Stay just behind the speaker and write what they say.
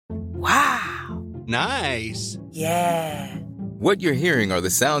Nice. Yeah. What you're hearing are the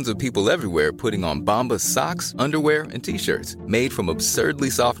sounds of people everywhere putting on Bombas socks, underwear, and T-shirts made from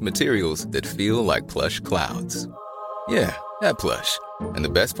absurdly soft materials that feel like plush clouds. Yeah, that plush. And the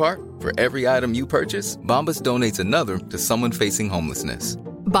best part? For every item you purchase, Bombas donates another to someone facing homelessness.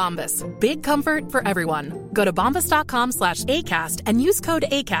 Bombas. Big comfort for everyone. Go to bombas.com/ACAST and use code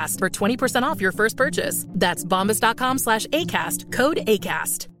ACAST for 20% off your first purchase. That's bombas.com/ACAST. Code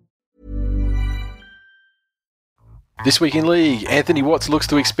ACAST. This week in league, Anthony Watts looks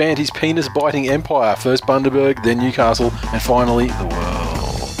to expand his penis-biting empire. First Bundaberg, then Newcastle, and finally the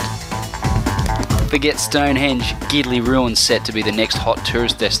world. Forget Stonehenge, Gidley Ruins set to be the next hot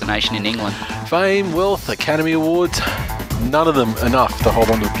tourist destination in England. Fame, wealth, Academy Awards, none of them enough to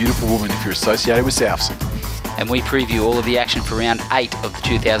hold on to a beautiful woman if you're associated with Souths. And we preview all of the action for round 8 of the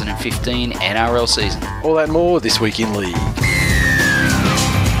 2015 NRL season. All that and more this week in league.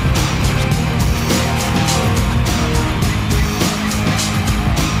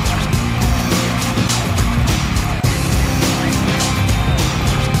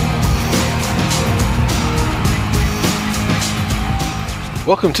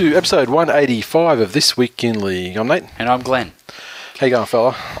 Welcome to episode 185 of This Week in League. I'm Nate. And I'm Glenn. How you going,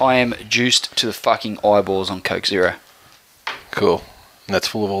 fella? I am juiced to the fucking eyeballs on Coke Zero. Cool. And that's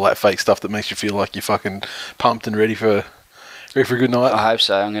full of all that fake stuff that makes you feel like you're fucking pumped and ready for a good night. I hope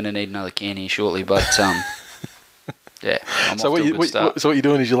so. I'm going to need another can here shortly, but yeah. I'm so off to a good start. So what you're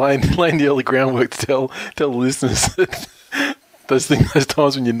doing is you're laying the early groundwork to tell the listeners that those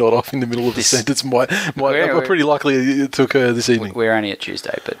times when you're not off in the middle of the sentence are pretty likely to occur this evening. We're only at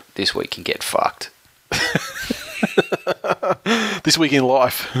Tuesday, but this week can get fucked. This week in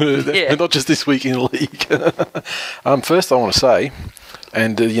life, yeah. Not just this week in league. First, I want to say,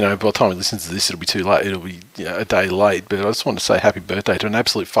 and by the time we listen to this, it'll be too late. It'll be a day late. But I just want to say happy birthday to an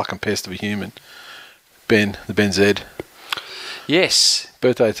absolute fucking pest of a human, Ben, the Ben Z. Yes,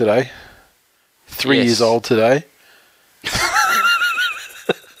 birthday today. 3 years old today.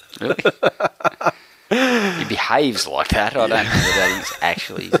 Really? He behaves like that. I don't know that that is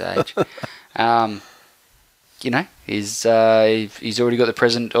actually his age. He's already got the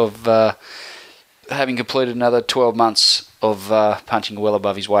present of having completed another 12 months of punching well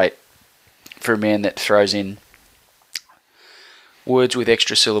above his weight for a man that throws in words with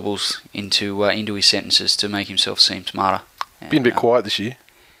extra syllables into his sentences to make himself seem smarter. Been a bit quiet this year.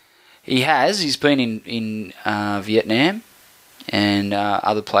 He has. He's been in Vietnam and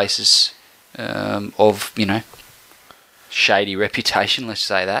other places of, shady reputation, let's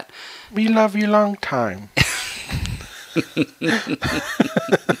say that. We love you long time.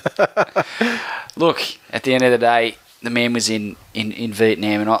 Look, at the end of the day, the man was in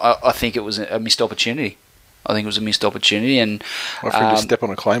Vietnam, and I think it was a missed opportunity. And for him to step on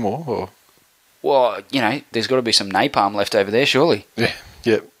a claymore? Or? Well, there's got to be some napalm left over there, surely. Yeah,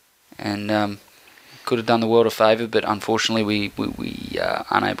 yep. And could have done the world a favour, but unfortunately we are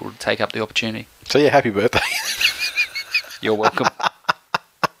unable to take up the opportunity. So yeah, happy birthday. You're welcome.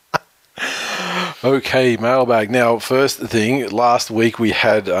 Okay, mailbag. Now, first thing, last week we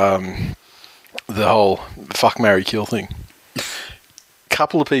had the whole fuck, marry, kill thing.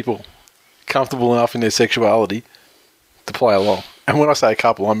 Couple of people comfortable enough in their sexuality to play along. And when I say a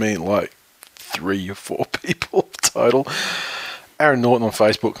couple, I mean like 3 or 4 people total. Aaron Norton on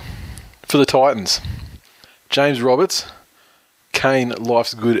Facebook. For the Titans, James Roberts, Kane,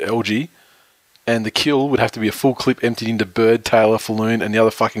 Life's Good, LG, and the kill would have to be a full clip emptied into Bird, Taylor, Falloon, and the other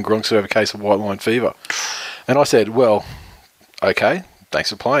fucking gronks who have a case of white line fever. And I said, well, okay, thanks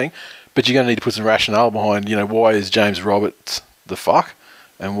for playing, but you're going to need to put some rationale behind, why is James Roberts the fuck,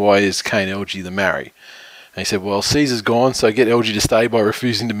 and why is Kane, LG the marry? And he said, well, Caesar's gone, so get LG to stay by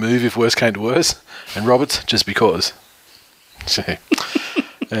refusing to move if worse came to worse, and Roberts just because. So...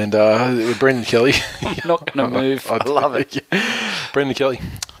 And Brendan Kelly. I'm not going to move. I love it. Brendan Kelly.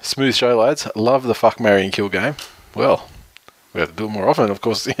 Smooth show, lads. Love the fuck, marry and kill game. Well, we have to do it more often. Of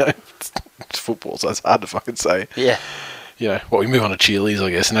course, it's football, so it's hard to fucking say. Yeah. We move on to cheerleaders, I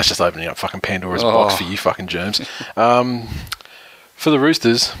guess, and that's just opening up fucking Pandora's box for you fucking germs. For the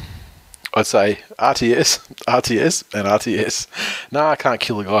Roosters, I'd say RTS, and RTS. No, I can't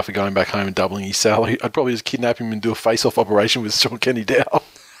kill a guy for going back home and doubling his salary. I'd probably just kidnap him and do a face-off operation with Sean Kenny Dow.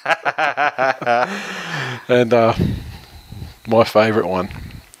 And my favourite one,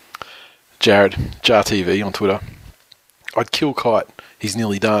 Jared, Jar TV on Twitter. I'd kill Kite. He's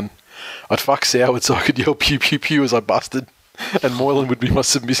nearly done. I'd fuck Soward so I could yell pew pew pew as I busted. And Moylan would be my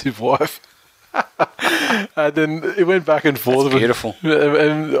submissive wife. And then it went back and forth. That's beautiful.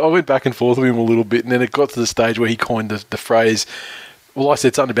 And I went back and forth with him a little bit, and then it got to the stage where he coined the phrase, Well, I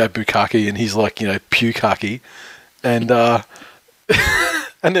said something about bukkake, and he's like, pukake. And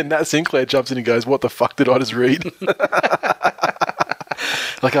and then Nat Sinclair jumps in and goes, what the fuck did I just read?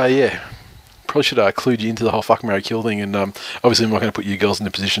 Like, oh, yeah. Probably should have clued you into the whole fuck, marry, kill thing. And obviously I'm not going to put you girls in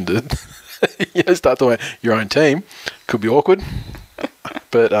a position to start talking about your own team. Could be awkward.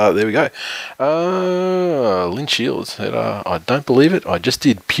 But there we go. Lynn Shields said, I don't believe it. I just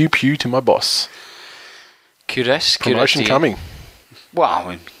did pew pew to my boss. Kudos. Promotion coming. Well, I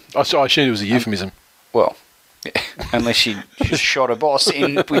mean... I assumed it was a euphemism. Well, unless she just shot her boss,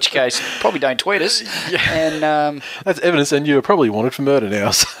 in which case, probably don't tweet us. Yeah. And that's evidence, and you're probably wanted for murder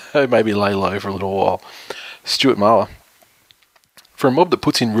now, so maybe lay low for a little while. Stuart Marler. For a mob that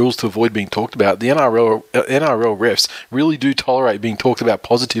puts in rules to avoid being talked about, the NRL refs really do tolerate being talked about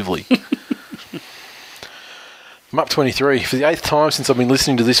positively. I'm up 23. For the 8th time since I've been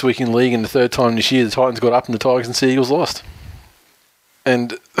listening to This Week in League, and the 3rd time this year, the Titans got up and the Tigers and Sea Eagles lost.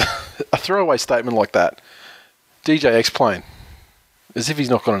 And a throwaway statement like that, DJ X-Plane, as if he's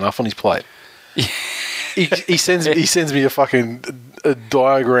not got enough on his plate. he sends me a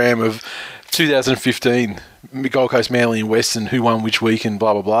diagram of 2015 Gold Coast, Manly and Western, who won which week and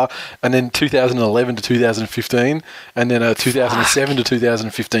blah blah blah, and then 2011 to 2015, and then a 2007 to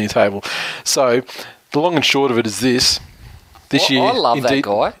 2015 table. So the long and short of it is this year. I love that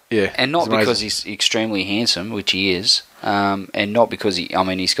guy, yeah, and not because he's extremely handsome, which he is, and not because he's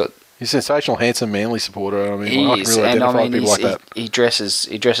got. He's a sensational, handsome, Manly supporter. I mean, he I can really identify people like that. He dresses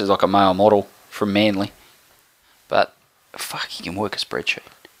like a male model from Manly, but fuck, he can work a spreadsheet.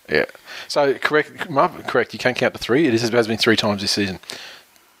 Yeah. So correct. You can't count to 3. It has been 3 times this season,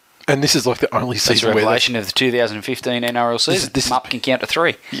 and this is like the only season. That's a revelation of the 2015 NRL season. Mup can count to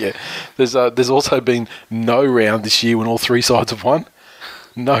 3. Yeah. There's also been no round this year when all 3 sides have won.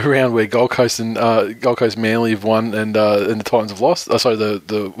 No round where Gold Coast and Gold Coast Manly have won and the Titans have lost.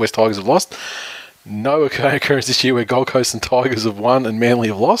 The West Tigers have lost. No occurrence this year where Gold Coast and Tigers have won and Manly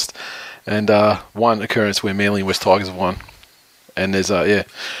have lost, and one occurrence where Manly and West Tigers have won. And there's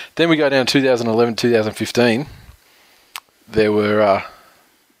Then we go down 2011, 2015. There were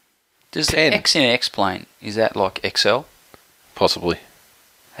Does 10. the X in X-Plane, is that like XL? Possibly.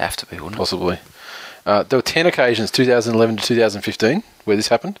 Have to be, wouldn't it? Possibly. There were 10 occasions, 2011 to 2015, where this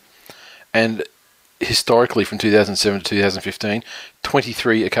happened. And historically, from 2007 to 2015,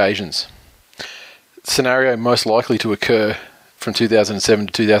 23 occasions. Scenario most likely to occur from 2007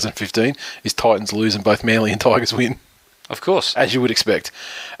 to 2015 is Titans lose and both Manly and Tigers win. Of course. As you would expect.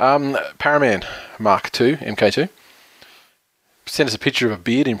 Paraman Mark II, MK2, sent us a picture of a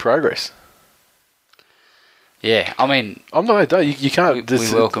beard in progress. Yeah, I mean... I'm not... You can't...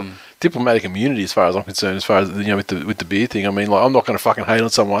 We welcome... Diplomatic immunity as far as I'm concerned, as far as, with the beard thing. I mean, like, I'm not going to fucking hate on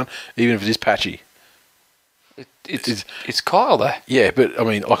someone, even if it is patchy. It's Kyle, though. Yeah, but, I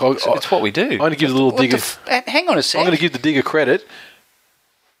mean... like, it's what we do. I'm going to give the little digger... hang on a sec. I'm going to give the digger credit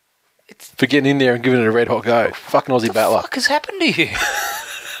for getting in there and giving it a red-hot go. Fucking Aussie battler. What the fuck has happened to you?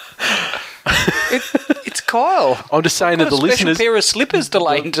 It's Kyle. I'm just saying that the listeners... a special pair of slippers to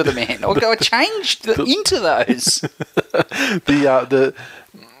lay into the man. I'll go change into those. The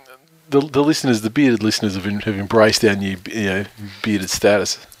listeners, the bearded listeners have embraced our new bearded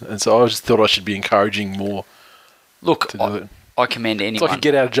status. And so I just thought I should be encouraging more. Look, to do it. I commend anyone. It's like a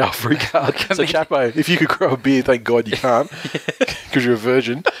get out of jail free card. So, Chapo, if you could grow a beard, thank God you can't, because you're a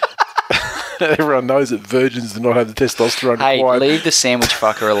virgin. Everyone knows that virgins do not have the testosterone required. Hey, leave the sandwich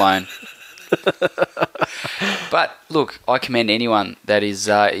fucker alone. But look, I commend anyone that is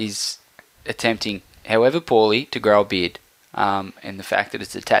attempting, however poorly, to grow a beard, and the fact that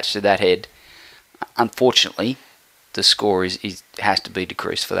it's attached to that head. Unfortunately, the score has to be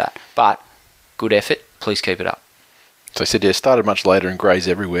decreased for that. But good effort. Please keep it up. So I said, yeah, started much later and greys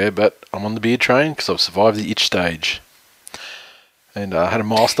everywhere, but I'm on the beard train because I've survived the itch stage. And I had a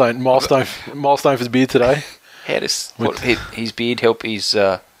milestone for his beard today. How does his beard help his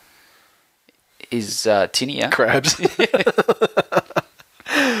tinea? Crabs.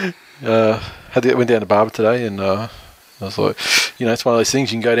 Went down to Barber today, and I was like, it's one of those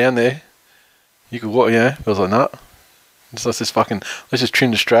things you can go down there. You could what, I was like, nah. Let's just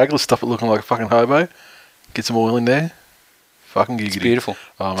trim the stragglers, stop it looking like a fucking hobo. Get some oil in there. Fucking giggity. It's beautiful.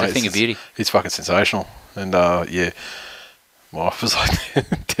 Oh, it's mate, a thing of beauty. It's fucking sensational. And my wife was like,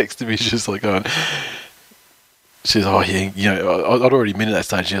 texted me, she's like going, she's like, oh yeah, I'd already been at that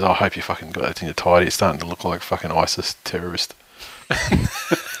stage. She goes, I hope you fucking got that thing tidy. It's starting to look like a fucking ISIS terrorist.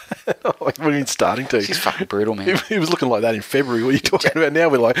 Like, what do you mean starting to? She's fucking brutal, man. It was looking like that in February. What are you talking about now?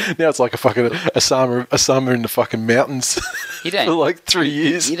 Now it's like a summer in the fucking mountains for like 3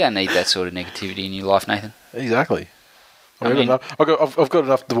 years. You don't need that sort of negativity in your life, Nathan. Exactly. I've got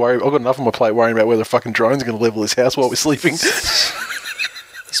enough to worry. I've got enough on my plate worrying about whether a fucking drone's going to level this house while we're sleeping. This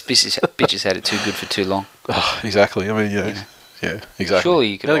bitch has had it too good for too long. Oh, exactly. I mean, yeah, exactly. Surely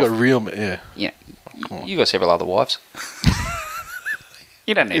you could. Now they got real. Yeah. Yeah. You got several other wives.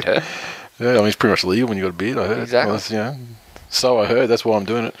 You don't need her. Yeah, I mean, it's pretty much legal when you got a beard. I heard. Exactly. Well, so I heard. That's why I'm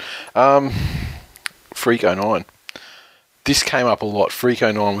doing it. Freak 09. This came up a lot. Freak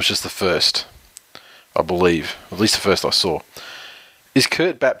 09 was just the first, I believe. At least the first I saw. Is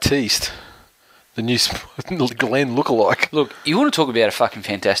Kurt Baptiste the new Glenn lookalike? Look, you want to talk about a fucking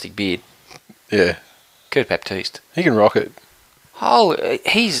fantastic beard? Yeah. Kurt Baptiste. He can rock it. Oh,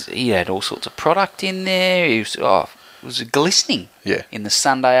 he had all sorts of product in there. It was glistening. Yeah. In the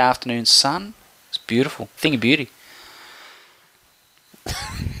Sunday afternoon sun. It's beautiful. Thing of beauty.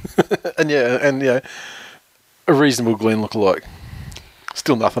 and a reasonable Glenn lookalike.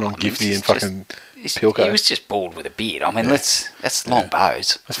 Still nothing on Gifty and fucking Pilko. He was just bald with a beard. I mean, that's long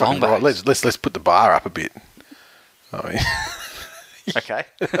bows. That's long fucking bows. right. Let's put the bar up a bit. I mean, okay.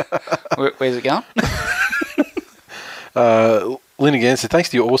 Where's it going? Lynn again said, thanks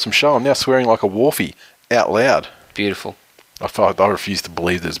to your awesome show, I'm now swearing like a wharfie out loud. Beautiful. I refuse to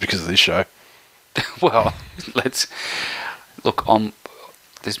believe that it's because of this show. Well, look.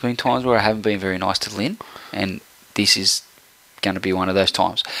 There's been times where I haven't been very nice to Lynn, and this is going to be one of those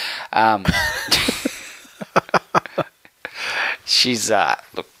times. She's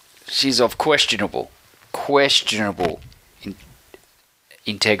of questionable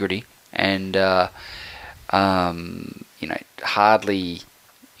integrity, and hardly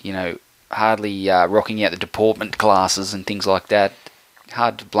rocking out the deportment classes and things like that.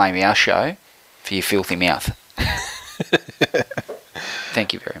 Hard to blame our show for your filthy mouth.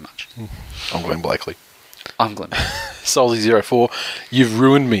 Thank you very much. I'm Glenn Blakely. I'm Glenn. Solzy04, you've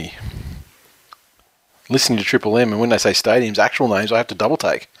ruined me. Listening to Triple M, and when they say stadiums, actual names, I have to double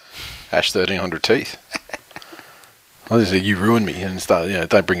take. Ash 1300 teeth. I just say you ruined me, and start.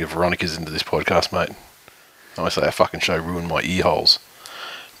 Don't bring the Veronicas into this podcast, mate. I say our fucking show ruined my ear holes.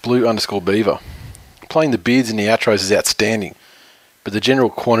 Blue_Beaver. Playing the beards in the outros is outstanding, but the general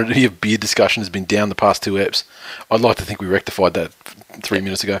quantity of beard discussion has been down the past 2 eps. I'd like to think we rectified that 3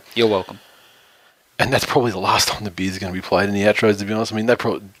 minutes ago. You're welcome. And that's probably the last time the beards are going to be played in the outros, to be honest. I mean, they've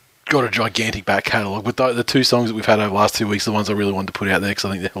probably got a gigantic back catalogue, but the 2 songs that we've had over the last 2 weeks are the ones I really wanted to put out there because I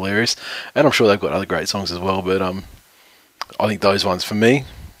think they're hilarious. And I'm sure they've got other great songs as well, but I think those ones, for me,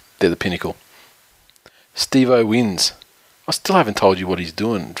 they're the pinnacle. Steve-O wins. I still haven't told you what he's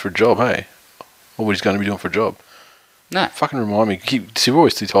doing for a job, hey? Or what he's going to be doing for a job. No. Fucking remind me. We're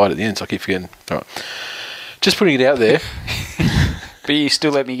always too tired at the end, so I keep forgetting. All right. Just putting it out there. But you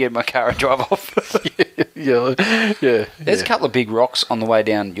still let me get in my car and drive off. yeah. There's a couple of big rocks on the way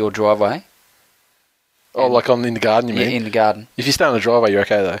down your driveway. Oh, like in the garden, you mean? Yeah, in the garden. If you stay on the driveway, you're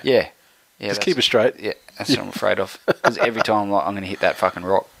okay, though? Yeah. Just keep it straight. Yeah, that's what I'm afraid of. Because every time I'm going to hit that fucking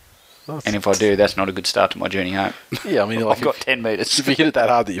rock. And if I do, that's not a good start to my journey home. Yeah, I mean, like I've got 10 metres. If you hit it that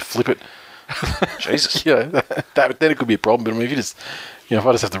hard that you flip it, Jesus. then it could be a problem. But I mean, if you just, if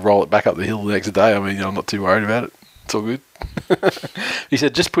I just have to roll it back up the hill the next day, I mean, I'm not too worried about it. It's all good. He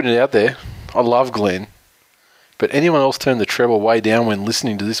said, just putting it out there, I love Glenn, but anyone else turn the treble way down when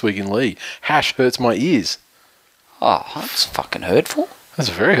listening to This Week in League? Hash hurts my ears. Oh, that's fucking hurtful. That's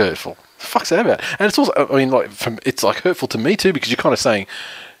very hurtful. The fuck's that about? And it's also, I mean, it's like hurtful to me too, because you're kind of saying,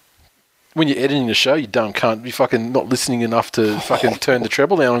 when you're editing the show, you dumb cunt, you're fucking not listening enough to fucking turn the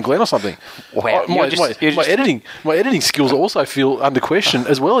treble down on Glenn or something. Wow. My editing skills also feel under question,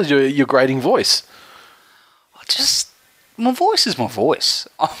 as well as your grating voice. My voice is my voice.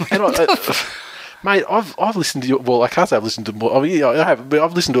 Mate, I've listened to you. Well, I can't say I've listened to more. I mean, I have, but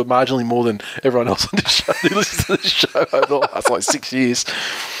I've listened to it marginally more than everyone else on this show who listens to this show over the last 6 years.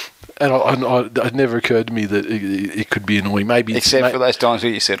 And it never occurred to me that it could be annoying. Maybe except for those times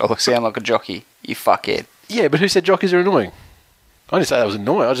where you said, "Oh, I sound like a jockey." You fuckhead. Yeah, but who said jockeys are annoying? I didn't say that was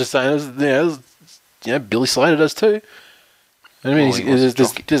annoying. I was just saying, Billy Slater does too. I mean, there's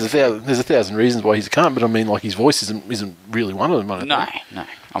a thousand reasons why he's a cunt, but I mean, like, his voice isn't really one of them. No.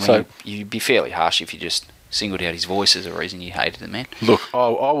 I mean, you'd be fairly harsh if you just singled out his voice as a reason you hated the man. Look, I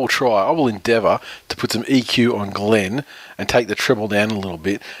will try. I will endeavour to put some EQ on Glenn and take the treble down a little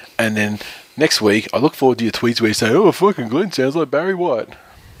bit. And then next week, I look forward to your tweets where you say, "Oh, fucking Glenn sounds like Barry White."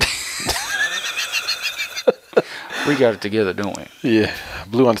 We got it together, don't we? Yeah.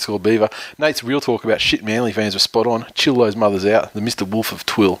 Blue_Beaver. Nate's real talk about shit Manly fans was spot on. Chill those mothers out. The Mr. Wolf of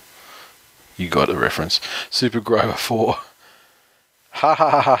Twill. You got a reference. Super Grover 4. Ha ha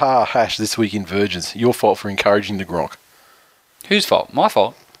ha ha ha. Hash this week in Virgins. Your fault for encouraging the Gronk. Whose fault? My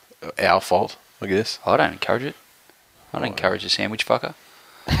fault? Our fault, I guess. I don't encourage it. I'd encourage a sandwich fucker.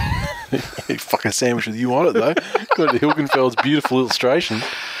 Fucking sandwich with you on it, though. Got Hilgenfeld's beautiful illustration.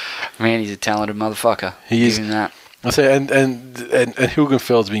 Man, he's a talented motherfucker. He is. Give him that. I say, and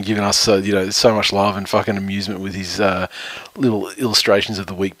Hilgenfeld's been giving us so much love and fucking amusement with his little illustrations of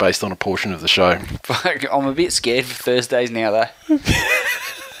the week based on a portion of the show. Fuck, I'm a bit scared for Thursdays now, though.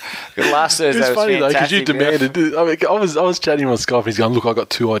 Last Thursday It's was funny though because you fantastic. demanded. I mean, I was chatting on Skype and he's going, "Look, I got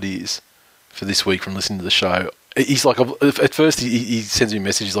 2 ideas for this week from listening to the show." He's like, at first he sends me a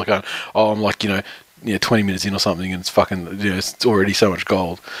message. He's like, "Oh, I'm like 20 minutes in or something, and it's fucking it's already so much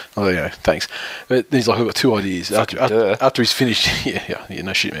gold." I'm like, "Yeah, thanks." But then he's like, "I've got 2 ideas." After he's finished, yeah,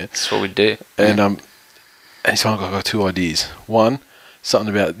 no shit, man. That's what we do. And he's like, "I've got 2 ideas. One,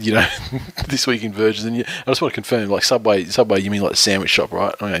 something about this week in Virgins, and I just want to confirm, like Subway. You mean like the sandwich shop,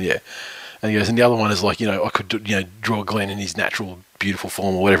 right?" I'm going, "Yeah." And he goes, and the other one is like, I could draw Glenn in his natural, beautiful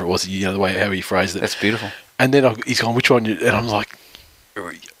form or whatever it was, the way how he phrased it. That's beautiful. And then he's gone, "Which one?" And I'm like,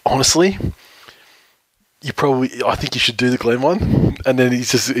 honestly, I think you should do the Glenn one. And then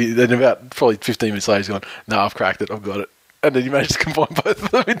then about probably 15 minutes later, he's gone, "No, I've cracked it. I've got it." And then you managed to combine both of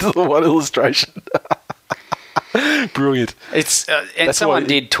them into the one illustration. Brilliant. It's and someone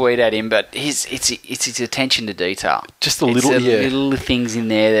did tweet at him, but it's his attention to detail. Just the little things in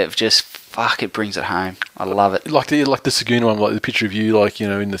there that just it brings it home. I love it. Like the Saguna one, like the picture of you,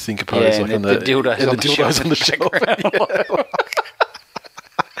 in the thinker pose, and the dildos on the shelf.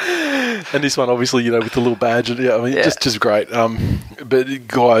 And this one, obviously, with the little badge, and just great. But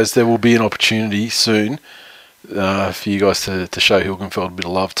guys, there will be an opportunity soon for you guys to show Hilgenfeld a bit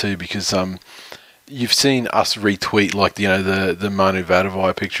of love too, because you've seen us retweet the Manu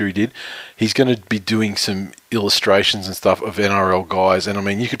Vadavai picture he did. He's going to be doing some illustrations and stuff of NRL guys, and I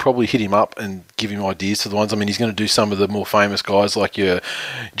mean, you could probably hit him up and give him ideas for the ones. I mean, he's going to do some of the more famous guys like your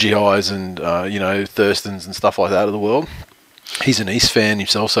GIs and Thurstons and stuff like that of the world. He's an East fan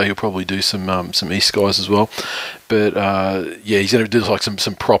himself, so he'll probably do some East guys as well. But he's going to do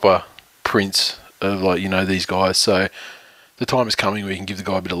some proper prints of these guys. So the time is coming where you can give the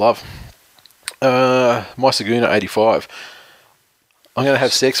guy a bit of love. My Saguna 85. I'm going to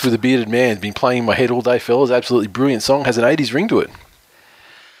have sex with a bearded man. Been playing in my head all day, fellas. Absolutely brilliant song. Has an 80s ring to it.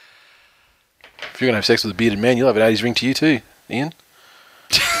 If you're going to have sex with a bearded man, you'll have an 80s ring to you too, Ian.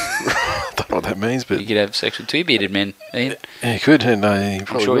 I don't know what that means, but you could have sex with 2 bearded men, Ian. Yeah, you could. And I'm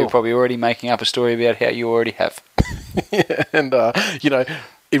sure you're probably already making up a story about how you already have. Yeah, and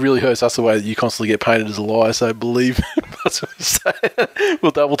it really hurts us the way that you constantly get painted as a liar. So believe that's what we say.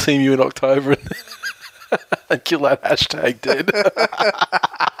 We'll double team you in October and kill that hashtag, dude.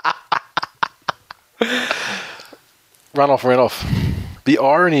 Run off. The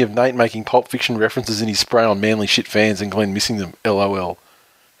irony of Nate making Pulp Fiction references in his spray on Manly shit fans and Glenn missing them. LOL.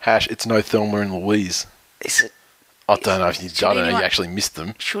 It's no Thelma and Louise. Is it? I don't know if you actually missed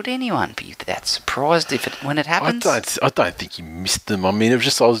them. Should anyone be that surprised when it happens? I don't think you missed them. I mean, it was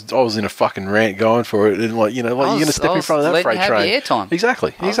just I was in a fucking rant going for it, and you're going to step in front of that freight train. Airtime.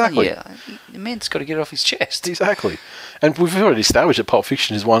 Exactly. The man's got to get it off his chest. Exactly. And we've already established that Pulp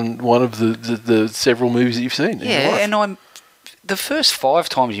Fiction is one of the several movies that you've seen. Yeah, and the first 5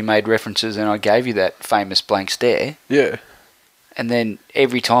 times you made references, and I gave you that famous blank stare. Yeah. And then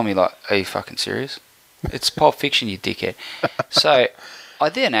every time you're like, "Are you fucking serious? It's Pulp Fiction, you dickhead." So I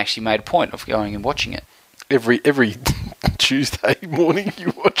then actually made a point of going and watching it. Every Tuesday morning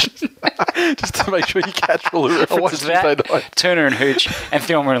you watch it just to make sure you catch all the references. I watched that, Turner and Hooch and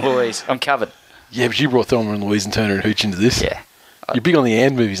Thelma and Louise. I'm covered. Yeah, but you brought Thelma and Louise and Turner and Hooch into this. Yeah. You're big on the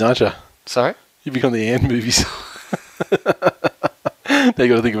And movies, aren't you? Sorry? You're big on the And movies. Now you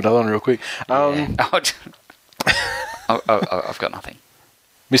got to think of another one real quick. I've got nothing.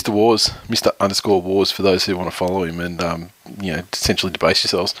 Mr. Wars, Mr_Wars for those who want to follow him and essentially debase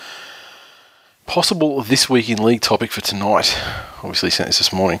yourselves. Possible This Week in League topic for tonight. Obviously sent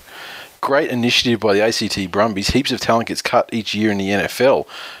this morning. Great initiative by the ACT Brumbies. Heaps of talent gets cut each year in the NFL.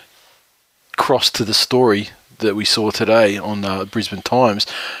 Cross to the story that we saw today on Brisbane Times,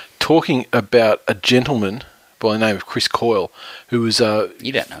 talking about a gentleman by the name of Chris Coyle, who was...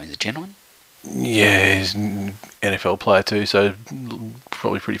 you don't know he's a gentleman? Yeah, he's an NFL player too, so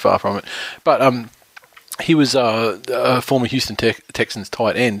probably pretty far from it. But he was a former Houston Texans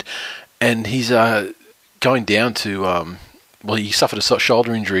tight end, and he's going down to... he suffered a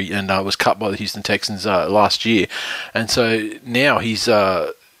shoulder injury and was cut by the Houston Texans last year. And so now he's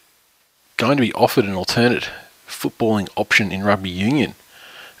going to be offered an alternate footballing option in rugby union,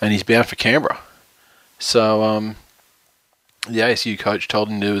 and he's bound for Canberra. So the ASU coach told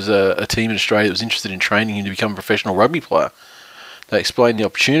him there was a team in Australia that was interested in training him to become a professional rugby player. They explained the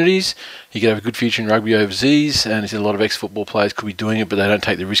opportunities. He could have a good future in rugby overseas, and he said a lot of ex-football players could be doing it, but they don't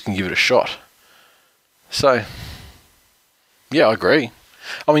take the risk and give it a shot. So, yeah, I agree.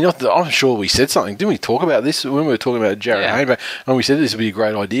 I mean, I'm sure we said something. Didn't we talk about this when we were talking about Jared Hayne? And we said this would be a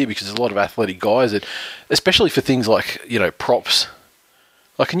great idea because there's a lot of athletic guys that, especially for things like, props.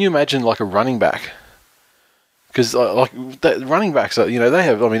 Like, can you imagine, like, a running back? Because, running backs, they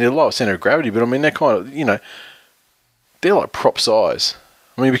have, they're lower centre of gravity, but, they're kind of, they're like prop size.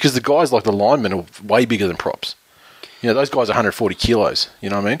 Because the guys like the linemen are way bigger than props. Those guys are 140 kilos, you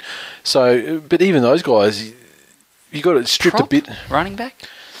know what I mean? So, but even those guys, you got to strip a bit. Running back?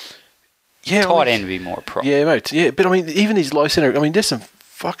 Yeah. Tight end would be more a prop. Yeah, mate. Yeah, but, even these low centre, there's some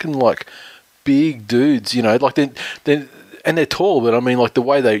fucking, like, big dudes, like, and they're tall, but the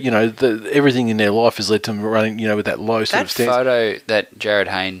way they, everything in their life has led to them running, with that low sort of stance. That photo that Jared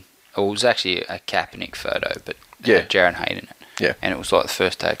Hayne, it was actually a Kaepernick photo, but had Jared Hayne in it. Yeah. And it was like the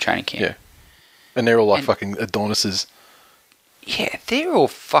first day of training camp. Yeah. And they're all like fucking Adonises. Yeah, they're all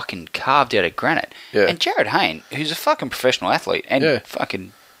fucking carved out of granite. Yeah. And Jared Hayne, who's a fucking professional athlete, and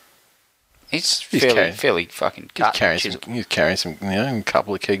fucking, he's fairly fucking cut. He's carrying some, a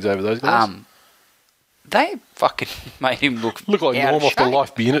couple of kegs over those guys. They fucking made him look like Norm off the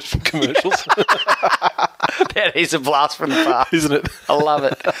Life Be In It commercials. That is a blast from the past, isn't it? I love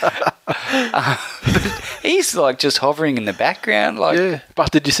it. He's like just hovering in the background, like. Yeah,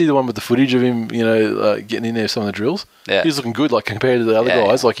 but did you see the one with the footage of him? Getting in there with some of the drills. Yeah, he was looking good, like compared to the other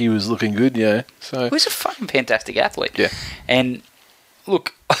guys. Like he was looking good. Yeah, so he's a fucking fantastic athlete. Yeah, and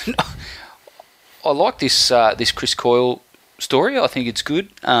look, I like this Chris Coyle story. I think it's good.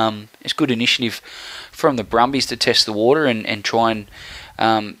 It's good initiative from the Brumbies to test the water and try and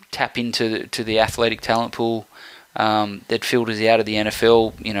tap into the athletic talent pool that filters out of the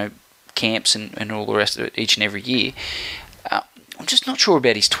NFL, camps and all the rest of it each and every year. I'm just not sure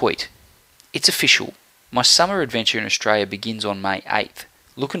about his tweet. It's official. My summer adventure in Australia begins on May 8th.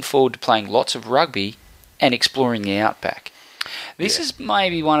 Looking forward to playing lots of rugby and exploring the outback. This is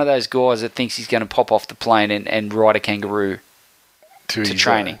maybe one of those guys that thinks he's going to pop off the plane and ride a kangaroo to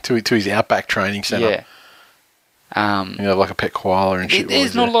training. To his outback training centre. Yeah. Like a pet koala and shit.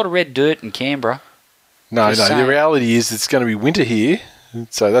 There's not a lot of red dirt in Canberra. No. The reality is it's going to be winter here.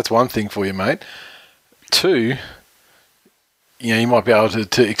 So that's one thing for you, mate. Two, you might be able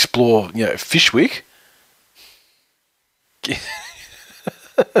to explore, Fishwick.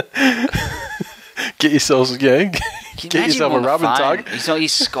 Get yourselves, get yourself a rub and tug. He's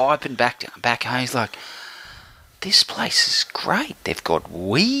Skyping back home. He's like, this place is great. They've got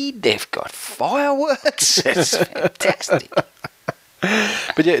weed. They've got fireworks. It's fantastic.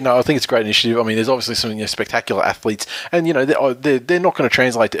 But I think it's a great initiative. There's obviously some spectacular athletes, and they're not going to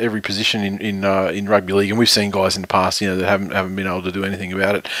translate to every position in rugby league. And we've seen guys in the past, that haven't been able to do anything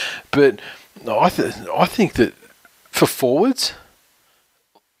about it. But I think that for forwards,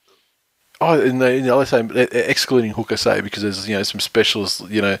 let's say excluding hooker, say, because there's some specialist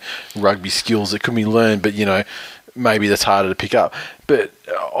rugby skills that can be learned, but maybe that's harder to pick up. But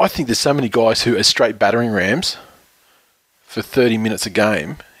I think there's so many guys who are straight battering rams for 30 minutes a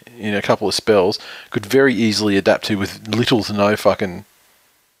game in a couple of spells could very easily adapt to with little to no fucking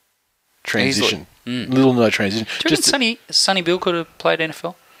transition. Little to no transition. Do you reckon Sonny Bill could have played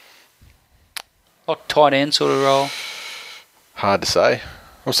NFL? Like tight end sort of role? Hard to say.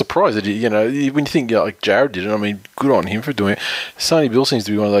 I'm surprised that when you think like Jared did it, good on him for doing it. Sonny Bill seems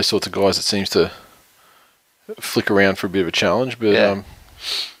to be one of those sorts of guys that seems to flick around for a bit of a challenge, but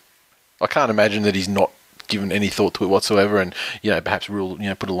I can't imagine that he's not given any thought to it whatsoever, and perhaps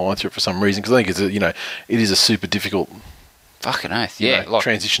put a line through it for some reason, because I think it's it is a super difficult fucking oath,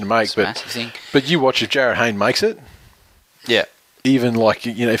 transition to make. But you watch if Jared Hayne makes it, even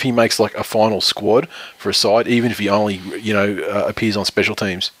if he makes like a final squad for a side, even if he only appears on special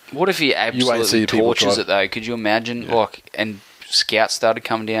teams. What if he absolutely torches it though? Could you imagine and scouts started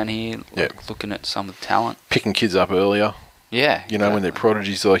coming down here, looking at some of the talent, picking kids up earlier. Yeah, when they're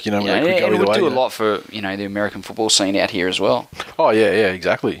prodigies, when they could go either way. It would do a lot for the American football scene out here as well. Oh yeah,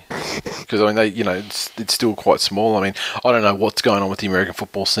 exactly. Because it's still quite small. I don't know what's going on with the American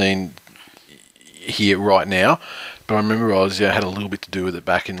football scene here right now, but I remember I had a little bit to do with it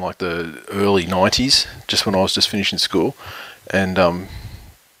back in like the early '90s, just when I was just finishing school, and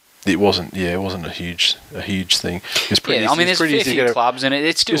it wasn't a huge thing. It's pretty. There's a fair few clubs, and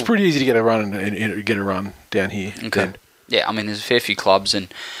it's pretty easy to get a run and get a run down here. Okay. Yeah, there's a fair few clubs,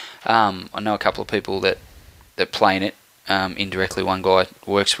 and I know a couple of people that play in it indirectly. One guy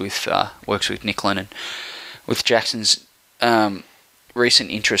works with Nick Lennon, with Jackson's recent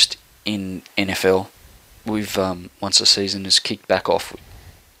interest in NFL. we've once the season is kicked back off,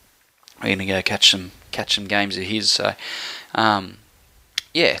 we're going to go catch some games of his. So, I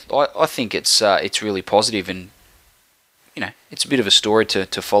think it's really positive, and it's a bit of a story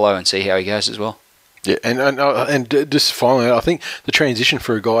to follow and see how he goes as well. Yeah, and just finally, I think the transition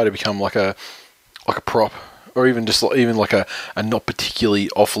for a guy to become like a prop, or even just like a not particularly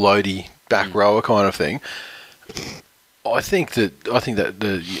offloady back rower kind of thing. I think that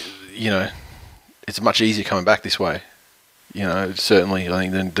it's much easier coming back this way. Certainly, I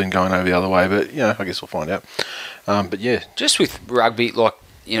think than going over the other way. But I guess we'll find out. But yeah, just with rugby, like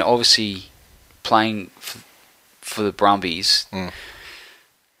obviously playing for the Brumbies,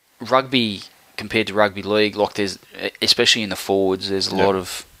 rugby compared to rugby league, like there's, especially in the forwards, there's a lot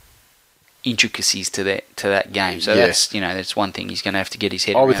of intricacies to that game. So that's one thing he's going to have to get his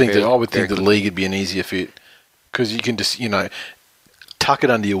head around. I would think the league would be an easier fit because you can just tuck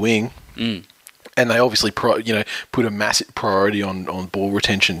it under your wing, and they obviously put a massive priority on ball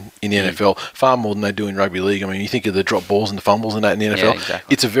retention in the NFL far more than they do in rugby league. I mean, you think of the drop balls and the fumbles and that in the NFL. Yeah,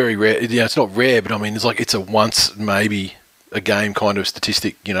 exactly. It's a very rare. It's not rare, but I mean, it's a once maybe a game kind of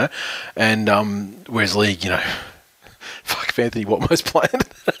statistic, and whereas league, fuck if Anthony Watmo's playing.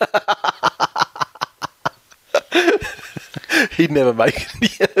 He'd never make it in the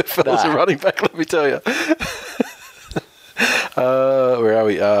NFL as a running back, let me tell you. Where are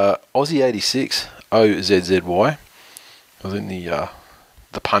we? Aussie 86, OZZY. I was in the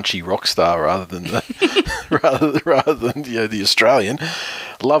punchy rock star rather than the rather than the Australian.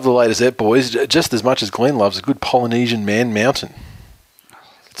 Love the latest ep, boys, just as much as Glenn loves a good Polynesian man mountain.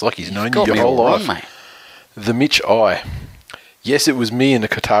 It's like he's known you your whole life. Mate. The Mitch I. Yes, it was me in the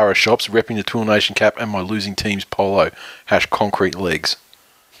Katara shops repping the Tool Nation cap and my losing team's polo. #concrete legs.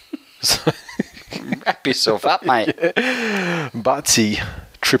 Wrap yourself up, mate. Butsy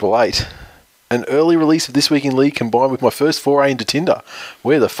 888. An early release of This Week in League combined with my first foray into Tinder.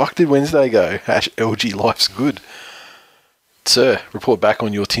 Where the fuck did Wednesday go? #LG life's good. Sir, report back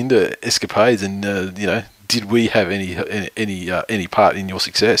on your Tinder escapades and, did we have any part in your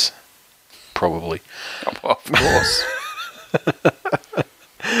success? Probably. Oh, of course.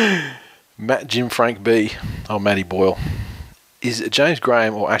 Matt Jim Frank B. Oh, Matty Boyle. Is James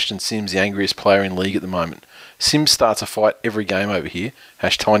Graham or Ashton Sims the angriest player in league at the moment? Sims starts a fight every game over here.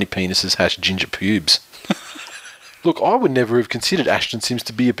 #tiny penises, #ginger pubes. Look, I would never have considered Ashton Sims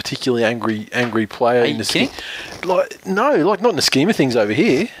to be a particularly angry player. Are you kidding? Not in the scheme of things over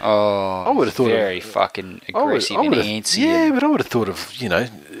here. Oh, I would have thought very fucking aggressive and antsy. Yeah, but I would have thought of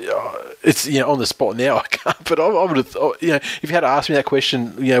it's on the spot now. I can't. But I would have if you had asked me that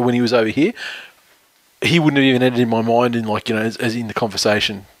question, when he was over here, he wouldn't have even entered in my mind in as in the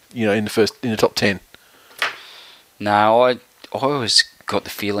conversation, in the top 10. No, I always got the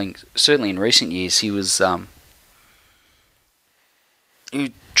feeling, certainly in recent years, he was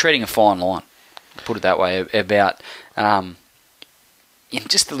treading a fine line, put it that way, about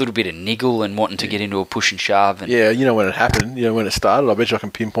just a little bit of niggle and wanting to get into a push and shove. And when it happened, when it started, I bet you I can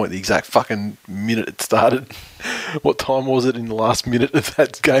pinpoint the exact fucking minute it started. What time was it in the last minute of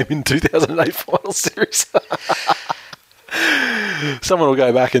that game in 2008 final series? Someone will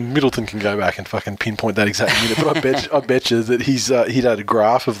go back, and Middleton can go back and fucking pinpoint that exact minute. But I bet you that he'd had a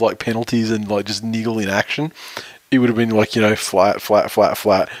graph of penalties and just niggle in action. It would have been flat,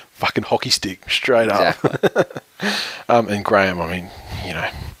 fucking hockey stick straight up. And Graham, I mean,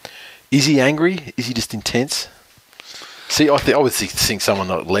 is he angry? Is he just intense? See, I would think someone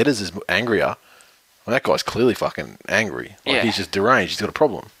like Letters is angrier. Well, that guy's clearly fucking angry. He's just deranged. He's got a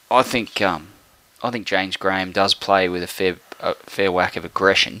problem. I think James Graham does play with a fair whack of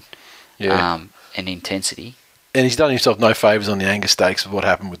aggression, and intensity. And he's done himself no favours on the anger stakes of what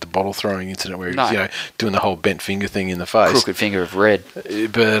happened with the bottle throwing incident, where he was doing the whole bent finger thing in the face, crooked finger of red.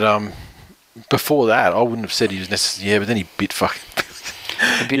 But before that, I wouldn't have said he was necessarily. Yeah, but then he bit fucking.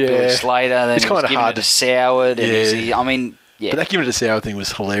 A bit Billy Slater. Then it's kind of hard to Soward. And I mean, but that giving it to Soward thing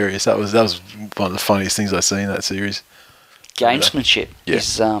was hilarious. That was one of the funniest things I've seen in that series. Gamesmanship.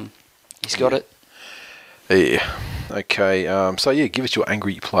 He's got it. Yeah. Okay. Give us your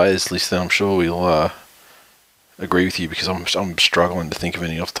angry players list, then I'm sure we'll agree with you, because I'm struggling to think of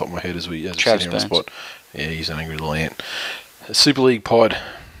any off the top of my head as we're sitting on the spot. Yeah, he's an angry little ant. Super League Pod.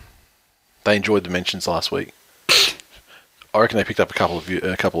 They enjoyed the mentions last week. I reckon they picked up a couple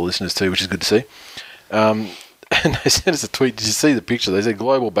of listeners too, which is good to see. And they sent us a tweet. Did you see the picture? They said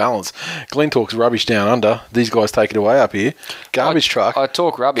global balance. Glenn talks rubbish down under. These guys take it away up here. Garbage truck. I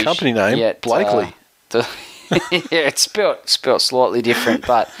talk rubbish. Company name Blakely. It's spelt slightly different,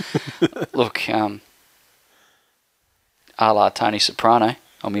 but look, a la Tony Soprano.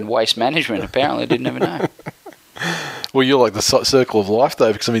 I'm in waste management, apparently. I didn't even know. Well, you're like the circle of life,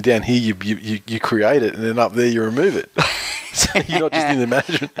 though, because I mean, down here you create it, and then up there you remove it. So you're not just in the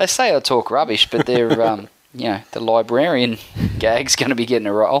management. They say I talk rubbish, but they're, the librarian gag's going to be getting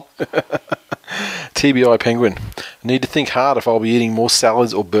a roll. TBI Penguin. I need to think hard if I'll be eating more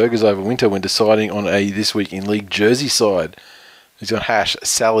salads or burgers over winter when deciding on a This Week in League jersey side. He's on hash,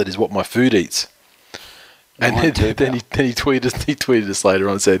 salad is what my food eats. And then he tweeted us later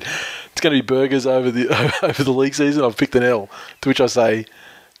on and said, it's going to be burgers over the league season. I've picked an L. To which I say,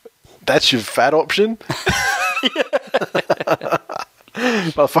 that's your fat option?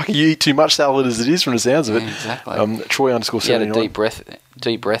 Motherfucker, you eat too much salad as it is from the sounds of it. Yeah, exactly. Troy_79. He had a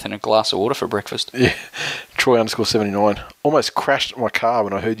deep breath and a glass of water for breakfast. Yeah. Troy_79. Almost crashed my car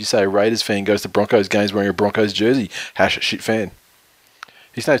when I heard you say a Raiders fan goes to Broncos games wearing a Broncos jersey. Hash shit fan.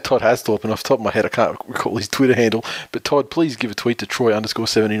 His name's Todd Hasthorpe, and off the top of my head, I can't recall his Twitter handle. But Todd, please give a tweet to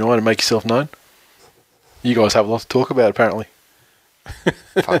Troy_79 and make yourself known. You guys have a lot to talk about, apparently.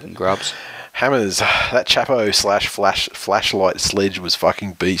 Fucking grubs. Hammers. That Chapo / flashlight sledge was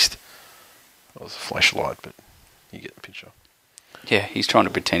fucking beast. That was a flashlight, but you get the picture. Yeah, he's trying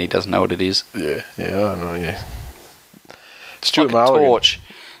to pretend he doesn't know what it is. Yeah, I know, yeah. Stuart like Marlow. A torch.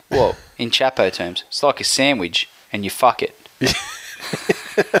 Well, in Chapo terms, it's like a sandwich, and you fuck it.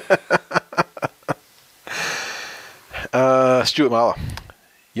 Stuart Marler.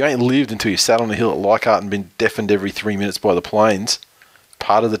 You ain't lived until you sat on the hill at Leichhardt and been deafened every 3 minutes by the planes.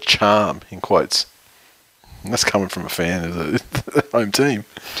 Part of the charm, in quotes. And that's coming from a fan of the home team.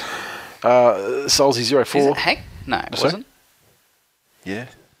 Solzy04. Is it Hank? No, it Sorry? wasn't. Yeah.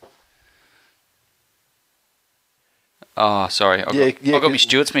 Oh, sorry. I got me 'cause-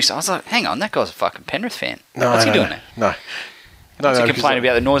 Stuart's mixed. I was like, hang on, that guy's a fucking Penrith fan. No, What's he doing there? No. What's he because complaining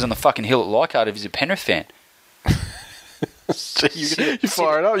about the noise on the fucking hill at Leichhardt if he's a Penrith fan? You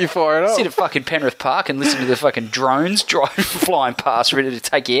fire it up. Sit at fucking Penrith Park and listen to the fucking drones flying past ready to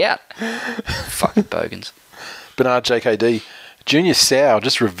take you out. Fucking bogans. Bernard JKD. Junior Sow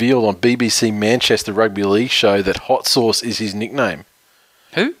just revealed on BBC Manchester Rugby League show that Hot Sauce is his nickname.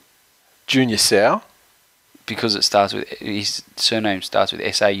 Who? Junior Sow. Because it starts with his surname starts with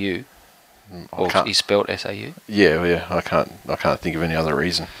S-A-U. Or he's spelled S-A-U. Yeah. I can't think of any other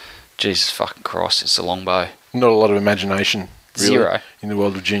reason. Jesus fucking Christ! It's a long bow. Not a lot of imagination. Really, Zero. in the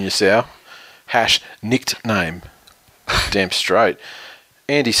world of Junior Sow. Hash nicked name. Damn straight.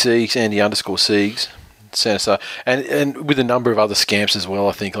 Andy _Siegs. Santa, and with a number of other scamps as well,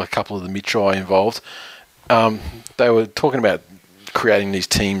 I think, like a couple of the mid-try involved. They were talking about creating these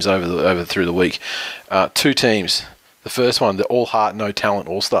teams through the week. 2 teams. The first one, the all heart, no talent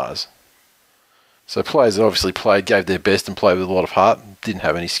all-stars. So players that obviously gave their best and played with a lot of heart, didn't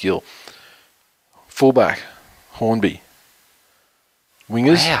have any skill. Fullback, Hornby.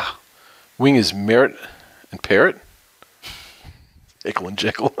 Wingers. Wow. Wingers, Merritt and Parrott. Eckle and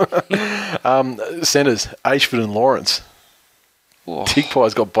Jekyll. Centres, Ashford and Lawrence. Whoa.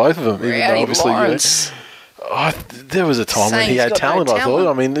 Tigpie's got both of them. Even though Rowdy obviously, Lawrence. there was a time when he had talent, I thought.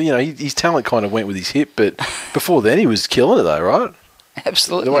 I mean, his talent kind of went with his hip, but before then he was killing it though, right?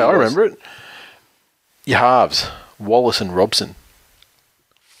 Absolutely. The way I remember it. Your halves, Wallace and Robson.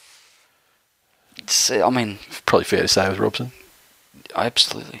 I mean, Probably fair to say it was Robson.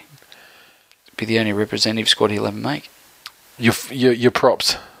 absolutely. Be the only representative squad he'll ever make. Your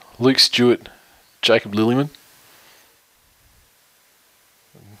props, Luke Stewart, Jacob Lillyman.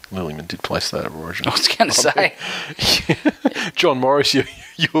 Lillyman did place that at Origin. I was going to say. John Morris, your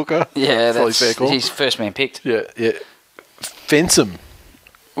hooker. Yeah, Probably that's fair call. his first man picked. Yeah. Fensom.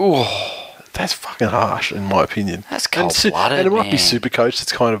 Ooh. That's fucking harsh, in my opinion. That's cold-blooded, And it might be man. Supercoach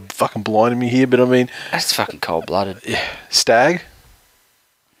that's kind of fucking blinding me here, but I mean... That's fucking cold-blooded. Yeah. Stagg.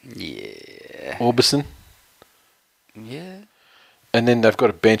 Yeah. Orbison. Yeah. And then they've got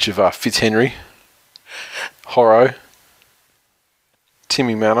a bench of Fitzhenry, Horro,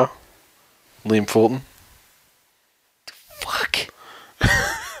 Timmy Manor, Liam Fulton. Fuck.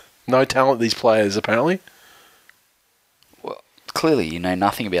 No talent, these players, apparently. Well, clearly you know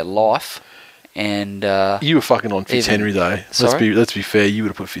nothing about life, and You were fucking on Fitzhenry, though. Sorry? Let's be fair, you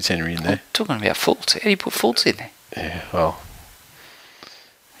would have put Fitzhenry in there. talking about Fultz. How do you put Fultz in there? Yeah, well...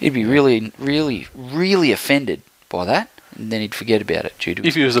 He'd be really, really, really offended by that, and then he'd forget about it due to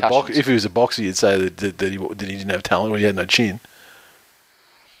If he was concussions. a boxer, you'd say that he didn't have talent or he had no chin.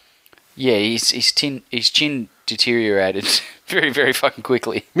 Yeah, his chin deteriorated very, very fucking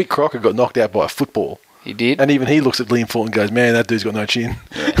quickly. Mick Crocker got knocked out by a football. He did. And even he looks at Liam Fulton and goes, man, that dude's got no chin.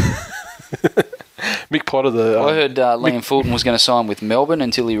 Mick Potter, I heard Liam Fulton was going to sign with Melbourne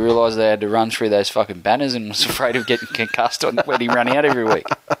until he realised they had to run through those fucking banners and was afraid of getting concussed on when he ran out every week.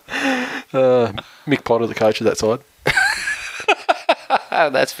 Mick Potter, the coach of that side. Oh,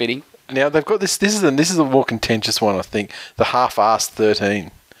 that's fitting. Now they've got this. This is a more contentious one, I think. The half-assed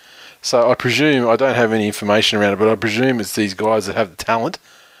 13. So I presume, I don't have any information around it, but I presume it's these guys that have the talent,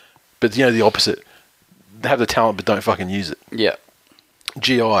 but the opposite. They have the talent but don't fucking use it. Yeah.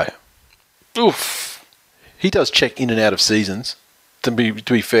 GI. Oof. He does check in and out of seasons. To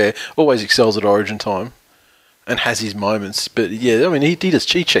be fair, always excels at Origin time, and has his moments. But yeah, I mean he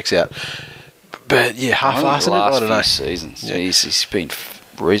checks out. But yeah, half-assed it. I don't know. Seasons. Yeah. He's been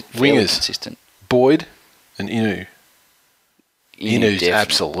fairly Wingers. consistent. Boyd and Inu. Inu's definitely.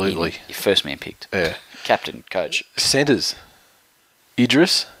 absolutely. Inu, your first man picked. Yeah. Captain, coach. Centres.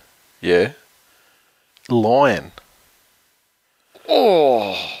 Idris. Yeah. Lion.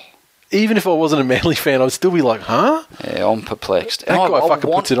 Oh. Even if I wasn't a Manly fan, I'd still be like, huh? Yeah, I'm perplexed. That guy fucking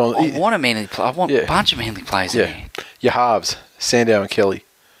puts it on. I want a Manly player. I want Yeah. a bunch of Manly players in Yeah. there. Your halves, Sandow and Kelly.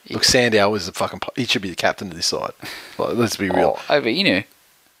 Look, Sandow is he should be the captain of this side. Like, let's be real. Over Inu.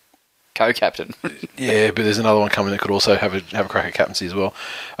 Co-captain. Yeah, but there's another one coming that could also have a crack at captaincy as well.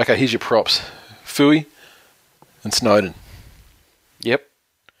 Okay, here's your props. Fui and Snowden. Yep.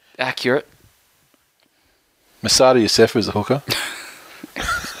 Accurate. Masada Youssef is a hooker.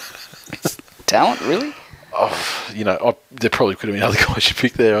 Talent, really? There probably could have been other guys you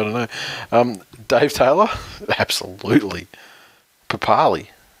picked there. I don't know. Dave Taylor, absolutely. Papali,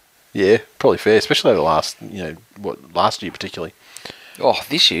 yeah, probably fair, especially over last year particularly. Oh,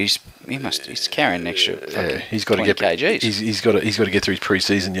 this year he's carrying an extra. He's got to get kgs. He's got to get through his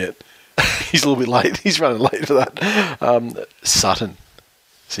pre-season yet. He's a little bit late. He's running late for that. Sutton.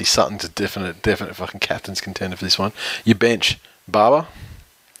 See, Sutton's a definite fucking captain's contender for this one. Your bench, Barber,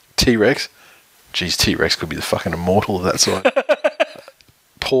 T-Rex. Geez, T-Rex could be the fucking immortal of that side.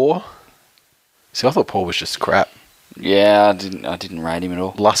 Paw. See, I thought Paul was just crap. Yeah, I didn't rate him at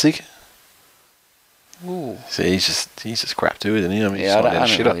all. Lussick. Ooh. See, he's just crap too, isn't he? I mean, Yeah, I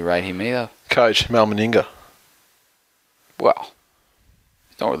don't really rate him either. Coach, Mal Meninga. Well,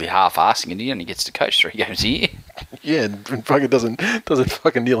 it's not really half-assing it. He only gets to coach 3 games a year. Yeah, and fucking doesn't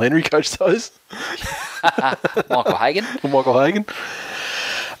fucking Neil Henry coach those? Michael Hagan. Michael Hagan.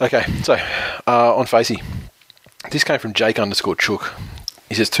 Okay, so on Facey, this came from Jake_Chook.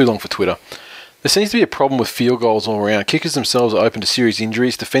 He says, too long for Twitter. There seems to be a problem with field goals all around. Kickers themselves are open to serious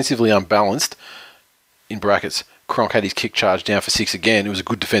injuries, defensively unbalanced. In brackets, Cronk had his kick charge down for 6 again. It was a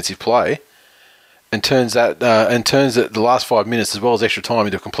good defensive play, and turns that the last 5 minutes as well as extra time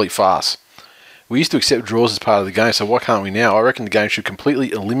into a complete farce. We used to accept draws as part of the game, so why can't we now? I reckon the game should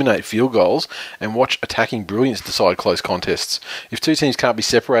completely eliminate field goals and watch attacking brilliance decide close contests. If two teams can't be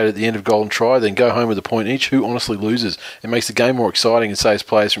separated at the end of golden try, then go home with a point each. Who honestly loses? It makes the game more exciting and saves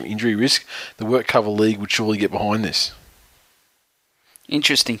players from injury risk. The work cover league would surely get behind this.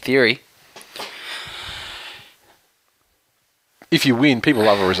 Interesting theory. If you win, people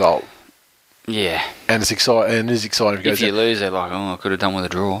love a result. Yeah. And it's exciting. And it is exciting if it goes If you lose, they're like, oh, I could have done with a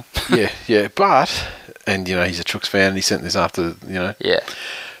draw. yeah. But, and he's a Chooks fan. And he sent this after, Yeah.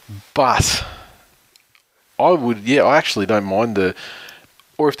 But I actually don't mind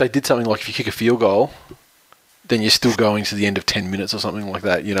or if they did something like if you kick a field goal, then you're still going to the end of 10 minutes or something like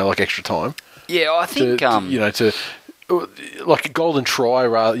that. Like extra time. Yeah, I think to like a golden try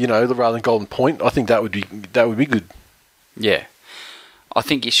rather than golden point. I think that would be good. Yeah. I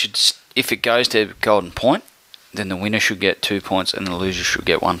think you should, if it goes to golden point, then the winner should get 2 points and the loser should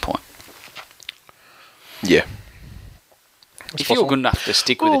get 1 point. Yeah. If you're good enough to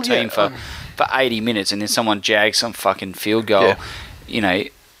stick with a team for 80 minutes and then someone jags some fucking field goal,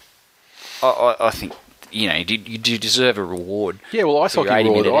 I think, you deserve a reward. Yeah, well, ice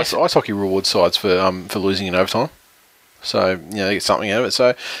hockey rewards sides for losing in overtime. So, they get something out of it.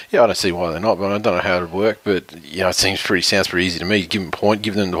 So, yeah, I don't see why they're not, but I don't know how it would work. But, it sounds pretty easy to me. Give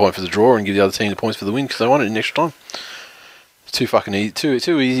them the point for the draw and give the other team the points for the win because they want it in extra time. It's too fucking easy,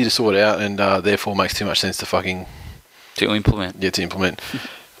 too easy to sort out and therefore makes too much sense to implement. Yeah, to implement.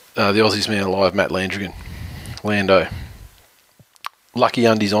 The Aussies man alive, Matt Landrigan. Lando. Lucky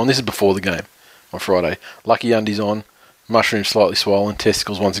undies on. This is before the game on Friday. Lucky undies on. Mushroom slightly swollen.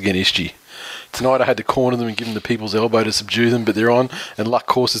 Testicles once again itchy. Tonight I had to corner them and give them the people's elbow to subdue them, but they're on, and luck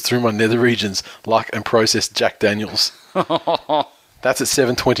courses through my nether regions. Luck and processed Jack Daniels. That's at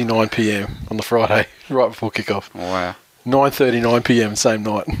 7:29 p.m. on the Friday, right before kickoff. Wow. 9:39 p.m. same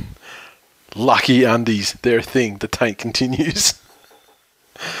night. Lucky undies, they're a thing. The taint continues.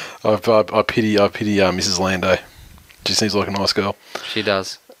 I pity Mrs. Lando. She seems like a nice girl. She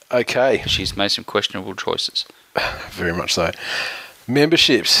does. Okay. She's made some questionable choices. Very much so.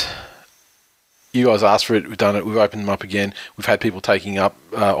 Memberships. You guys asked for it. We've done it. We've opened them up again. We've had people taking up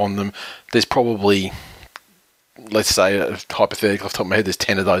on them. There's probably, let's say, hypothetically off the top of my head, there's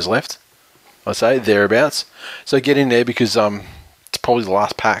 10 of those left. I'd say, thereabouts. So get in there because it's probably the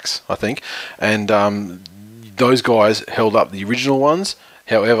last packs, I think. And those guys held up the original ones.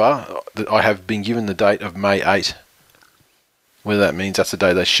 However, I have been given the date of May 8. Whether that means that's the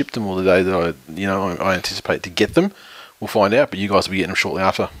day they shipped them or the day that I anticipate to get them, we'll find out. But you guys will be getting them shortly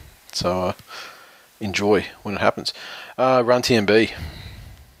after. So enjoy when it happens. Run TMB.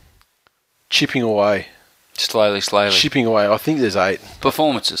 Chipping away. Slowly. Chipping away. I think there's 8.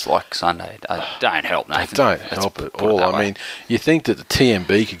 Performances like Sunday don't help, Nathan. They don't help at all. I mean, you think that the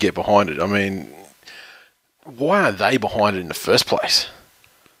TMB could get behind it. I mean, why aren't they behind it in the first place?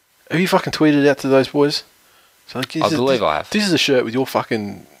 Have you fucking tweeted out to those boys? So like, I believe I have. This is a shirt with your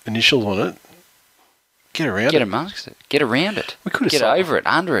fucking initials on it. Get around it. Get amongst it. Get around it. We could have Get over it,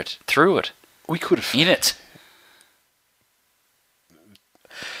 under it, through it. We could have. In it.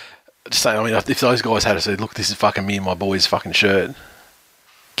 Just saying, I mean, if those guys had said, look, this is fucking me and my boys' fucking shirt,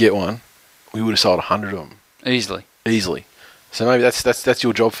 get one, we would have sold 100 of them. Easily. So maybe that's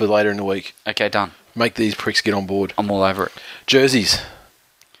your job for later in the week. Okay, done. Make these pricks get on board. I'm all over it. Jerseys.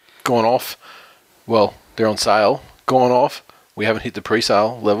 Gone off. Well, they're on sale. Gone off. We haven't hit the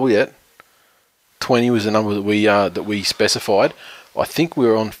pre-sale level yet. 20 was the number that we specified. I think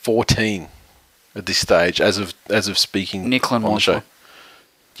we're on 14 at this stage as of speaking. Nicklin on the show.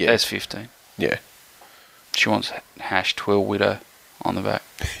 Yeah. There's 15. Yeah. She wants #Twill Widow on the back.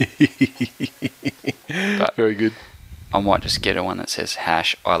 But very good. I might just get her one that says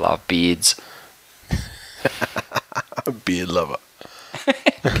 #I love beards. Beard lover.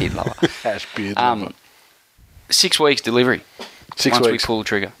 Beard lover. #beard lover. 6 weeks delivery. 6 once weeks. we pull the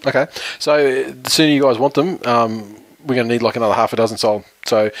trigger. Okay. So the sooner you guys want them, we're going to need like another half a dozen sold.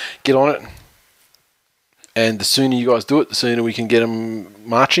 So get on it. And the sooner you guys do it, the sooner we can get them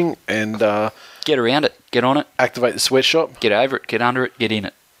marching and get around it. Get on it. Activate the sweatshop. Get over it. Get under it. Get in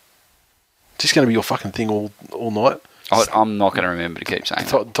it. It's just going to be your fucking thing all night. I'm not going to remember to keep saying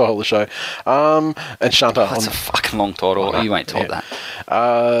that. Title of the show. And Shanta. That's a fucking long title. You ain't told that.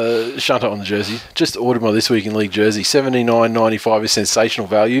 Shanta on the jersey. Just ordered my This Week in League jersey. $79.95 is sensational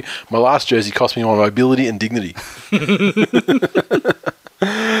value. My last jersey cost me my mobility and dignity.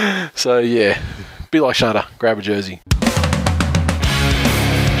 So, yeah. Be like Shanta. Grab a jersey.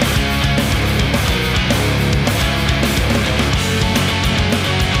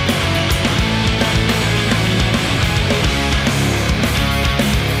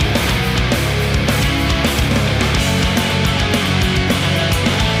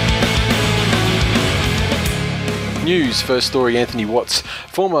 News, first story, Anthony Watts,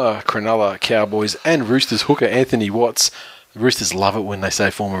 former Cronulla Cowboys and Roosters hooker Anthony Watts. The Roosters love it when they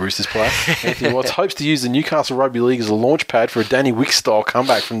say former Roosters player. Anthony Watts hopes to use the Newcastle Rugby League as a launch pad for a Danny Wicks-style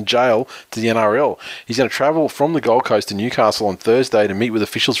comeback from jail to the NRL. He's going to travel from the Gold Coast to Newcastle on Thursday to meet with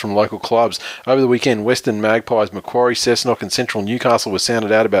officials from local clubs. Over the weekend, Western Magpies, Macquarie, Cessnock and Central Newcastle were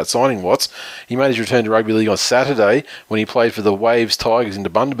sounded out about signing Watts. He made his return to Rugby League on Saturday when he played for the Waves Tigers in the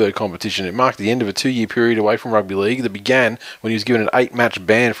Bundaberg competition. It marked the end of a 2-year period away from Rugby League that began when he was given an 8-match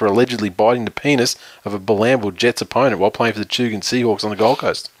ban for allegedly biting the penis of a Bilambil Jets opponent while playing for the Tugun Seahawks on the Gold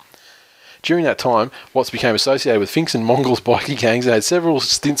Coast. During that time, Watts became associated with Finks and Mongols bikie gangs and had several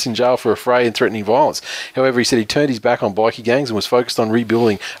stints in jail for affray and threatening violence. However, he said he turned his back on bikie gangs and was focused on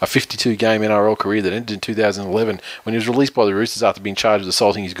rebuilding a 52-game NRL career that ended in 2011 when he was released by the Roosters after being charged with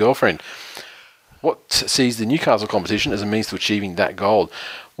assaulting his girlfriend. Watts sees the Newcastle competition as a means to achieving that goal.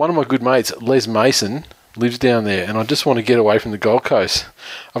 One of my good mates, Les Mason, lives down there, and I just want to get away from the Gold Coast.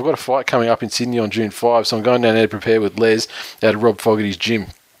 I've got a fight coming up in Sydney on June 5, so I'm going down there to prepare with Les at Rob Fogarty's gym.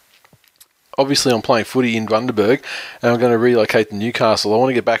 Obviously, I'm playing footy in Bundaberg, and I'm going to relocate to Newcastle. I want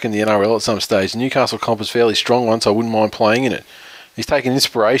to get back in the NRL at some stage. The Newcastle comp is fairly strong one, so I wouldn't mind playing in it. He's taken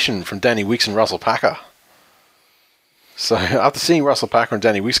inspiration from Danny Wicks and Russell Packer. So after seeing Russell Packer and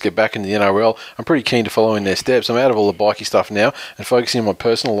Danny Wicks get back in the NRL, I'm pretty keen to follow in their steps. I'm out of all the bikey stuff now and focusing on my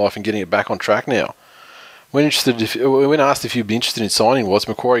personal life and getting it back on track now. When asked if you'd be interested in signing Watts,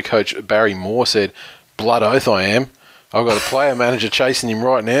 Macquarie coach Barry Moore said, "Blood oath I am. I've got a player manager chasing him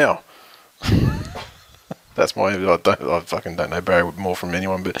right now." That's I fucking don't know Barry Moore from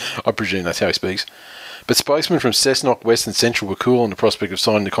anyone, but I presume that's how he speaks. But spokesmen from Cessnock, West and Central were cool on the prospect of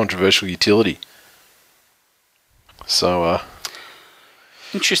signing the controversial utility. So,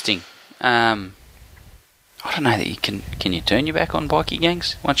 interesting. I don't know that you can you turn your back on bikie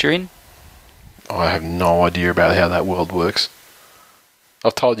gangs once you're in? I have no idea about how that world works.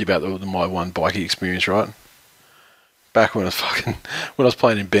 I've told you about my one bikie experience, right? Back when I was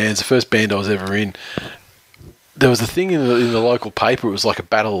playing in bands, the first band I was ever in, there was a thing in the local paper. It was like a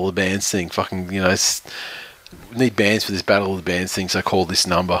battle of the bands thing. Fucking, you know, we need bands for this battle of the bands thing, so call this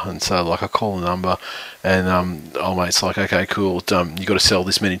number. And so, like, I call the number, and old mate's like, okay, cool. You got to sell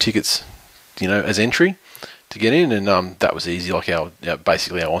this many tickets, you know, as entry to get in, and that was easy. Like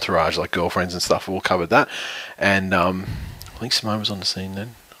basically our entourage, like girlfriends and stuff, all covered that. And I think Simone was on the scene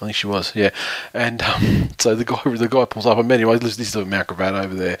then. I think she was, yeah. And so the guy pulls up. I met him. This is at Mount Gravatt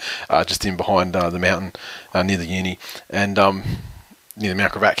over there, just in behind the mountain near the uni, and near the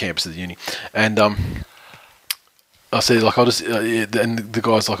Mount Gravatt campus of the uni. And I said, like, I'll just, and the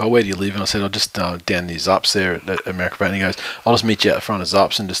guy's like, oh, where do you live? And I said, I'll just down near Zups there at Mount Gravatt. And he goes, I'll just meet you out the front of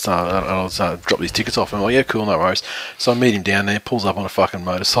Zups and just I'll drop these tickets off. And I'm like, yeah, cool, no worries. So I meet him down there, pulls up on a fucking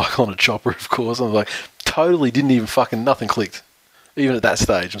motorcycle on a chopper, of course. I'm like, totally didn't even fucking, nothing clicked. Even at that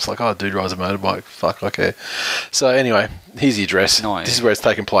stage, I'm just like, oh, dude rides a motorbike. Fuck, okay. So anyway, here's the address. Nice. This is where it's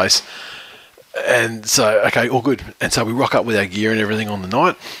taking place. And so, okay, all good. And so we rock up with our gear and everything on the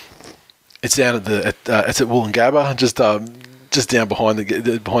night. It's down at it's at Woolloongabba, just down behind the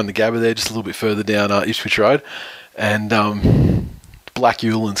Gabba there, just a little bit further down Ipswich Road, and Black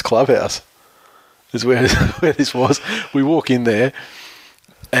Ewlands Clubhouse is where this was. We walk in there.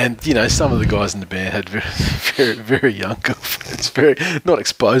 And, you know, some of the guys in the band had very, very, very young girlfriends, very not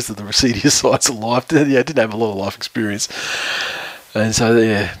exposed to the seedier sides of life. Yeah, didn't have a lot of life experience. And so,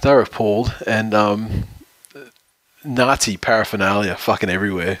 yeah, they were appalled. And Nazi paraphernalia fucking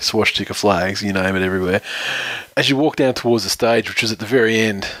everywhere, swastika flags, you name it, everywhere. As you walk down towards the stage, which is at the very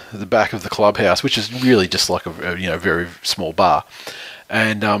end, at the back of the clubhouse, which is really just like a very small bar.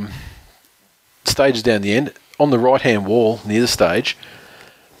 And stage is down the end. On the right-hand wall near the stage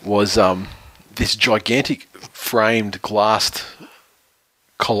was this gigantic framed glassed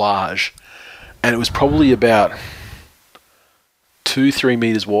collage, and it was probably about 2-3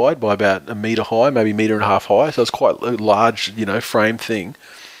 meters wide by about a meter high, maybe a meter and a half high. So it's quite a large, framed thing.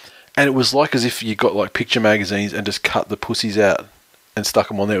 And it was like as if you got like picture magazines and just cut the pussies out and stuck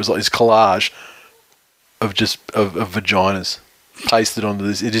them on there. It was like this collage of vaginas pasted onto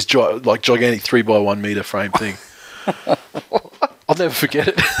this. It is like gigantic 3x1 meter frame thing. I'll never forget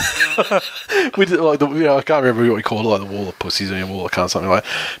it. We did I can't remember what we called it, like the wall of pussies or wall of cunts, something like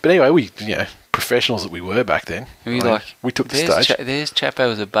that. But anyway, we, professionals that we were back then. We took the stage. There's Chapo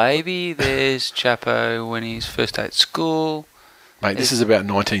as a baby. There's Chapo when he's first day at school. Mate, this is about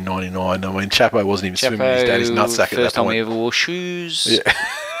 1999. I mean, Chapo wasn't even swimming in his daddy's nutsack at that point. First time he ever wore shoes. Yeah.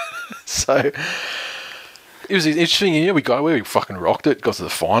 So it was interesting. We fucking rocked it. Got to the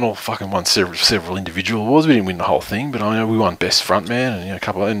final. Fucking won several individual awards. We didn't win the whole thing, but we won best frontman and a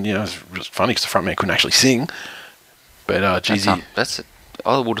couple. And it was funny because the frontman couldn't actually sing. But Jeezy,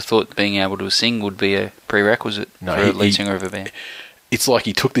 I would have thought being able to sing would be a prerequisite for a lead singer of a band. It's like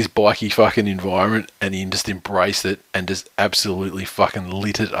he took this bikey fucking environment and he just embraced it and just absolutely fucking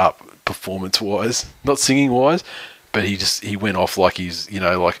lit it up performance-wise, not singing-wise. But he went off like he's,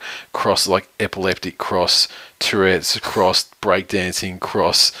 like cross, like epileptic, cross Tourette's, cross breakdancing,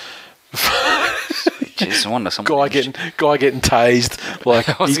 cross. Jeez, I wonder someone guy getting tased. Like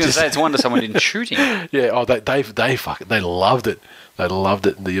I was going to say, it's a wonder someone didn't shoot him. Yeah, they loved it. They loved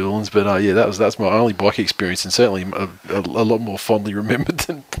it in the Ewlands. But that's my only bike experience, and certainly a lot more fondly remembered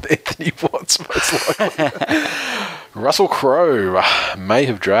than Anthony Watts, most likely. Russell Crowe may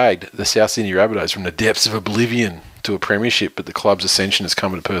have dragged the South Sydney Rabbitohs from the depths of oblivion to a premiership, but the club's ascension has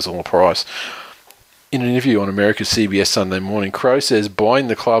come at a personal price. In an interview on America's CBS Sunday Morning, Crowe says buying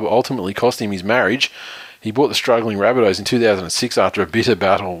the club ultimately cost him his marriage. He bought the struggling Rabbitohs in 2006 after a bitter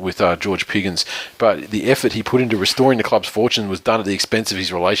battle with George Piggins, but the effort he put into restoring the club's fortune was done at the expense of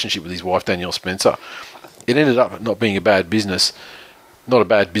his relationship with his wife, Danielle Spencer. It ended up not being a bad business. Not a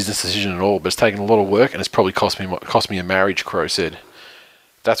bad business decision at all, but it's taken a lot of work and it's probably cost me a marriage, Crowe said.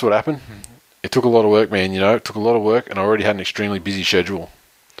 That's what happened. It took a lot of work, man, it took a lot of work, and I already had an extremely busy schedule.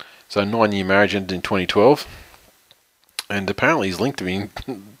 So 9-year marriage ended in 2012, and apparently he's linked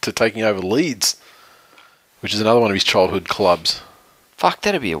to taking over Leeds, which is another one of his childhood clubs. Fuck,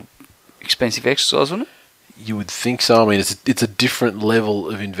 that'd be an expensive exercise, wouldn't it? You would think so. I mean, it's a different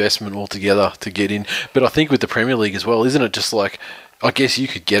level of investment altogether to get in. But I think with the Premier League as well, isn't it just like, I guess you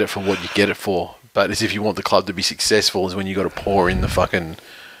could get it for what you get it for, but as if you want the club to be successful is when you got to pour in the fucking...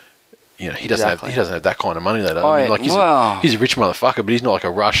 he doesn't have that kind of money. He's a rich motherfucker, but he's not like a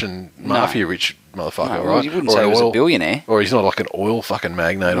Russian mafia rich motherfucker, right? You wouldn't say he was a billionaire. Or he's not like an oil fucking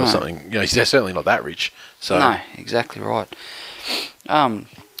magnate or something. He's certainly not that rich. So no, exactly right. We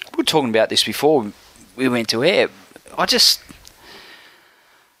were talking about this before we went to air.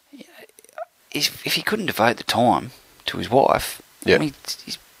 if he couldn't devote the time to his wife, Yep. I mean,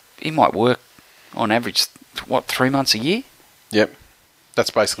 he might work on average 3 months a year. Yep. That's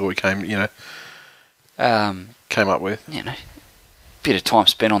basically what we came up with. You know, bit of time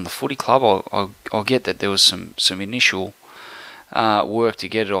spent on the footy club. I'll get that there was some initial work to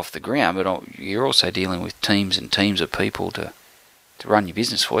get it off the ground, but you're also dealing with teams and teams of people to run your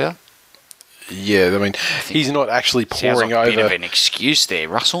business for you. Yeah, I mean, he's not actually Sounds pouring like a over. bit of an excuse there,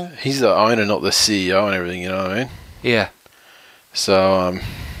 Russell. He's the owner, not the CEO and everything, you know what I mean? Yeah. So,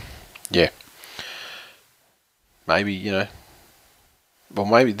 yeah. Maybe, well,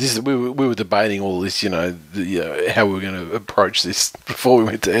 maybe this is we were debating all this, how we were going to approach this before we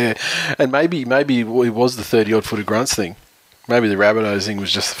went to air, and maybe it was the 30-odd foot of grunts thing. Maybe the Rabbitohs thing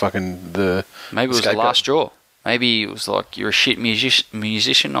was just the Maybe it was the last straw. Maybe it was like, you're a shit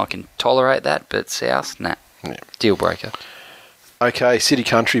musician, I can tolerate that, but South, nah. Yeah. Deal breaker. Okay, City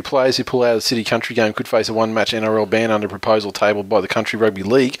Country. Players who pull out of the City Country game could face a one-match NRL ban under proposal tabled by the Country Rugby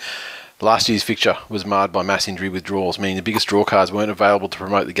League. Last year's fixture was marred by mass injury withdrawals, meaning the biggest draw cards weren't available to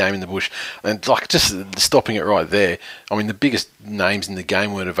promote the game in the bush. And, just stopping it right there, I mean, the biggest names in the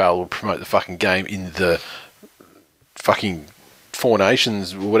game weren't available to promote the fucking game in the fucking Four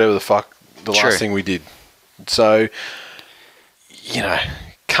Nations, whatever the fuck, the last thing we did. So,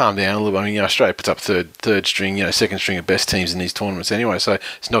 calm down a little bit. I mean, Australia puts up third string, second string of best teams in these tournaments anyway, so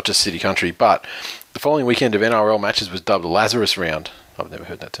it's not just City Country. But the following weekend of NRL matches was dubbed the Lazarus Round. I've never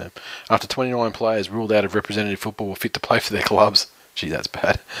heard that term. After 29 players ruled out of representative football were fit to play for their clubs. Gee, that's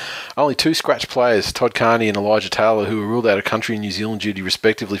bad. Only 2 scratch players, Todd Carney and Elijah Taylor, who were ruled out of country and New Zealand duty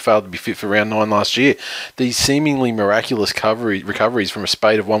respectively, failed to be fit for round 9 last year. These seemingly miraculous recoveries from a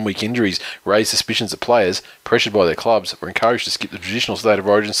spate of one-week injuries raised suspicions that players, pressured by their clubs, were encouraged to skip the traditional State of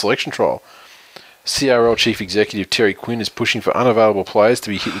Origin selection trial. CRL Chief Executive Terry Quinn is pushing for unavailable players to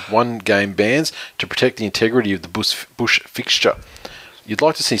be hit with one-game bans to protect the integrity of the bush fixture. You'd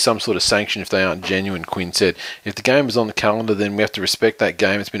like to see some sort of sanction if they aren't genuine, Quinn said. If the game is on the calendar, then we have to respect that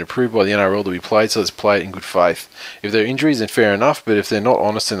game. It's been approved by the NRL to be played, so let's play it in good faith. If there are injuries, then fair enough, but if they're not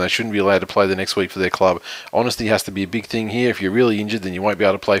honest, then they shouldn't be allowed to play the next week for their club. Honesty has to be a big thing here. If you're really injured, then you won't be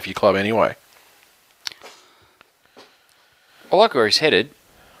able to play for your club anyway. I like where he's headed.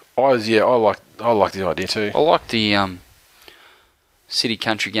 I like the idea too. I like the City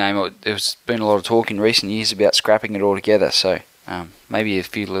Country game. There's been a lot of talk in recent years about scrapping it all together, so maybe a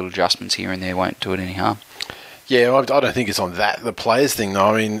few little adjustments here and there won't do it any harm. Yeah, I don't think it's on the players thing, though.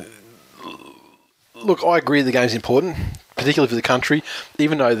 I mean, look, I agree the game's important, particularly for the country,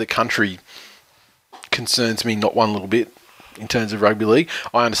 even though the country concerns me not one little bit in terms of rugby league.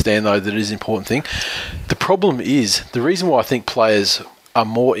 I understand, though, that it is an important thing. The problem is, the reason why I think players are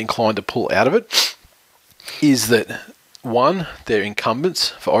more inclined to pull out of it is that, 1, they're incumbents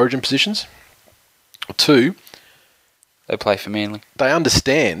for origin positions, or 2, they play for Manly. They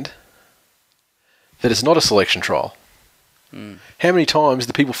understand that it's not a selection trial. How many times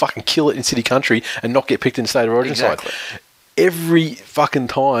do people fucking kill it in City Country and not get picked in State of Origin side? Every fucking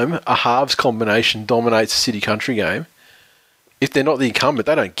time a halves combination dominates a City Country game, if they're not the incumbent,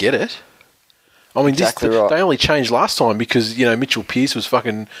 they don't get it. I mean, Exactly right. They only changed last time because, Mitchell Pearce was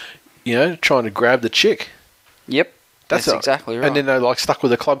fucking, trying to grab the chick. Yep, that's exactly right. And then they stuck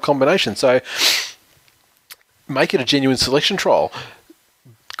with a club combination. So make it a genuine selection trial.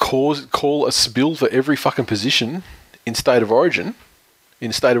 Call a spill for every fucking position in State of Origin, in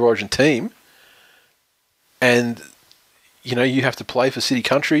a State of Origin team, and you have to play for City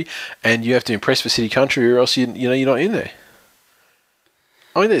Country, and you have to impress for City Country, or else you're not in there.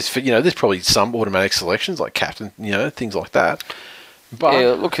 I mean, there's probably some automatic selections like captain, things like that. But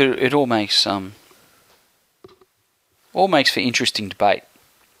yeah, look, it all makes for interesting debate.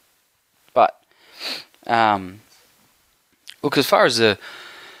 But look, as far as the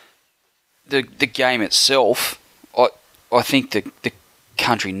game itself, I think the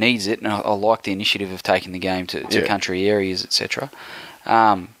country needs it, and I like the initiative of taking the game to country areas, etc.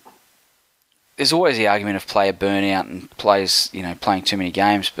 There's always the argument of player burnout and players, playing too many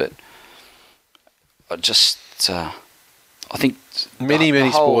games, but I think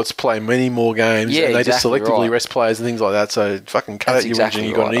many sports play many more games, and they just selectively rest players and things like that. So fucking cut out your religion.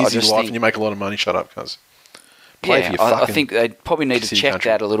 You've got an easy life and you make a lot of money. Shut up, guys. I think they probably need to check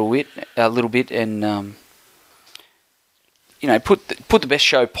that a little bit, and put the best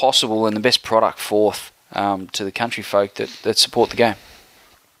show possible and the best product forth to the country folk that support the game.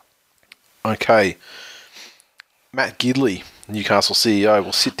 Okay. Matt Gidley, Newcastle CEO,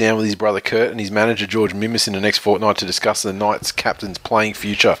 will sit down with his brother Kurt and his manager George Mimas in the next fortnight to discuss the Knights' captain's playing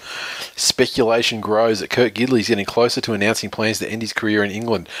future. Speculation grows that Kurt Gidley is getting closer to announcing plans to end his career in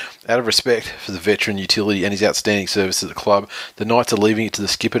England. Out of respect for the veteran utility and his outstanding service at the club, the Knights are leaving it to the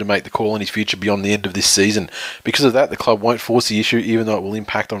skipper to make the call on his future beyond the end of this season. Because of that, the club won't force the issue, even though it will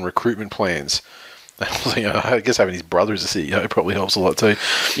impact on recruitment plans. I guess having his brother as a CEO probably helps a lot too.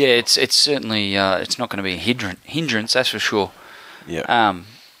 Yeah, it's certainly it's not going to be a hindrance, that's for sure. Yeah.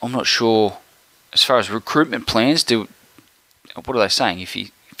 I'm not sure as far as recruitment plans. What are they saying? If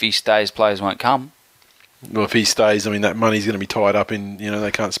he stays, players won't come. Well, if he stays, I mean that money's going to be tied up in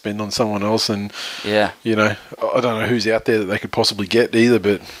they can't spend on someone else, and yeah, I don't know who's out there that they could possibly get either,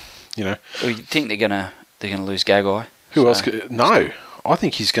 but Well, you think they're gonna lose Gagai? Who else? No, I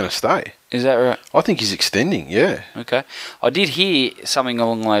think he's going to stay. Is that right? I think he's extending, yeah. Okay. I did hear something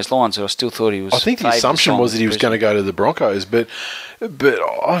along those lines, but I still thought he was... I think the assumption was that he was going to go to the Broncos, but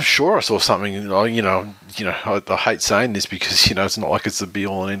I'm sure I saw something, I hate saying this because, it's not like it's the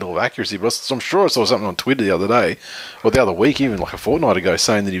be-all and end-all of accuracy, but I'm sure I saw something on Twitter the other day, or the other week, even like a fortnight ago,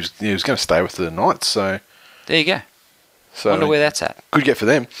 saying that he was going to stay with the Knights, so... There you go. So wonder where that's at. Good get for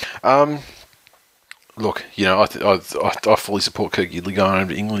them. Look, I fully support Kurt Gidley going home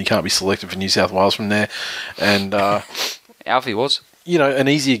to England. He can't be selected for New South Wales from there. And, Alfie was. An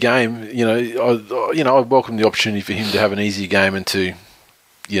easier game. I welcome the opportunity for him to have an easier game and to,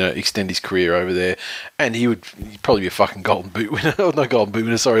 extend his career over there. And he'd probably be a fucking Golden Boot winner. Not Golden Boot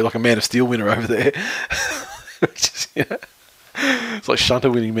winner, sorry, like a Man of Steel winner over there. It's like Shunter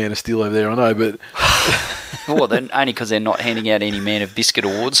winning Man of Steel over there, I know, but... Well, then only because they're not handing out any Man of Biscuit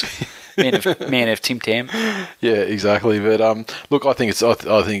awards. Man of Tim Tam. Yeah, exactly. But look, I think it's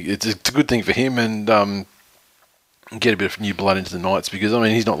a good thing for him and get a bit of new blood into the Knights because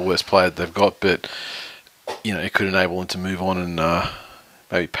he's not the worst player they've got, but it could enable him to move on and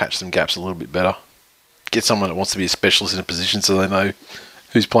maybe patch some gaps a little bit better. Get someone that wants to be a specialist in a position so they know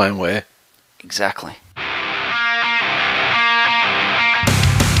who's playing where. Exactly.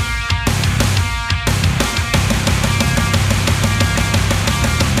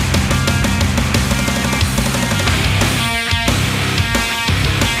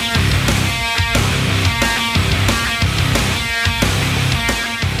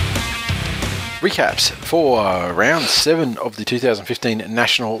 Recaps for round 7 of the 2015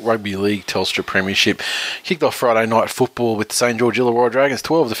 National Rugby League Telstra Premiership. Kicked off Friday night football with the St George Illawarra Dragons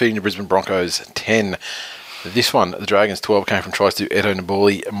 12 defeating the Brisbane Broncos 10. This one, the Dragons 12 came from tries to Edo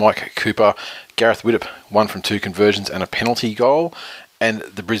Naboli, Mike Cooper, Gareth Widdop, 1 from 2 conversions and a penalty goal. And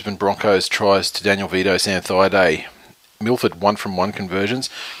the Brisbane Broncos tries to Daniel Vito, Sam Thaiday, Milford 1 from 1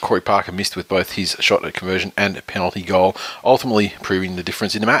 conversions. Corey Parker missed with both his shot at conversion and penalty goal, ultimately proving the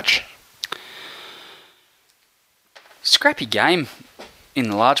difference in the match. Scrappy game in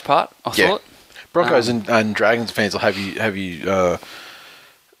the large part, I thought. Broncos and Dragons fans will have you.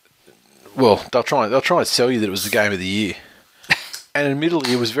 They'll try and sell you that it was the game of the year. And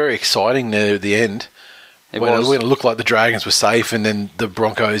admittedly, it was very exciting there at the end. When it looked like the Dragons were safe, and then the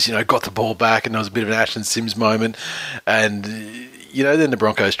Broncos, got the ball back, and there was a bit of an Ashton Sims moment, and then the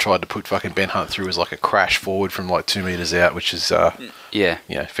Broncos tried to put fucking Ben Hunt through as like a crash forward from like 2 meters out, which is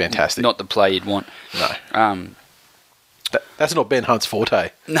fantastic. Not the play you'd want. No. That's not Ben Hunt's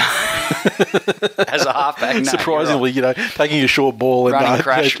forte. No. As a halfback, no. Surprisingly, right. Taking a short ball and running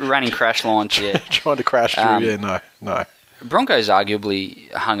crash lines, yeah. Trying to crash through, no. Broncos arguably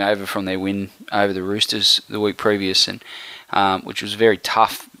hung over from their win over the Roosters the week previous, and which was a very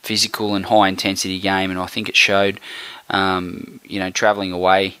tough, physical and high intensity game, and I think it showed. Travelling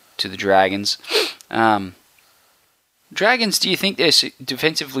away to the Dragons. Dragons, do you think they're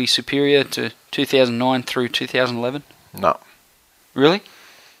defensively superior to 2009 through 2011? No. Really?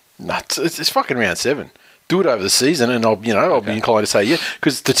 No, it's fucking round 7. Do it over the season, and I'll be inclined to say yeah,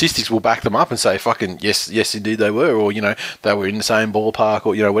 because statistics will back them up and say fucking yes, indeed they were, or they were in the same ballpark,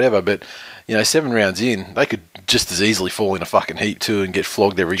 or whatever. But 7 rounds in, they could just as easily fall in a fucking heat too and get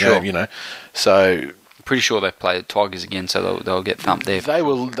flogged every game. So. Pretty sure they play the Tigers again, so they'll get thumped there. They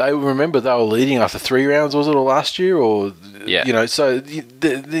were leading after 3 rounds, was it, or last year, or so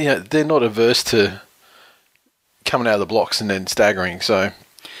they're not averse to coming out of the blocks and then staggering. So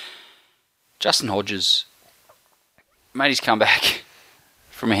Justin Hodges made his comeback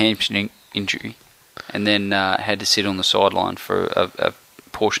from a hamstring injury, and then had to sit on the sideline for a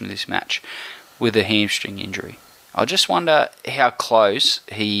portion of this match with a hamstring injury. I just wonder how close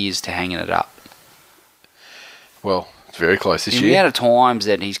he is to hanging it up. Well, it's very close this year. The amount of times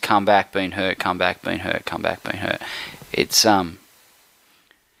that he's come back, been hurt, come back, been hurt, come back, been hurt. It's hard.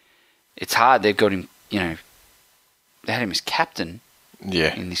 They've got him, they had him as captain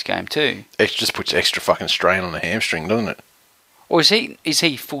Yeah. in this game too. It just puts extra fucking strain on the hamstring, doesn't it? Or is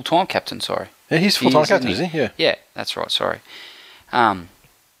he full-time captain, sorry? Yeah, he's full-time captain, isn't he? Yeah. Yeah, that's right, sorry.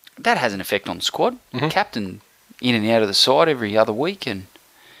 That has an effect on the squad. Mm-hmm. Captain in and out of the side every other week, and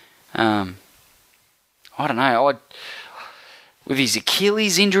I don't know. With his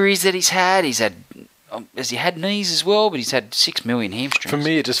Achilles injuries that he's had, has he had knees as well? But he's had 6 million hamstrings. For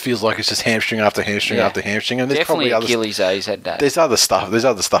me, it just feels like it's just hamstring after hamstring after hamstring, and there's Definitely probably Achilles. He's had that. There's other stuff. There's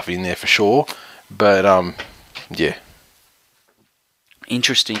other stuff in there for sure, but yeah.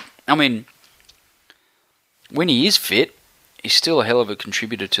 Interesting. I mean, when he is fit, he's still a hell of a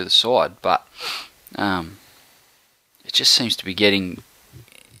contributor to the side, but it just seems to be getting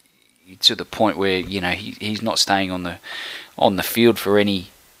to the point where he's not staying on the field for any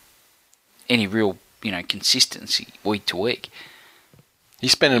real consistency week to week.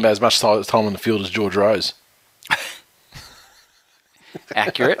 He's spending about as much time on the field as George Rose.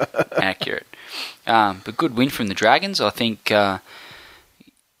 Accurate. But good win from the Dragons. I think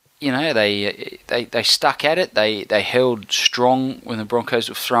they stuck at it. They held strong when the Broncos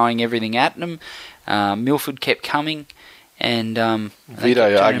were throwing everything at them. Milford kept coming, and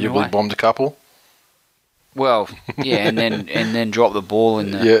Vito arguably bombed a couple. Well, yeah, and then dropped the ball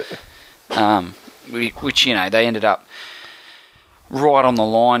in the which they ended up right on the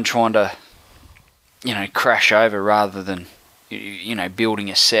line trying to crash over rather than building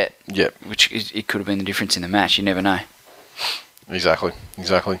a set. Yep. Which it could have been the difference in the match. You never know. Exactly.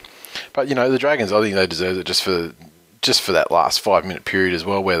 But the Dragons, I think they deserve it just for that last 5-minute period as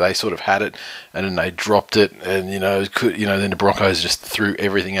well, where they sort of had it and then they dropped it, and then the Broncos just threw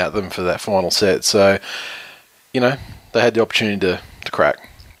everything at them for that final set. So they had the opportunity to crack.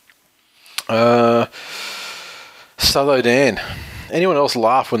 Southo Dan. Anyone else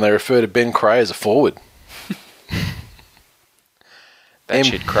laugh when they refer to Ben Creagh as a forward? That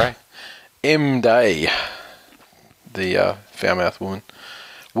shit Creagh. M Day, the foul-mouthed woman.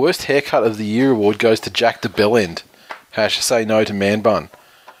 Worst haircut of the year award goes to Jack de Bellend. Say no to man bun.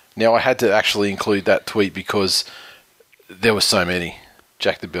 Now I had to actually include that tweet because there were so many.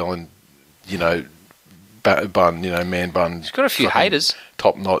 Jack de Bellend, bun, man bun. He's got a few haters.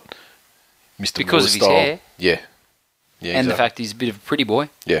 Top knot, Mr. Because of his hair. Yeah. And exactly. the fact he's a bit of a pretty boy.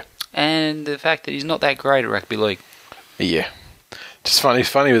 Yeah. And the fact that he's not that great at rugby league. Yeah. Just funny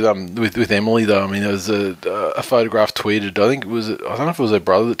with Emily though. I mean, there was a photograph tweeted. I think I don't know if it was her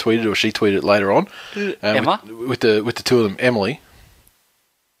brother that tweeted or she tweeted it later on. Emma with the two of them. Emily.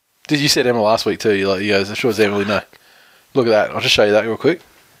 Did you said Emma last week too? You guys, I'm sure it's Emily. No, look at that. I'll just show you that real quick.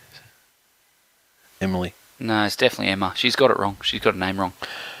 Emily. No, it's definitely Emma. She's got it wrong. She's got a name wrong.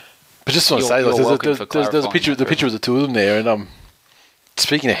 But just want to say, there's a picture. The picture of the two of them there, and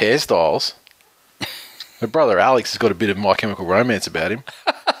speaking of hairstyles. My brother Alex has got a bit of My Chemical Romance about him.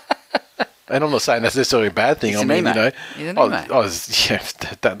 And I'm not saying that's necessarily a bad thing. He's an emo. That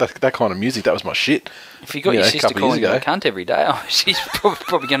kind of music, that was my shit. If you got your sister calling you a cunt every day, she's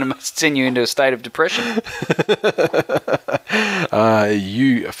probably going to send you into a state of depression.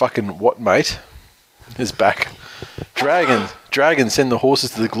 You fucking what, mate? Is back. Dragons send the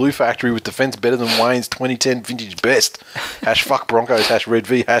horses to the glue factory with defence better than Wayne's 2010 vintage best. #fuck Broncos, #Red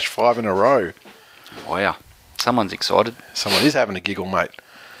V, #5 in a row. Wow. Someone's excited. Someone is having a giggle, mate.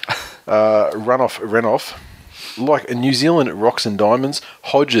 Renoff. Like a New Zealand at Rocks and Diamonds,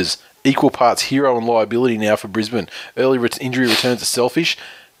 Hodges, equal parts hero and liability now for Brisbane. Early injury returns are selfish,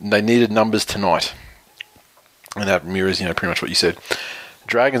 and they needed numbers tonight. And that mirrors, pretty much what you said.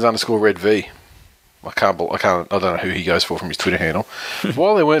 Dragons _Red V. I don't know who he goes for from his Twitter handle.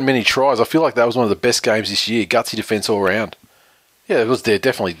 While there weren't many tries, I feel like that was one of the best games this year. Gutsy defence all round. Yeah, it was there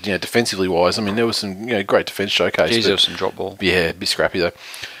definitely, defensively wise. I mean, there was some, great defence showcase. Jeez, there was some drop ball. Yeah, a bit scrappy though.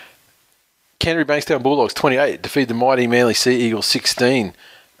 Canterbury Bankstown Bulldogs 28 defeated the mighty Manly Sea Eagles 16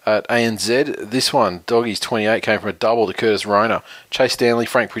 at ANZ. This one, Doggies 28, came from a double to Curtis Rona. Chase Stanley,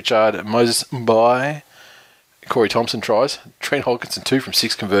 Frank Pritchard, Moses Mbai, Corey Thompson tries. Trent Hodkinson 2 from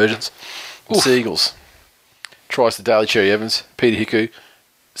 6 conversions. Sea Eagles tries to Daly Cherry Evans, Peter Hiku,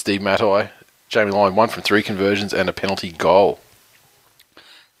 Steve Matai, Jamie Lyon 1 from 3 conversions and a penalty goal. I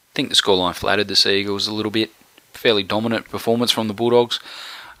think the scoreline flattered the Sea Eagles a little bit. Fairly dominant performance from the Bulldogs.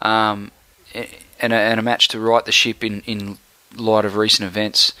 And a match to right the ship in light of recent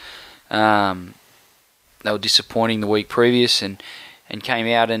events. They were disappointing the week previous and came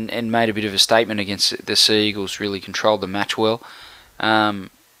out and made a bit of a statement against the Sea Eagles, really controlled the match well.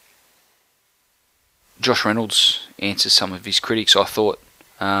 Josh Reynolds answers some of his critics, I thought.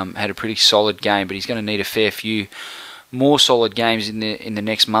 Had a pretty solid game, but he's going to need a fair few more solid games in the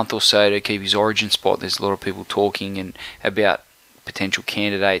next month or so to keep his Origin spot. There's a lot of people talking and about potential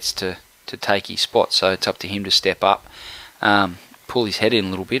candidates to take his spot, so it's up to him to step up, pull his head in a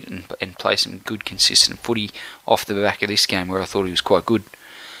little bit and play some good consistent footy off the back of this game where I thought he was quite good.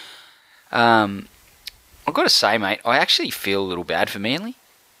 I've got to say, mate, I actually feel a little bad for Manly.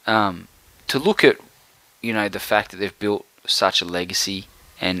 To look at, the fact that they've built such a legacy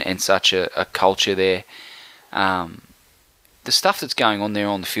and such a culture there, the stuff that's going on there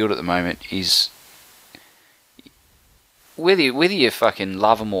on the field at the moment is, whether you fucking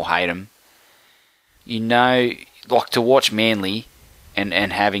love them or hate them, like to watch Manly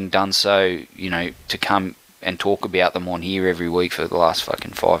and having done so, to come and talk about them on here every week for the last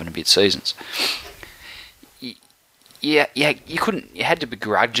fucking 5 and a bit seasons. Yeah, you had to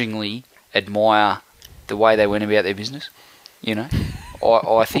begrudgingly admire the way they went about their business,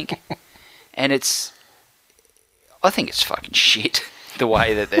 I think. And I think it's fucking shit, the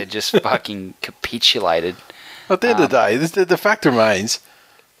way that they're just fucking capitulated. At the end of the day, the fact remains,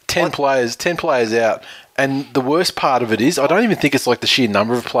 10 players out. And the worst part of it is, I don't even think it's like the sheer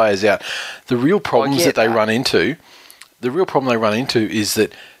number of players out. The real problems that they run into, is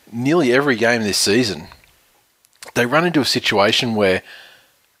that nearly every game this season, they run into a situation where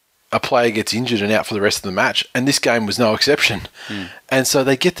a player gets injured and out for the rest of the match, and this game was no exception. And so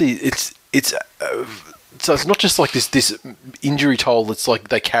they get so it's not just like this injury toll that's like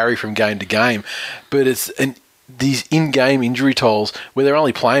they carry from game to game, but it's these in-game injury tolls where they're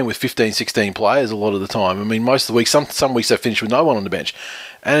only playing with 15, 16 players a lot of the time. I mean, most of the weeks, some weeks they finish with no one on the bench.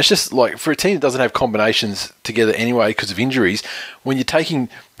 And it's just like, for a team that doesn't have combinations together anyway because of injuries, when you're taking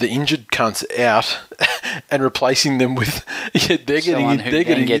the injured cunts out and replacing them with, they're getting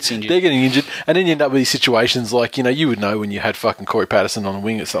injured, and then you end up with these situations like, you would know when you had fucking Corey Patterson on the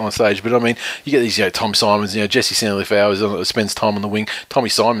wing on stage, but I mean, you get these, Tom Simons, Jesse Sandliffe spends time on the wing. Tommy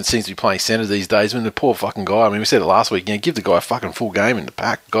Simon seems to be playing centre these days. I mean, the poor fucking guy. I mean, we said it last week. Give the guy a fucking full game in the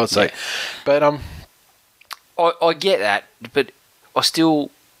pack, for God's sake. But I get that, but I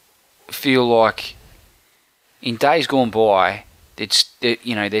still feel like in days gone by,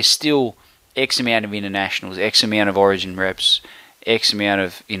 there's still X amount of internationals, X amount of Origin reps, X amount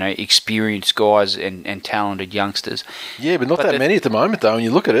of experienced guys and talented youngsters. Yeah, but not that many at the moment, though. When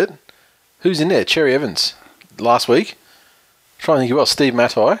you look at it, who's in there? Cherry Evans last week. Trying to think about Steve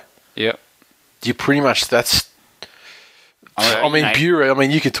Matai. Yep. You pretty much Bureau.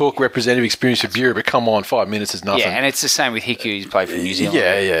 You could talk representative experience for Bureau, but come on, 5 minutes is nothing. Yeah, and it's the same with Hiku. He's played for New Zealand.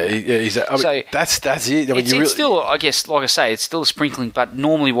 Yeah. That's it. It's still, I guess, like I say, it's still a sprinkling. But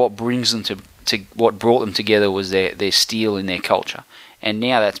normally, what brings them to what brought them together was their steel and their culture, and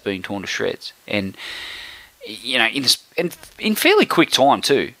now that's being torn to shreds. And in fairly quick time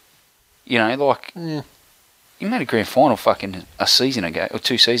too. You made a grand final fucking a season ago or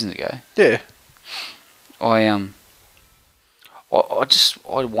 2 seasons ago. Yeah. I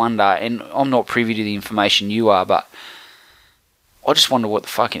wonder, and I'm not privy to the information you are, but I just wonder what the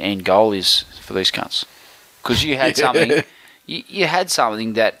fucking end goal is for these cunts. Because you had something, you had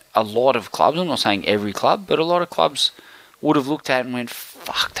something that a lot of clubs, I'm not saying every club, but a lot of clubs would have looked at and went,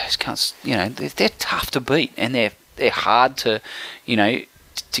 fuck, those cunts, they're tough to beat, and they're hard to,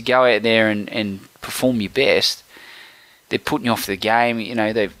 to go out there and perform your best. They're putting you off the game,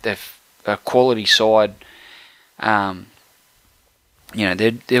 they've a quality side.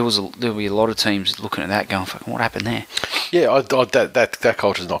 There'll be a lot of teams looking at that going, fucking, what happened there? Yeah, that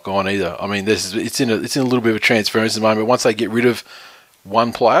culture's not gone either. I mean, it's in a little bit of a transference at the moment. Once they get rid of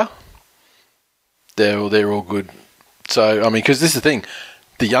one player, they're all good. So, I mean, because this is the thing,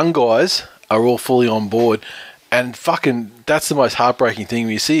 the young guys are all fully on board, and fucking, that's the most heartbreaking thing.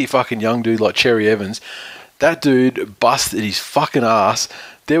 When you see a fucking young dude like Cherry Evans, that dude busted his fucking ass.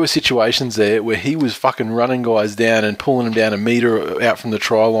 There were situations there where he was fucking running guys down and pulling them down a metre out from the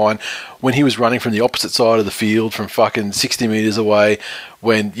try line when he was running from the opposite side of the field from fucking 60 metres away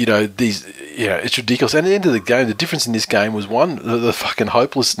when, it's ridiculous. And at the end of the game, the difference in this game was, one, the fucking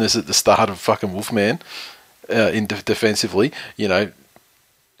hopelessness at the start of fucking Wolfman defensively.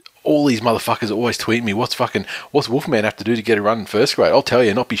 All these motherfuckers always tweet me, what's Wolfman have to do to get a run in first grade? I'll tell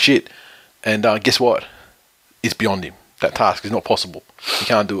you, not be shit. And guess what? It's beyond him. That task is not possible. He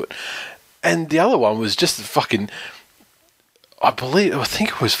can't do it. And the other one was just fucking, I think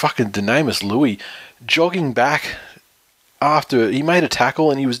it was fucking Denamus Louis jogging back after he made a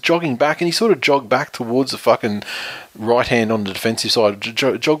tackle, and he was jogging back, and he sort of jogged back towards the fucking right hand on the defensive side,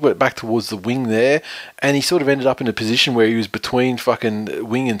 jogged back towards the wing there, and he sort of ended up in a position where he was between fucking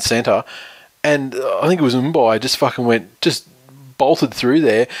wing and centre, and I think it was Mumbai just fucking went, just bolted through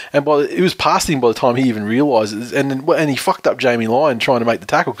there, and it was past him by the time he even realised it, and he fucked up Jamie Lyon trying to make the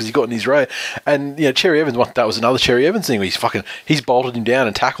tackle because he got in his way, and Cherry Evans, that was another Cherry Evans thing where he's bolted him down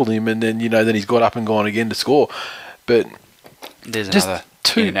and tackled him, and then then he's got up and gone again to score, but there's another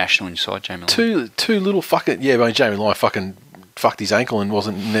international inside Jamie Lyon. Two little fucking Jamie Lyon fucking fucked his ankle and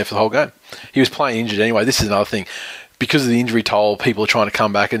wasn't in there for the whole game. He was playing injured anyway. This is another thing. Because of the injury toll, people are trying to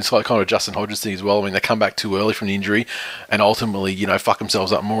come back, and it's like kind of a Justin Hodges thing as well. I mean, they come back too early from the injury and ultimately, fuck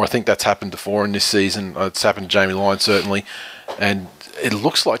themselves up more. I think that's happened before in this season. It's happened to Jamie Lyon, certainly. And it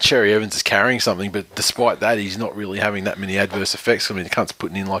looks like Cherry Evans is carrying something, but despite that, he's not really having that many adverse effects. I mean, the cunt's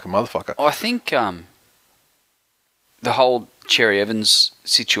putting in like a motherfucker. I think the whole Cherry Evans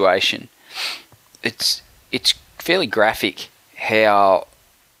situation, it's fairly graphic how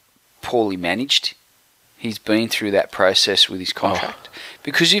poorly managed he's been through that process with his contract.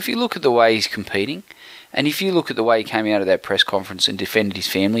 Because if you look at the way he's competing, and if you look at the way he came out of that press conference and defended his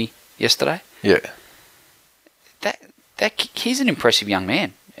family yesterday, that he's an impressive young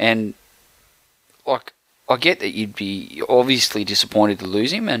man. And like, I get that you'd be obviously disappointed to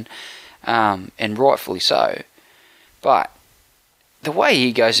lose him, and rightfully so. But the way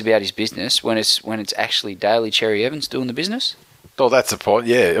he goes about his business when it's actually Daly Cherry Evans doing the business. Oh, that's the point.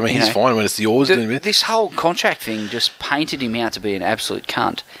 Yeah, I mean, he's fine when it's the Oars doing it. This whole contract thing just painted him out to be an absolute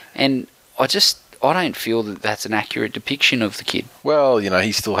cunt, and I don't feel that that's an accurate depiction of the kid. Well,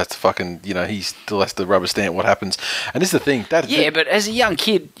 he still has to fucking, he still has to rubber stamp what happens, and this is the thing. But as a young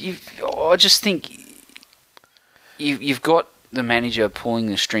kid, I just think you've got the manager pulling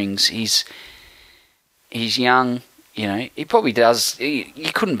the strings. He's young. He probably does.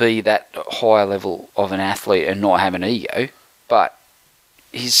 You couldn't be that high level of an athlete and not have an ego. But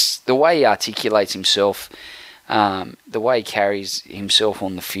the way he articulates himself, the way he carries himself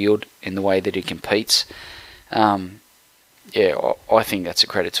on the field, and the way that he competes, I think that's a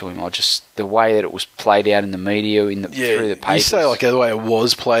credit to him. The way that it was played out in the media, through the papers. You say like the way it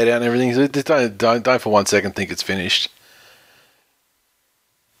was played out and everything. Don't for 1 second think it's finished.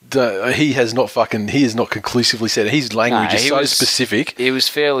 He has not conclusively said it. His language is so specific. He was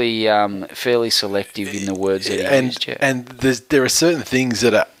fairly selective in the words that he used. Yeah. And there are certain things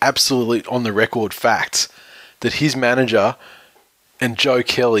that are absolutely on the record facts that his manager and Joe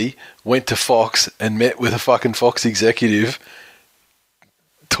Kelly went to Fox and met with a fucking Fox executive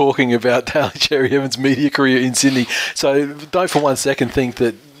talking about Daly Cherry Evans' media career in Sydney. So don't for 1 second think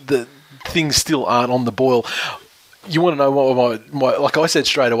that things still aren't on the boil. You want to know what my like I said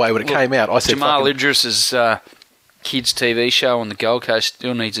straight away when it came out, I said Jamal Idris's kids TV show on the Gold Coast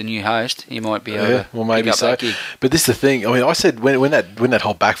still needs a new host. He might be able to maybe so. But this is the thing. I mean, I said when that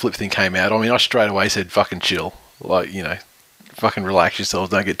whole backflip thing came out, I mean, I straight away said fucking chill. Like, fucking relax yourselves,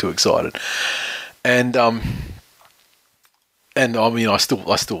 don't get too excited. And I mean, I still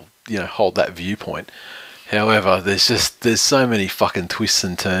hold that viewpoint. However, there's so many fucking twists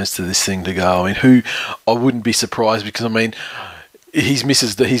and turns to this thing to go. I mean, I wouldn't be surprised because I mean, his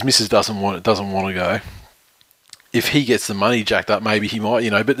missus doesn't want to go. If he gets the money jacked up, maybe he might,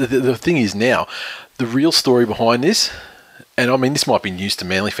 But the thing is now, the real story behind this, and I mean, this might be news to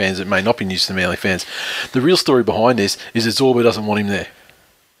Manly fans. It may not be news to Manly fans. The real story behind this is that Zorba doesn't want him there.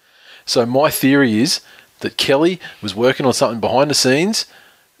 So my theory is that Kelly was working on something behind the scenes.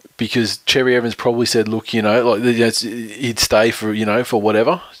 Because Cherry Evans probably said, look, he'd stay for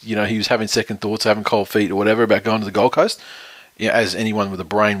whatever. He was having second thoughts, having cold feet or whatever about going to the Gold Coast, as anyone with a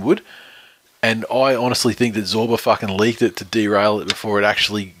brain would. And I honestly think that Zorba fucking leaked it to derail it before it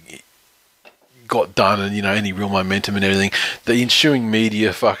actually got done and, any real momentum and everything. The ensuing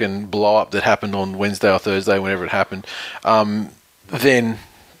media fucking blow up that happened on Wednesday or Thursday, whenever it happened, then,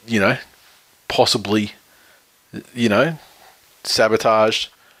 possibly, sabotaged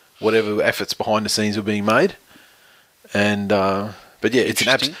whatever efforts behind the scenes were being made. And but yeah, it's an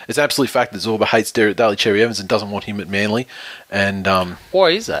absolute fact that Zorba hates Daly Cherry Evans and doesn't want him at Manly. And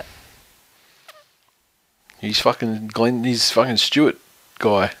why is that? He's fucking Stewart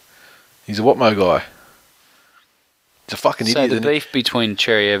guy. He's a Watmo guy. He's a fucking idiot. So the beef between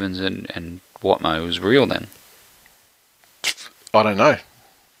Cherry Evans and Watmo was real then? I don't know.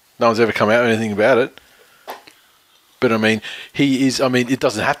 No one's ever come out with anything about it. But I mean, it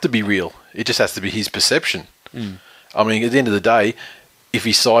doesn't have to be real. It just has to be his perception. Mm. I mean, at the end of the day, if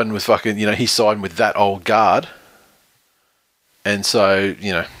he's siding with fucking, he's siding with that old guard. And so,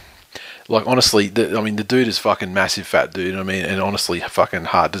 like honestly, the dude is fucking massive fat dude. I mean, and honestly, fucking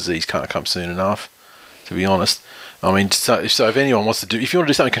heart disease can't come soon enough, to be honest. I mean, so if anyone wants to if you want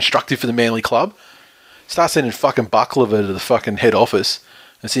to do something constructive for the Manly club, start sending fucking Bucklever to the fucking head office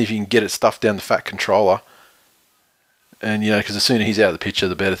and see if you can get it stuffed down the fat controller. And, because the sooner he's out of the picture,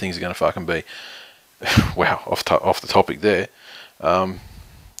 the better things are going to fucking be. Wow, off the topic there.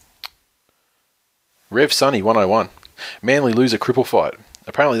 Rev Sunny 101. Manly lose a cripple fight.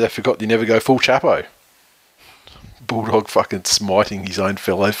 Apparently they forgot you never go full chapo. Bulldog fucking smiting his own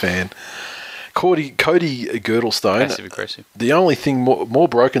fellow fan. Cody Girdlestone. Passive aggressive. The only thing more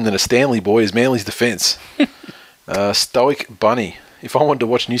broken than a Stanley boy is Manly's defence. Stoic Bunny. If I wanted to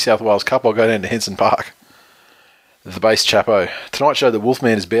watch New South Wales Cup, I'll go down to Henson Park. The base Chapo. Tonight showed that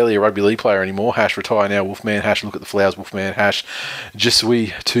Wolfman is barely a rugby league player anymore. Hash retire now, Wolfman. Hash look at the flowers, Wolfman. Hash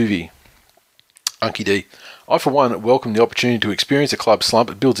Jesui Tuvi. Unky D. I, for one, welcome the opportunity to experience a club slump.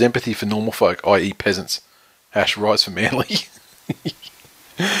 It builds empathy for normal folk, i.e. peasants. Hash rise for Manly.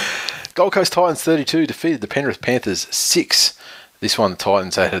 Gold Coast Titans 32 defeated the Penrith Panthers 6. This one, the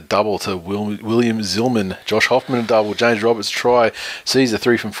Titans had a double to William Zillman. Josh Hoffman a double. James Roberts try. Caesar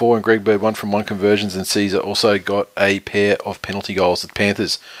 3 from 4 and Greg Bird 1 from 1 conversions. And Caesar also got a pair of penalty goals. The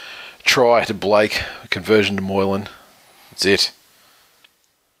Panthers try to Blake. Conversion to Moylan. That's it.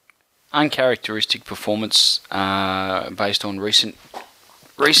 Uncharacteristic performance based on recent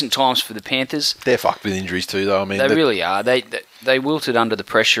times for the Panthers. They're fucked with injuries too, though. I mean, they really are. They wilted under the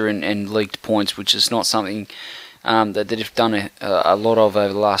pressure and leaked points, which is not something that they've done a lot of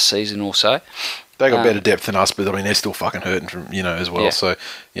over the last season or so. They got better depth than us, but I mean they're still fucking hurting from as well. Yeah. So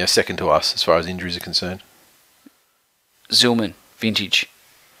second to us as far as injuries are concerned. Zillman, vintage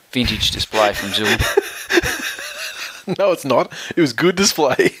display from Zillman. No, it's not. It was good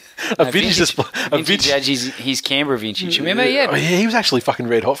display. Vintage display. His Canberra vintage. Remember? Yeah, he was actually fucking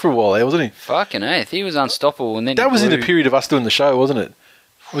red hot for a while there, wasn't he? Fucking oath. He was unstoppable. And then that was in the period of us doing the show, wasn't it?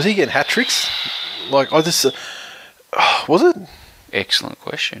 Was he getting hat tricks? Like, I just... was it? Excellent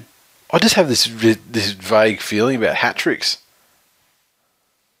question. I just have this vague feeling about hat tricks.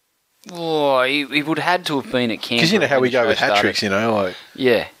 Oh, he would have had to have been at Canberra. Because you know how we go with hat tricks, like...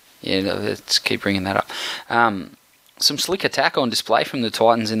 Yeah, no, let's keep bringing that up. Some slick attack on display from the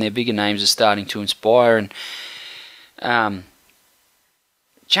Titans, and their bigger names are starting to inspire. And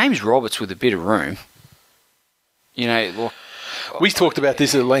James Roberts with a bit of room. Look, we talked about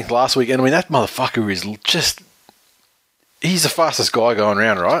this at length last week, and I mean that motherfucker is just—he's the fastest guy going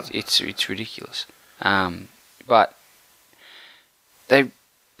around, right? It's ridiculous. But I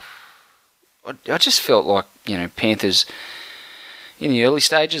just felt like Panthers in the early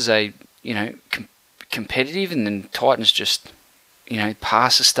stages they competitive, and then Titans just,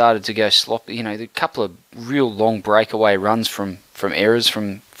 passes started to go sloppy. The couple of real long breakaway runs from errors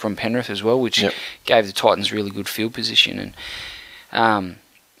from Penrith as well, which gave the Titans really good field position. And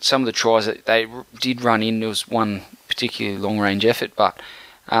some of the tries that they did run in, there was one particularly long-range effort, but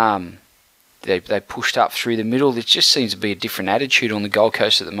they pushed up through the middle. It just seems to be a different attitude on the Gold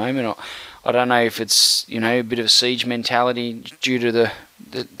Coast at the moment. I don't know if it's a bit of a siege mentality due to the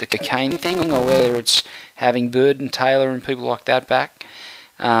cocaine thing, or whether it's having Bird and Taylor and people like that back.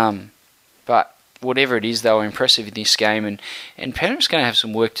 But whatever it is, they were impressive in this game, and Penrith's going to have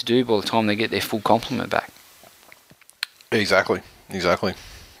some work to do by the time they get their full complement back. Exactly.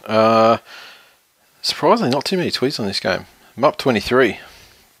 Surprisingly, not too many tweets on this game. I'm up 23.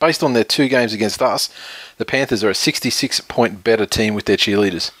 Based on their 2 games against us, the Panthers are a 66-point better team with their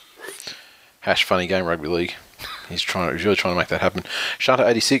cheerleaders. Hash funny game rugby league. He's really trying to make that happen.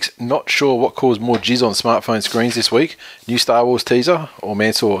 Shunter86, not sure what caused more jizz on smartphone screens this week. New Star Wars teaser or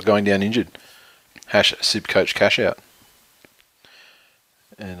Mansour going down injured. Hash Supercoach cash out.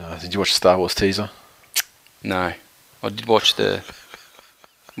 And did you watch the Star Wars teaser? No. I did watch the...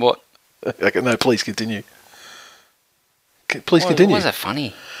 What? Okay, no, please continue. Please continue. Why is that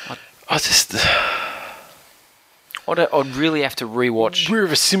funny? I just... I'd really have to rewatch. We're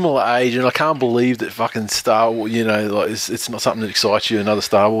of a similar age, and I can't believe that fucking Star Wars, it's not something that excites you, another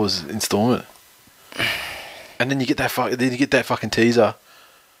Star Wars installment. And then you get that fucking teaser.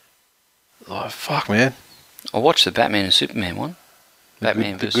 Like, fuck, man. I watched the Batman and Superman one.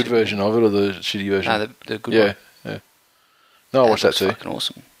 The good version of it, or the shitty version? No, the good one. Yeah. No, I watched that too. Fucking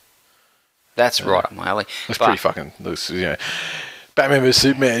awesome. That's right up my alley. It's pretty fucking... Batman vs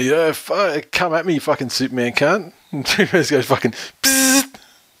Superman, come at me, you fucking Superman cunt. And Superman goes fucking...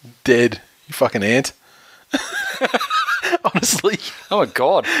 dead, you fucking ant. Honestly. Oh my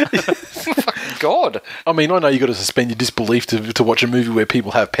God. Fucking God. I mean, I know you got to suspend your disbelief to watch a movie where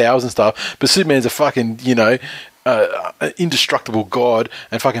people have powers and stuff, but Superman's a fucking, indestructible god,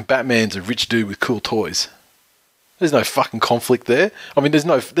 and fucking Batman's a rich dude with cool toys. There's no fucking conflict there. I mean, there's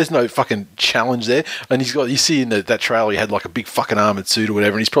no fucking challenge there. And you see in that trailer, he had like a big fucking armoured suit or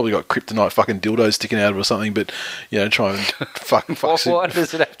whatever, and he's probably got kryptonite fucking dildos sticking out of it or something. But try and fuck. Why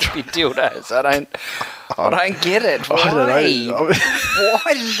does it have to be dildos? I don't get it. Why? I don't know.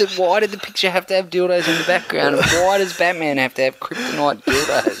 Why did the picture have to have dildos in the background? And why does Batman have to have kryptonite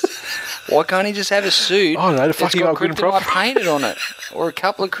dildos? Why can't he just have a suit that's got kryptonite painted on it? Or a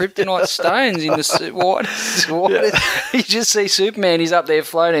couple of kryptonite stones in the suit? You just see Superman, he's up there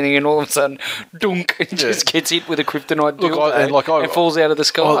floating, and all of a sudden, dunk, and just gets hit with a kryptonite dildo and falls out of the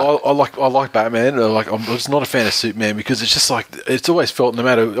sky. I like Batman. I'm just not a fan of Superman because it's just like, it's always felt no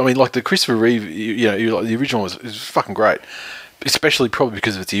matter, I mean, like the Christopher Reeve, the original was fucking great. Especially probably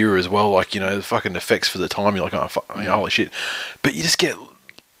because of its era as well, the fucking effects for the time, you're like, holy shit. But you just get,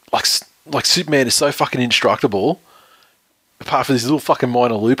 like Superman is so fucking indestructible, apart from this little fucking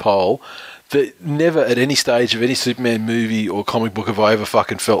minor loophole, that never at any stage of any Superman movie or comic book have I ever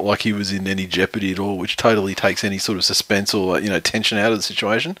fucking felt like he was in any jeopardy at all, which totally takes any sort of suspense or, tension out of the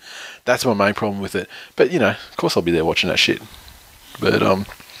situation. That's my main problem with it. But, of course I'll be there watching that shit. But,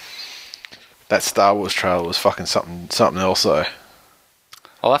 that Star Wars trailer was fucking something else though.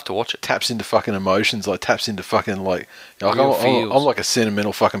 I'll have to watch it. Taps into fucking emotions, taps into fucking I'm like a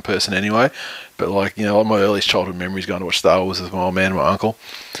sentimental fucking person anyway, but my earliest childhood memories going to watch Star Wars with my old man and my uncle,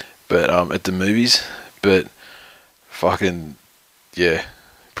 but at the movies, but fucking it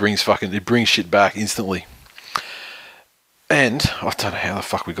brings shit back instantly. And I don't know how the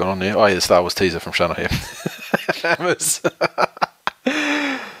fuck we got on there. Oh yeah, the Star Wars teaser from Shana here. Hammers.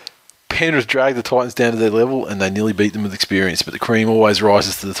 Penrith dragged the Titans down to their level and they nearly beat them with experience, but the cream always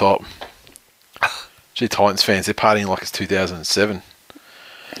rises to the top. Gee, Titans fans, they're partying like it's 2007.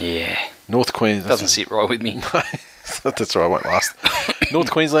 Yeah. North Queensland doesn't sit right with me. That's right, I won't last. North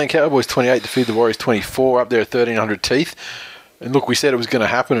Queensland Cowboys 28 defeat the Warriors 24 up there at 1300 teeth. And look, we said it was going to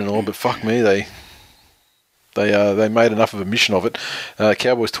happen and all, but fuck me, they made enough of a mission of it.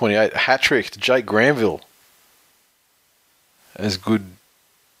 Cowboys 28, hat trick to Jake Granville. As good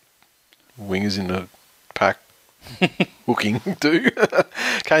wingers in the pack hooking do.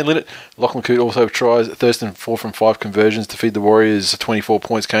 Kane Linnett, Lachlan Coote also tries. Thurston 4 from 5 conversions to feed the Warriors. 24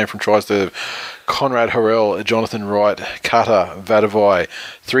 points came from tries to Conrad Harrell, Jonathan Wright, Cutter, Vadavai.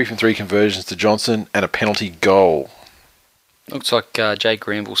 3 from 3 conversions to Johnson and a penalty goal. Looks like Jake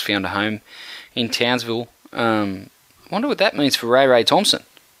Granville's found a home in Townsville. Wonder what that means for Ray Thompson.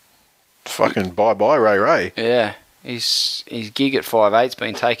 Fucking bye Ray. Yeah, his gig at 5'8's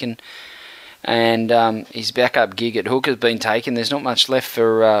been taken. And his backup gig at hooker's been taken. There's not much left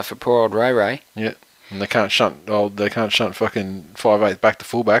for poor old Ray. Yeah, and they can't shunt fucking 5'8 back to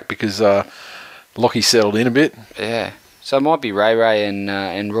fullback because Lockie settled in a bit. Yeah, so it might be Ray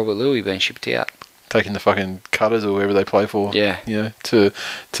and Robert Louis being shipped out, taking the fucking Cutters or wherever they play for. Yeah, to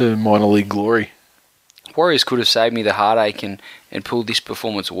minor league glory. Warriors could have saved me the heartache and pulled this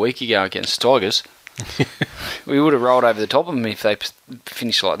performance a week ago against Tigers. We would have rolled over the top of them if they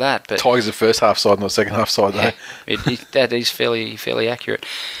finished like that. But Tigers are first half side, not second half side, though. That is fairly accurate.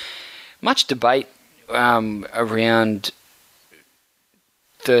 Much debate around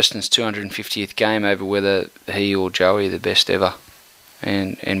Thurston's 250th game over whether he or Joey are the best ever,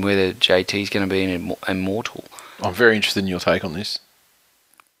 and whether JT's going to be an immortal. I'm very interested in your take on this.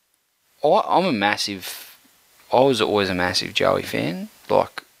 I was always a massive Joey fan.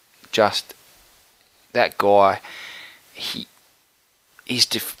 Just that guy, he's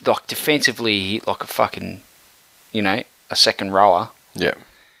defensively he hit like a fucking, a second rower. Yeah.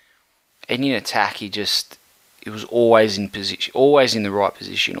 And in attack, he was always in position, always in the right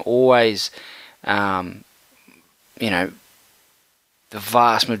position, always, the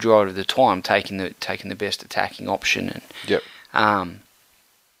vast majority of the time taking the best attacking option. And yep. I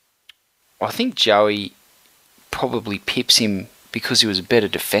think Joey probably pips him because he was a better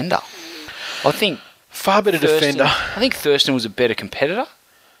defender. I think far better defender. I think Thurston was a better competitor.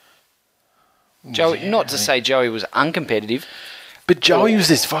 Joey, not to say Joey was uncompetitive, but Joey was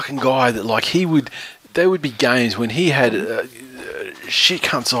this fucking guy that there would be games when he had shit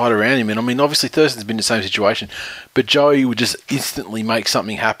cunt side around him, and I mean obviously Thurston's been in the same situation, but Joey would just instantly make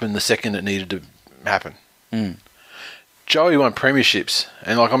something happen the second it needed to happen. Mm. Joey won premierships,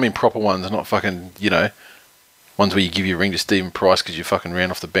 and I mean proper ones, not fucking ones where you give your ring to Stephen Price because you fucking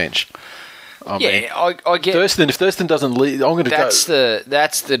ran off the bench. I get Thurston. If Thurston doesn't lead, I'm going to go.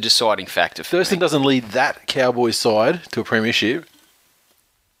 That's the deciding factor. For Thurston me. Doesn't lead that Cowboys side to a premiership.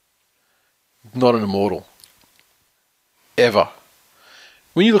 Not an immortal. Ever.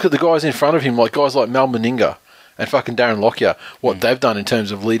 When you look at the guys in front of him, like guys like Mal Meninga and fucking Darren Lockyer, what they've done in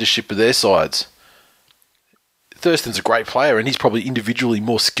terms of leadership of their sides. Thurston's a great player, and he's probably individually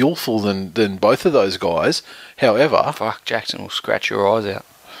more skillful than both of those guys. However, Fuck, Jackson will scratch your eyes out.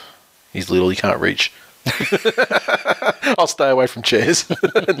 he's little, he can't reach. I'll stay away from chairs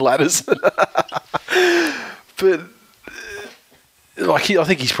and ladders. But I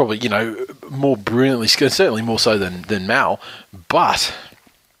think he's probably, more brilliantly skilled, certainly more so than Mal. But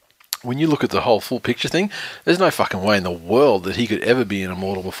when you look at the whole full picture thing, there's no fucking way in the world that he could ever be an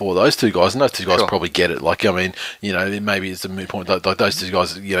immortal before those two guys. And those two guys probably get it. Maybe it's a moot point. Like those two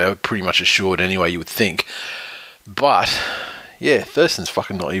guys, are pretty much assured anyway, you would think. But yeah, Thurston's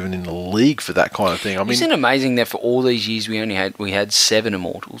fucking not even in the league for that kind of thing. I mean, isn't it amazing that for all these years we had 7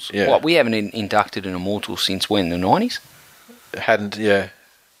 immortals? Yeah. Like, we haven't inducted an immortal since when? The 90s? Hadn't, yeah,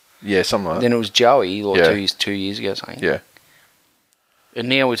 something like that. Then it was Joey, 2 years ago, something. Yeah. And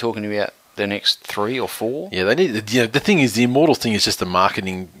now we're talking about the next 3 or 4. Yeah, they need. The thing is, the Immortals thing is just a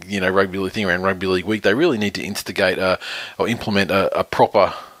marketing, rugby league thing around Rugby League Week. They really need to instigate or implement a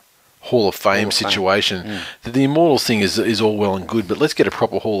proper Hall of Fame situation. The Immortals thing is all well and good, but let's get a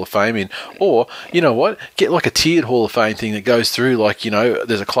proper Hall of Fame in. Or, you know what? Get like a tiered Hall of Fame thing that goes through,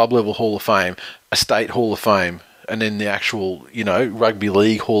 there's a club level Hall of Fame, a state Hall of Fame, and then the actual, Rugby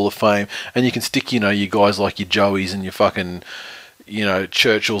League Hall of Fame. And you can stick, your guys like your Joeys and your fucking,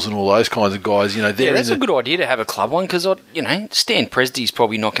 Churchills and all those kinds of guys. That's a good idea to have a club one, because, Stan Presdy's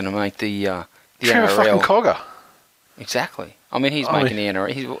probably not going to make the Trevor NRL. fucking Cogger. Exactly. I mean, he's making the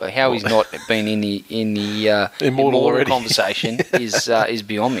NRL. How he's not been in the Immortal conversation is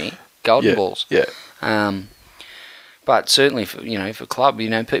beyond me. Golden balls. Yeah. But certainly for club,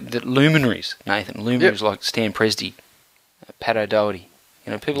 people, the luminaries, Nathan, like Stan Presdy, Pat O'Doherty,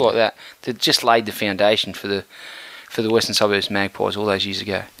 people like that just laid the foundation for the Western Suburbs Magpies all those years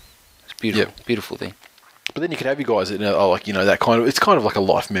ago. It's beautiful, beautiful thing. But then you could have you guys that that kind of, it's kind of like a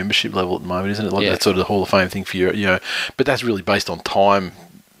life membership level at the moment, isn't it? Like that sort of the Hall of Fame thing for you, but that's really based on time.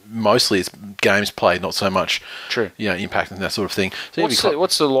 Mostly it's games played, not so much impact and that sort of thing. So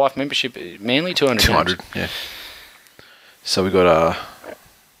what's the life membership? Manly 200. 200, yeah. So we got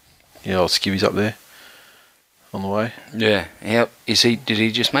old Skivvy's up there on the way. Yeah. Yep. Did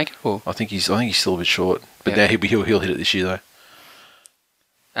he just make it? Or? I think he's still a bit short, but now he'll hit it this year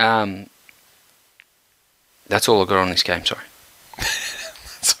though. That's all I got on this game. Sorry.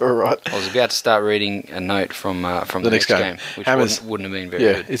 It's all right. I was about to start reading a note from the next game, which wouldn't have been very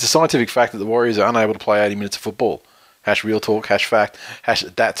good. It's a scientific fact that the Warriors are unable to play 80 minutes of football. #real talk, #fact,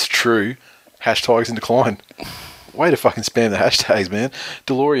 #that's true, #Tigers in decline. Way to fucking spam the hashtags, man.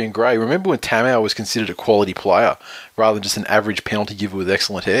 DeLorean Gray. Remember when Tamau was considered a quality player rather than just an average penalty giver with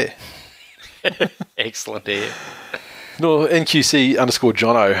excellent hair? Excellent hair. No,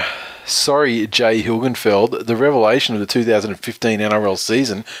 NQC_Jono. Sorry, Jay Hilgenfeld. The revelation of the 2015 NRL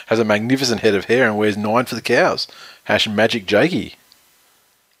season has a magnificent head of hair and wears 9 for the Cows. #Magic Jakey.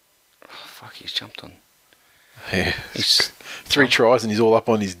 Oh, fuck, he's jumped on. Yeah. He's 3 tries and he's all up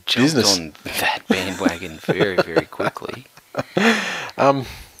on his business. On that bandwagon very, very quickly. And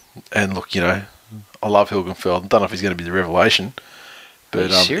look, I love Hilgenfeld. I don't know if he's going to be the revelation,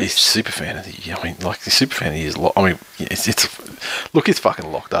 but he's super fan of the super fan of the years. It's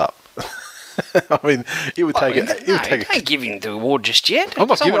fucking locked up. I mean, it would take it. Don't give him the award just yet. I'm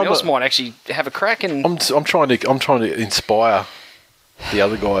not Someone else might actually have a crack. And I'm trying to inspire the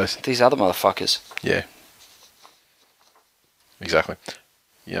other guys. These other motherfuckers. Yeah. Exactly.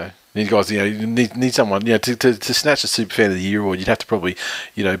 These guys, you need someone, to snatch the Super Fan of the Year award. You'd have to probably,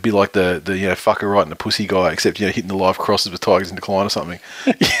 be like the fucker right in the pussy guy, except hitting the live crosses with Tigers in decline or something.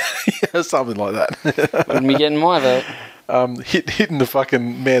 Something like that. Wouldn't be getting my vote. Hitting the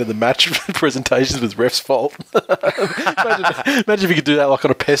fucking man of the match presentations with ref's fault. Imagine if you could do that like on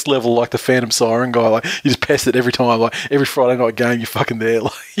a pest level, like the Phantom Siren guy. Like you just pest it every time. Like every Friday night game, you're fucking there.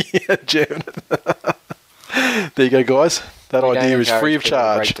 Like jamming it. There you go, guys. That idea is free of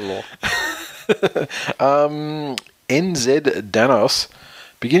charge. NZ Danos.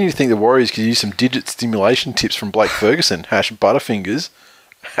 Beginning to think the Warriors could use some digit stimulation tips from Blake Ferguson. #Butterfingers.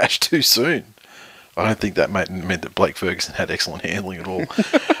 #too soon. I don't think that meant that Blake Ferguson had excellent handling at all.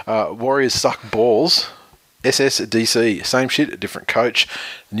 Warriors suck balls. SSDC. Same shit, a different coach.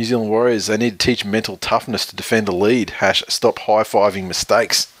 The New Zealand Warriors, they need to teach mental toughness to defend the lead. #stop high-fiving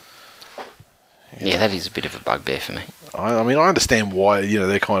mistakes. Yeah, that is a bit of a bugbear for me. I mean, I understand why,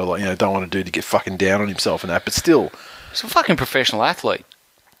 they're kind of like, don't want to do to get fucking down on himself and that, but still. He's a fucking professional athlete.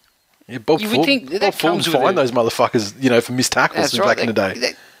 Yeah, Bob Fulton fined those motherfuckers, for missed tackles back in the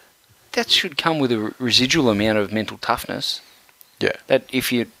day. That should come with a residual amount of mental toughness. Yeah. That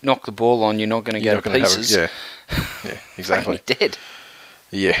if you knock the ball on, you're not going to go to pieces. Yeah, exactly. You're dead.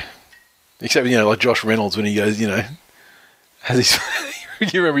 Yeah. Except, like Josh Reynolds when he goes, has his...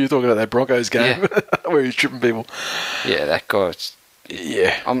 You remember you were talking about that Broncos game where he's tripping people? Yeah, that guy.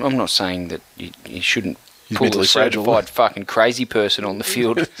 Yeah. I'm not saying that you shouldn't He's pull mentally a fragile. certified fucking crazy person on the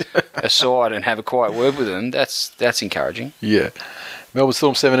field aside and have a quiet word with them. That's encouraging. Yeah. Melbourne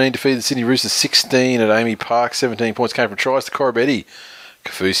Storm 17 defeated the Sydney Roosters 16 at Amy Park. 17 points came from tries to Corabetti,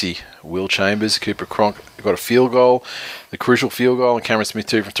 Kafusi, Will Chambers, Cooper Cronk got a field goal, the crucial field goal, and Cameron Smith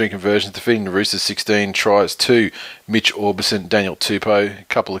 2 from 3 conversions, defeating the Roosters 16 tries to Mitch Orbison, Daniel Tupou, a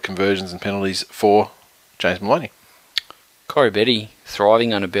couple of conversions and penalties for James Maloney. Corey Betty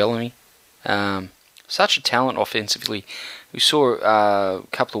thriving under Bellamy. Such a talent offensively. We saw a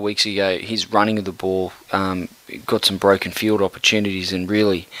couple of weeks ago his running of the ball, got some broken field opportunities and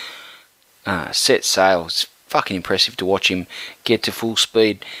really set sail. It's fucking impressive to watch him get to full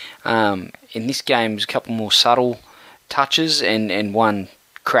speed. In this game, there's a couple more subtle touches and one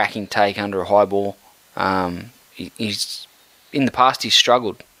cracking take under a high ball. He's in the past he's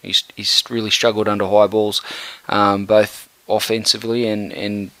struggled. He's really struggled under high balls, both offensively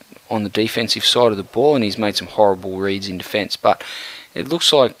and on the defensive side of the ball, and he's made some horrible reads in defence. But it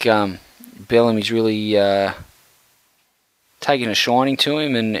looks like Bellamy's really taking a shining to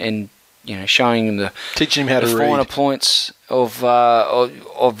him and showing him teaching him how to finer read points of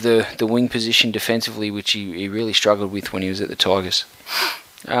the wing position defensively, which he really struggled with when he was at the Tigers.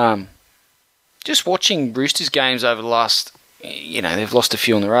 Just watching Roosters games over the last, they've lost a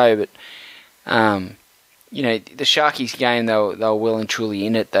few on the row, but the Sharkies game, they were well and truly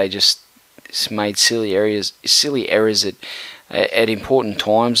in it. They just made silly errors at important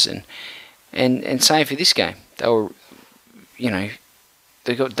times, and same for this game. They were,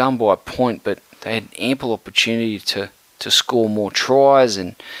 they got done by a point, but they had ample opportunity to score more tries,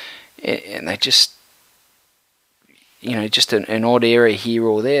 and they just, just an odd area here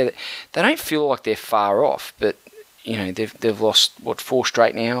or there. They don't feel like they're far off, but they've lost 4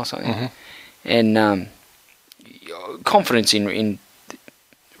 straight now or something, and confidence in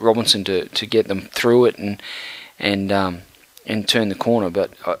Robinson to get them through it and turn the corner.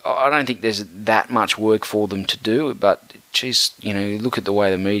 But I don't think there's that much work for them to do. But geez, look at the way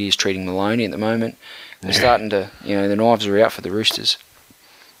the media is treating Maloney at the moment. They're starting to, the knives are out for the Roosters.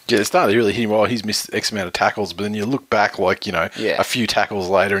 Yeah, it's starting to really hit him. Well, he's missed X amount of tackles, but then you look back a few tackles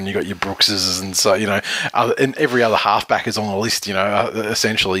later and you got your Brookses and so, and every other halfback is on the list,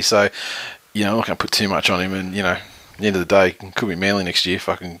 essentially. So, I'm not going to put too much on him. And, at the end of the day, could be Manly next year.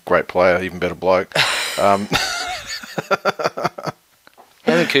 Fucking great player, even better bloke. Haven't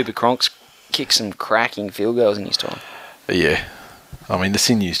Cooper Cronk's kicked some cracking field goals in his time? Yeah. I mean, the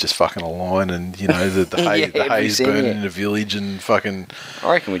sinews just fucking align, and the hay's burning in the village, and fucking.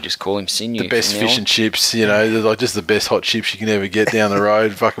 I reckon we just call him sinew. The best fish and chips, they're like just the best hot chips you can ever get down the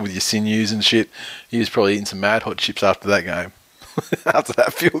road, fucking with your sinews and shit. He was probably eating some mad hot chips after that game, after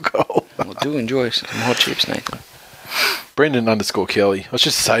that field goal. Well, do enjoy some hot chips, Nathan. Brendan _Kelly. I was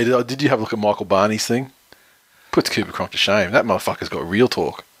just saying, did you have a look at Michael Barney's thing? Puts Cooper Cronk to shame. That motherfucker's got real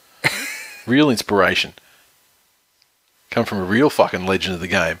talk, real inspiration. Come from a real fucking legend of the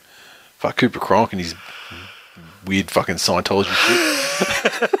game. Fuck Cooper Cronk and his weird fucking Scientology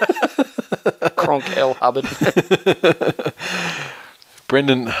shit. Cronk L. Hubbard.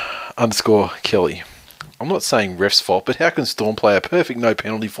 Brendan _Kelly. I'm not saying ref's fault, but how can Storm play a perfect no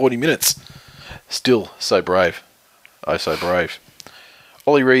penalty 40 minutes? Still so brave. Oh, so brave.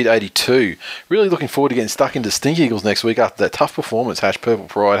 Ollie Reid 82. Really looking forward to getting stuck into Stink Eagles next week after that tough performance. #Purple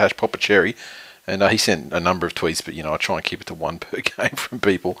Pride, #Papa Cherry. And he sent a number of tweets, but I try and keep it to one per game from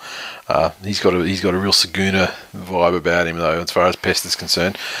people. He's got a real Saguna vibe about him though, as far as Pest is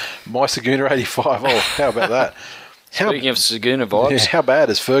concerned. My Saguna 85. Oh, how about that? Speaking of Saguna vibes, yeah, how bad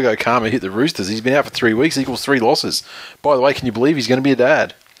has Fergo Karma hit the Roosters? He's been out for 3 weeks, equals 3 losses. By the way, can you believe he's going to be a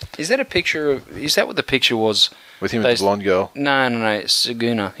dad? Is that a picture of? Is that what the picture was? With him and the blonde girl? No. It's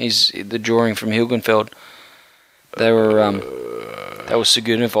Saguna. He's the drawing from Hilgenfeld. They were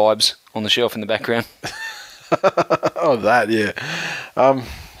Saguna vibes on the shelf in the background. Oh, that, yeah.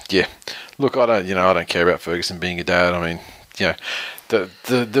 Yeah. Look, I don't care about Ferguson being a dad. I mean,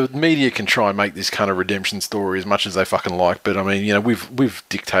 the media can try and make this kind of redemption story as much as they fucking like, but I mean, we've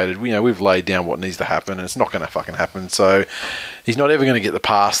dictated, we've laid down what needs to happen, and it's not going to fucking happen. So he's not ever going to get the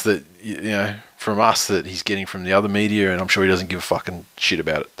pass that from us that he's getting from the other media, and I'm sure he doesn't give a fucking shit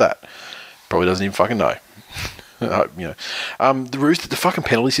about it. That probably doesn't even fucking know. The fucking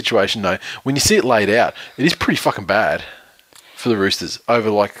penalty situation though, when you see it laid out, it is pretty fucking bad for the Roosters over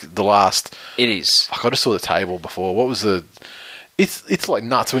the last. It is. I just saw the table before. What was the? It's like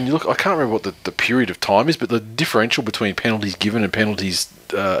nuts when you look. I can't remember what the period of time is, but the differential between penalties given and penalties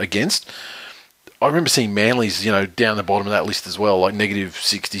against. I remember seeing Manly's, down the bottom of that list as well, like negative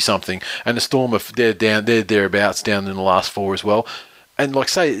 60 something, and the Storm they're thereabouts down in the last 4 as well. And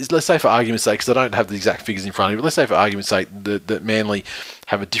let's say for argument's sake, because I don't have the exact figures in front of me, but let's say for argument's sake that Manly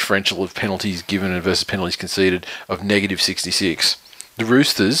have a differential of penalties given versus penalties conceded of negative 66. The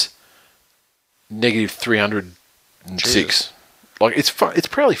Roosters, negative 306. Like it's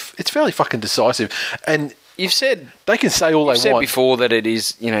fairly fucking decisive, and you've said they can say all they said want before that it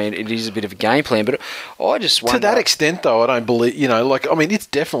is a bit of a game plan, but I just wonder to that extent though. I don't believe it's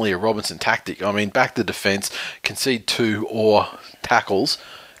definitely a Robinson tactic. I mean, back to defence, concede 2 or tackles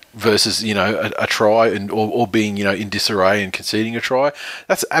versus a try or being in disarray and conceding a try.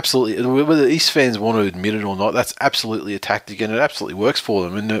 That's absolutely, whether East fans want to admit it or not, that's absolutely a tactic, and it absolutely works for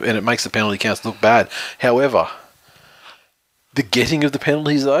them, and it makes the penalty counts look bad. However, the getting of the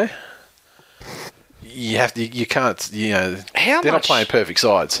penalties though, you can't they're not playing perfect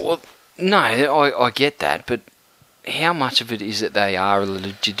sides. Well, no, I get that, but how much of it is that they are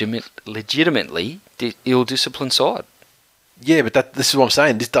a legitimately ill-disciplined side? Yeah, but this is what I'm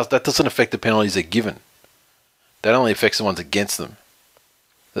saying. That doesn't affect the penalties they're given. That only affects the ones against them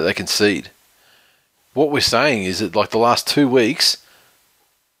that they concede. What we're saying is that, like, the last 2 weeks,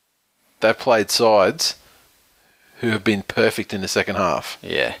 they've played sides who have been perfect in the second half.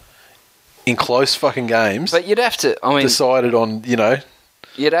 Yeah. In close fucking games. But you'd have to, decided on,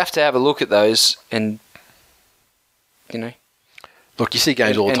 You'd have to have a look at those and, Look, you see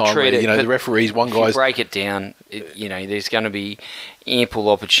games all the time where, the referees, one guy's... If you break it down, there's going to be ample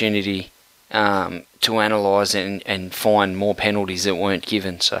opportunity to analyse and find more penalties that weren't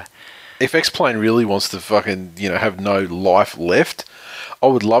given, so... If X-Plane really wants to fucking, have no life left, I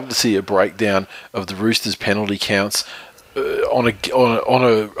would love to see a breakdown of the Roosters' penalty counts on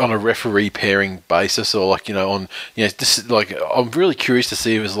a referee pairing basis, or I'm really curious to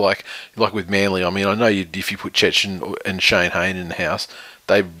see if it was like with Manly. I mean, I know if you put Chechen and Shane Hayne in the house,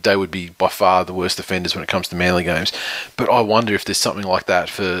 they would be by far the worst offenders when it comes to Manly games. But I wonder if there's something like that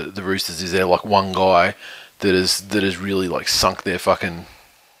for the Roosters. Is there like one guy that has really like sunk their fucking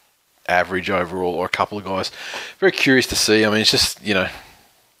average overall, or a couple of guys? Very curious to see. I mean, it's just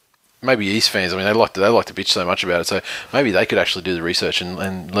maybe East fans, they like to bitch so much about it, so maybe they could actually do the research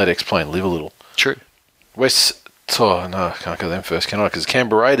and let X-Plane live a little. True. No, I can't go them first, can I? Because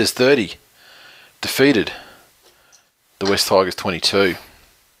Canberra Raiders 30 defeated the West Tigers 22.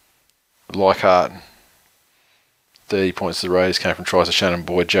 Leichhardt, 30 points to the Raiders came from tries of Shannon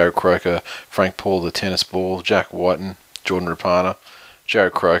Boyd, Jared Croker, Frank Paul, the tennis ball, Jack Whiten, Jordan Rapana.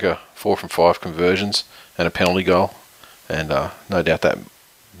 Jared Croker, 4 from 5 conversions and a penalty goal, and no doubt that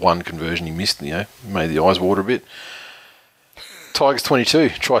one conversion he missed, made the eyes water a bit. Tigers 22,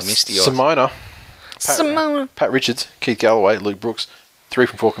 tries Simona. Pat Richards, Keith Galloway, Luke Brooks, 3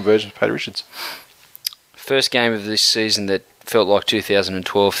 from 4 conversions, Pat Richards. First game of this season that felt like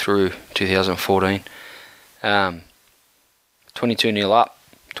 2012 through 2014. 22-0 up,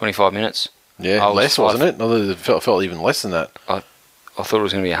 25 minutes. Yeah, wasn't it? It felt even less than that. I thought it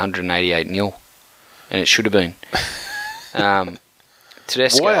was going to be 188-0, and it should have been.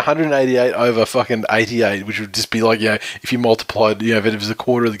 Tedesco. Why 188 over fucking 88, which would just be like, if you multiplied, if it was a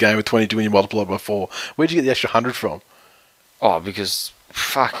quarter of the game with 22 and you multiplied by 4, where'd you get the extra 100 from? Oh, because,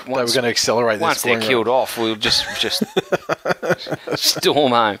 fuck. They were going to accelerate their scoring. Once they're killed off, we'll just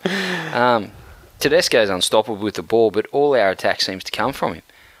storm home. Tedesco's unstoppable with the ball, but all our attack seems to come from him.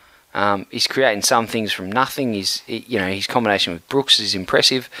 He's creating some things from nothing. His combination with Brooks is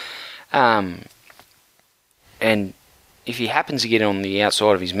impressive. And if he happens to get on the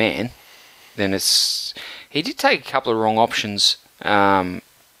outside of his man, then he did take a couple of wrong options in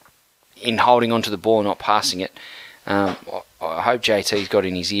holding onto the ball and not passing it. I hope JT's got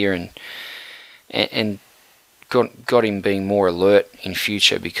in his ear and got him being more alert in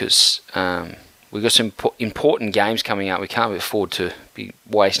future, because we've got some important games coming up. We can't afford to be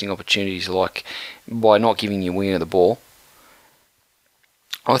wasting opportunities like by not giving your winger the ball.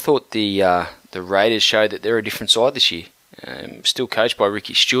 I thought the Raiders showed that they're a different side this year. Still coached by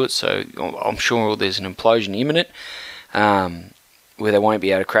Ricky Stewart, so I'm sure there's an implosion imminent, where they won't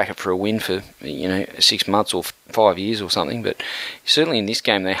be able to crack it for a win for 6 months or 5 years or something. But certainly in this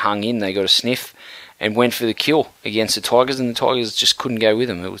game they hung in, they got a sniff and went for the kill against the Tigers, and the Tigers just couldn't go with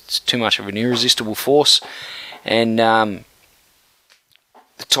them. It was too much of an irresistible force, and the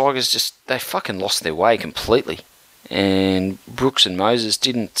Tigers they fucking lost their way completely. And Brooks and Moses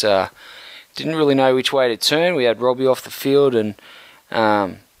didn't really know which way to turn. We had Robbie off the field, and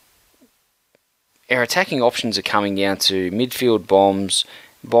our attacking options are coming down to midfield bombs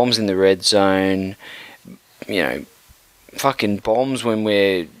in the red zone, fucking bombs when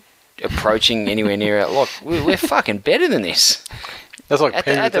we're approaching anywhere near it. Look, we're fucking better than this. That's like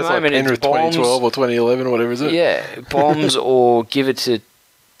Penrith 2012 or 2011 or whatever, is it? Yeah, bombs or give it to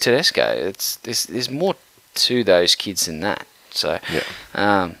Tedesco. There's more to those kids than that. So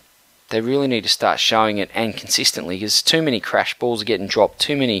they really need to start showing it, and consistently, because too many crash balls are getting dropped,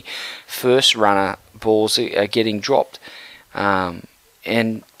 too many first runner balls are getting dropped,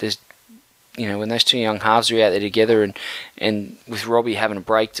 and there's when those two young halves are out there together, and with Robbie having a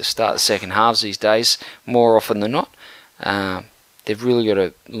break to start the second halves these days, more often than not, they've really got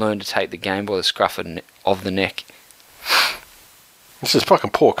to learn to take the game by the scruff of the neck. This is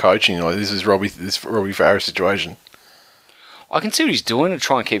fucking poor coaching. Like, this is Robbie Farah's situation. I can see what he's doing to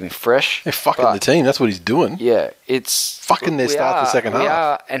try and keep him fresh. They're fucking the team. That's what he's doing. Yeah, it's fucking their start the second half. We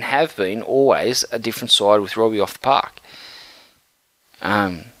are and have been always a different side with Robbie off the park.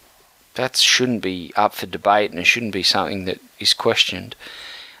 That shouldn't be up for debate, and it shouldn't be something that is questioned.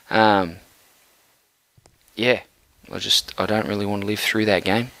 I don't really want to live through that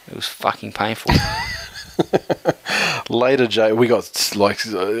game. It was fucking painful. Later, Jay, we got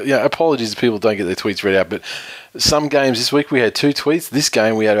apologies if people don't get their tweets read out, but some games this week we had 2 tweets. This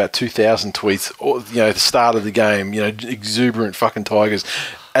game we had about 2,000 tweets. Or, at the start of the game, exuberant fucking Tigers.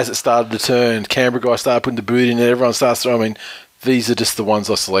 As it started to turn, Canberra guys started putting the boot in, and everyone starts throwing. I mean, these are just the ones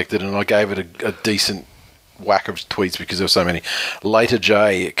I selected, and I gave it a decent whack of tweets because there were so many. Later,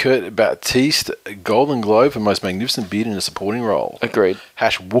 Jay, Kurt Baptiste, Golden Globe for most magnificent beard in a supporting role. Agreed.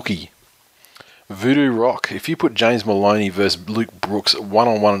 #Wookie. Voodoo Rock. If you put James Maloney versus Luke Brooks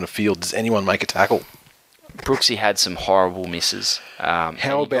one-on-one in the field, does anyone make a tackle? Brooksy had some horrible misses.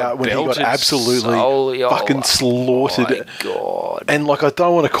 How about when he got absolutely fucking slaughtered? Oh my God. And I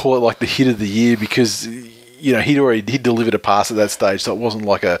don't want to call it like the hit of the year because he'd delivered a pass at that stage, so it wasn't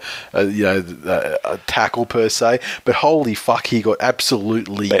like a tackle per se. But holy fuck, he got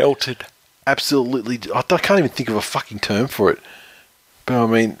absolutely belted. Absolutely, I can't even think of a fucking term for it. But I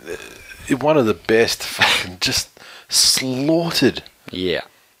mean, one of the best, fucking just slaughtered. Yeah.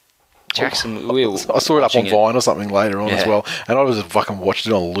 Jackson, I saw it up on Vine or something later on as well, and I was fucking watched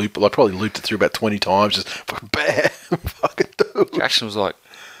it on loop. I probably looped it through about 20 times, just fucking bam, fucking dude. Jackson was like,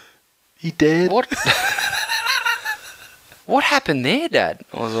 "He dead? What? What happened there, Dad?"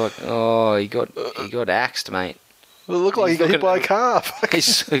 I was like, "Oh, he got axed, mate." Well, it looked like he got hit by a car.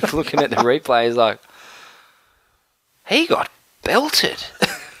 He's looking at the replay. He's like, "He got belted."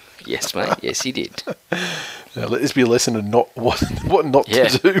 Yes, mate. Yes, he did. Now, let this be a lesson in what not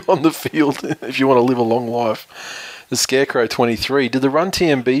to do on the field if you want to live a long life. The Scarecrow 23. Did the Run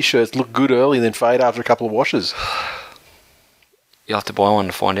TMB shirts look good early and then fade after a couple of washes? You'll have to buy one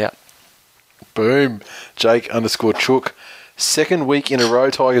to find out. Boom. Jake_Chook. Second week in a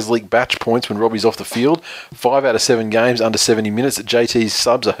row, Tigers leak batch points when Robbie's off the field. 5 out of 7 games under 70 minutes. JT's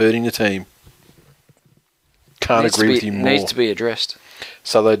subs are hurting the team. Can't agree with you more. Needs to be addressed.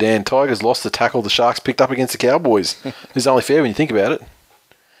 So Dan, Tigers lost the tackle the Sharks picked up against the Cowboys. It's only fair when you think about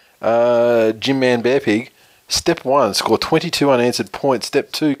it. Jim Man Bear Pig. Step 1, score 22 unanswered points.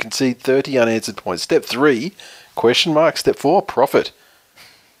 Step 2, concede 30 unanswered points. Step 3, question mark. Step 4, profit.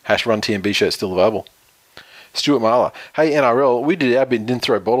 #Run TMB shirt still available. Stuart Marler. Hey NRL, we did our bit and didn't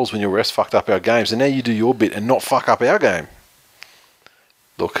throw bottles when your refs fucked up our games, and now you do your bit and not fuck up our game.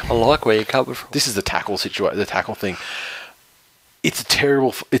 Look, I like where you're coming from. This is the tackle situation, the tackle thing. It's a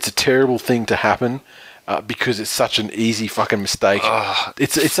terrible thing to happen because it's such an easy fucking mistake.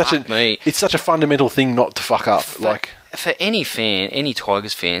 It's such a fundamental thing not to fuck up. For any fan, any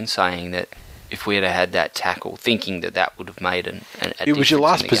Tigers fan saying that if we had that tackle, thinking that would have made a it was your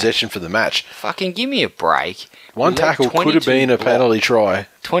last possession for the match. Fucking give me a break. One tackle could have been a penalty try.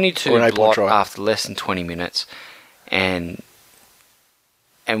 22 block after less than 20 minutes, and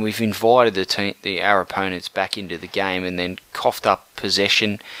we've invited our opponents back into the game and then coughed up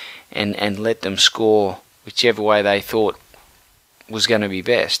possession and let them score whichever way they thought was going to be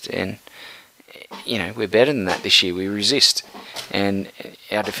best. And, we're better than that this year. We resist. And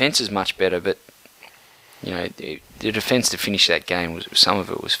our defence is much better, but, the defence to finish that game, some of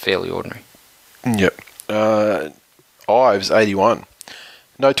it was fairly ordinary. Yep. Ives, 81.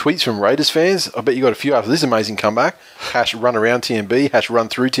 No tweets from Raiders fans. I bet you got a few after this amazing comeback. #run around TMB, #run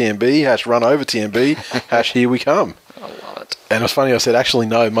through TMB, #run over TMB, #here we come. I love it. And it was funny, I said, actually,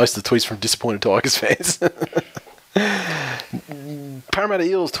 no, most of the tweets from disappointed Tigers fans. Parramatta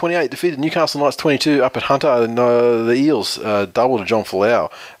Eels 28 defeated Newcastle Knights 22 up at Hunter. And, the Eels double to John Folau.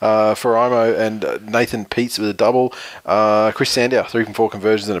 Faraimo and Nathan Peets with a double. Chris Sandow 3 from 4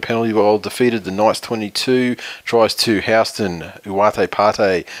 conversions and a penalty goal defeated the Knights 22. Tries to Houston, Uwate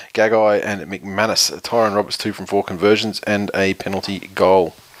Pate, Gagai and McManus. Tyron Roberts 2 from 4 conversions and a penalty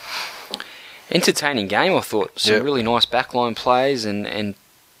goal. Entertaining game, I thought. Some really nice backline plays and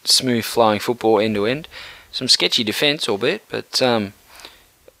smooth flowing football end to end. Some sketchy defence, albeit, but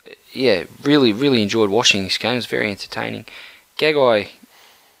really enjoyed watching this game. It was very entertaining. Gagai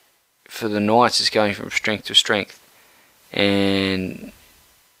for the Knights is going from strength to strength, and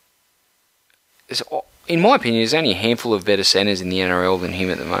in my opinion, there's only a handful of better centres in the NRL than him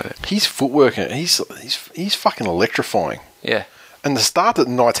at the moment. His footwork, he's fucking electrifying. Yeah. And the start that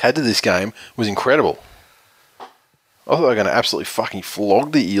the Knights had to this game was incredible. I thought they were going to absolutely fucking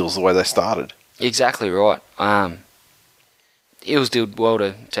flog the Eels the way they started. Exactly right. Eels did well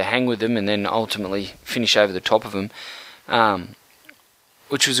to hang with them and then ultimately finish over the top of them,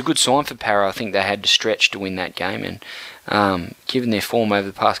 which was a good sign for Para. I think they had to stretch to win that game, and given their form over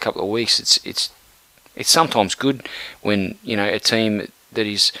the past couple of weeks, it's sometimes good when a team that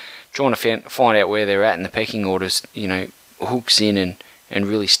is trying to find out where they're at in the pecking orders, hooks in and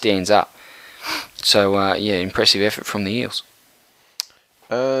really stands up. So impressive effort from the Eels.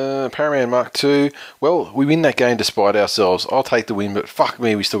 Paraman Mark 2. Well, we win that game despite ourselves. I'll take the win, but fuck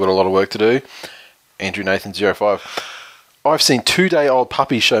me, we still got a lot of work to do. Andrew Nathan 05. I've seen 2-day-old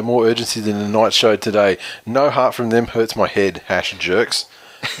puppies show more urgency than the Knights showed today. No heart from them hurts my head. #jerks.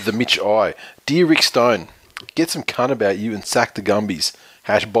 The Mitch I. Dear Rick Stone, get some cunt about you and sack the Gumbies.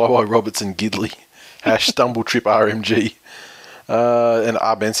 #bye-bye Robertson Gidley. #stumbletrip RMG. And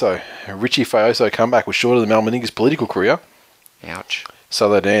Benso. Richie Faoso comeback was shorter than Mal Meninga's political career. Ouch.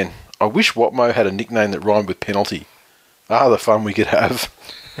 So Dan, I wish Watmo had a nickname that rhymed with penalty. The fun we could have.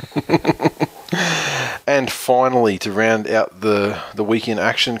 And finally, to round out the weekend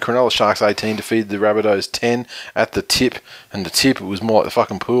action, Cronulla Sharks 18 defeated the Rabbitohs 10 at the tip. And the tip, it was more like the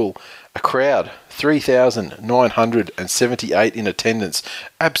fucking pool. A crowd, 3,978 in attendance.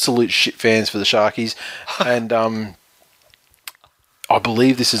 Absolute shit fans for the Sharkies. And I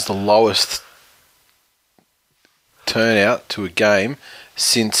believe this is the lowest turnout to a game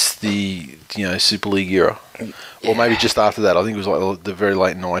since the Super League era, or maybe just after that. I think it was like the very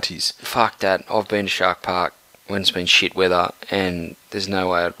late 90s. Fuck that. I've been to Shark Park when it's been shit weather, and there's no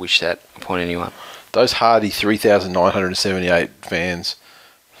way I'd wish that upon anyone. Those hardy 3,978 fans,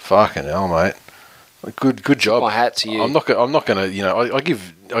 fucking hell, mate. Good job. My hat to you. I'm not going to. I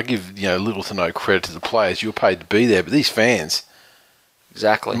give little to no credit to the players. You're paid to be there, but these fans.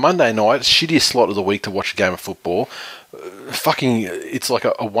 Exactly. Monday night, shittiest slot of the week to watch a game of football. It's like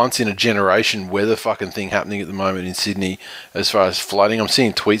a once-in-a-generation weather fucking thing happening at the moment in Sydney as far as flooding. I'm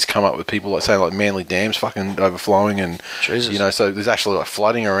seeing tweets come up with people saying like Manly Dam's fucking overflowing and, Jesus. So there's actually like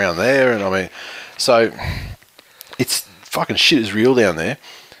flooding around there. And so it's fucking shit is real down there.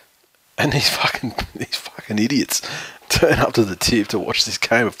 And these fucking idiots turn up to the tip to watch this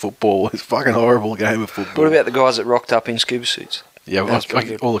game of football. It's a fucking horrible game of football. What about the guys that rocked up in scuba suits? Yeah, all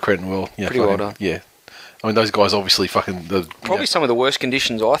the credit in the world. Yeah, pretty well done. Yeah. I mean, those guys obviously fucking... Probably some of the worst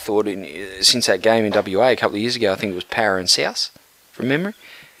conditions I thought since that game in WA a couple of years ago. I think it was Para and South, from memory.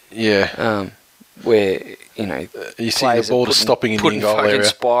 Yeah. Where, you see the ball just stopping in the in-goal area. Putting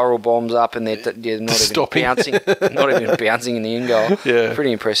spiral bombs up and they're not even bouncing. Not even bouncing in the in-goal. Yeah.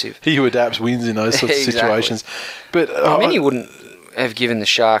 Pretty impressive. He who adapts wins in those sorts of situations. But he wouldn't have given the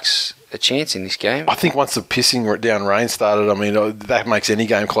Sharks a chance in this game. I think once the pissing down rain started, that makes any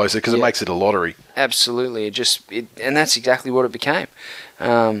game closer because it makes it a lottery. Absolutely. And that's exactly what it became.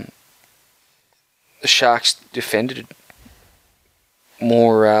 The Sharks defended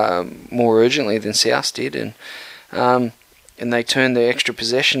more urgently than South did, and they turned their extra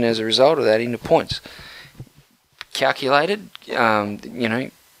possession as a result of that into points. Calculated,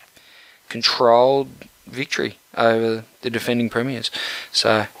 controlled victory over the defending premiers.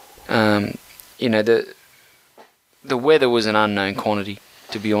 So, the weather was an unknown quantity.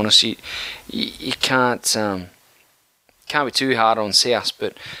 To be honest, you can't be too hard on South,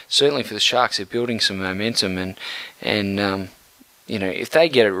 but certainly for the Sharks, they're building some momentum, and if they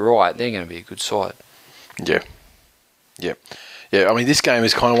get it right, they're going to be a good side. Yeah. I mean, this game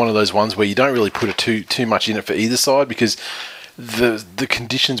is kind of one of those ones where you don't really put too much in it for either side because the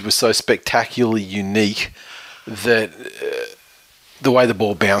conditions were so spectacularly unique that the way the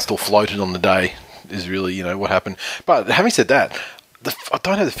ball bounced or floated on the day is really, what happened. But having said that, I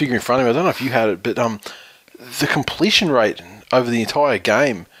don't have the figure in front of me. I don't know if you had it, but the completion rate over the entire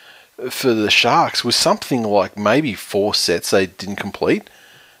game for the Sharks was something like maybe 4 sets they didn't complete.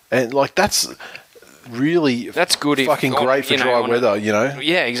 And, like, that's really good. Fucking great for dry weather, you know?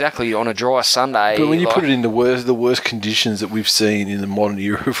 Yeah, exactly, on a dry Sunday. But when you put it in the worst conditions that we've seen in the modern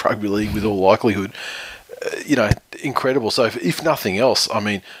era of rugby league, with all likelihood, you know, incredible. So if nothing else, I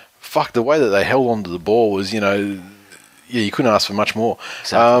mean, fuck, the way that they held onto the ball was, you know, yeah, you couldn't ask for much more.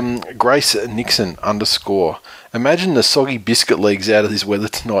 Exactly. Grace Nixon _. Imagine the soggy biscuit legs out of this weather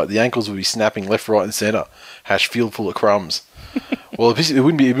tonight. The ankles would be snapping left, right, and centre. Field full of crumbs. Well, it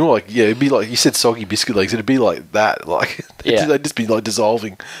wouldn't be. It'd be more like, yeah, it'd be like, you said, soggy biscuit legs. It'd be like that. Like, they'd just be like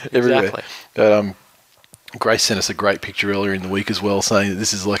dissolving everywhere. Exactly. But, Grace sent us a great picture earlier in the week as well, saying that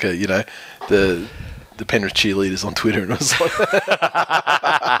this is like a, you know, the Penrith cheerleaders on Twitter, and it was like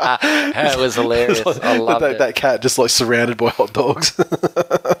it was hilarious. I loved it. That cat just like surrounded by hot dogs.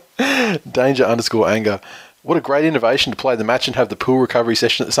 Danger _anger. What a great innovation to play the match and have the pool recovery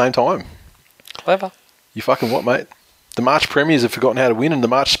session at the same time. Clever. You fucking what, mate? The March Premiers have forgotten how to win, and the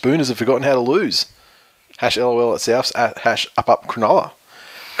March Spooners have forgotten how to lose. #LOL at Souths at #up Cronulla.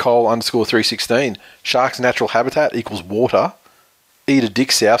 Cole _316. Sharks' natural habitat equals water. Eat a dick,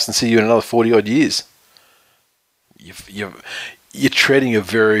 Souths, and see you in another 40 odd years. You're treading a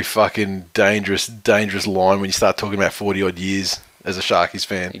very fucking dangerous line when you start talking about 40 odd years as a Sharkies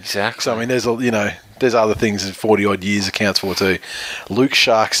fan. Exactly. So I mean, there's other things that 40 odd years accounts for too. Luke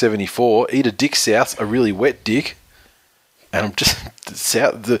Shark 74. Eat a dick, South, a really wet dick. And I'm just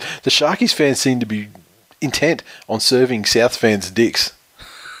the Sharkies fans seem to be intent on serving South fans dicks.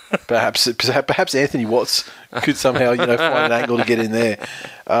 Perhaps Anthony Watts could somehow find an angle to get in there.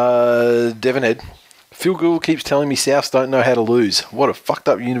 Devonhead. Phil Gould keeps telling me Souths don't know how to lose. What a fucked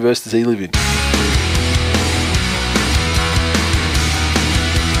up universe does he live in?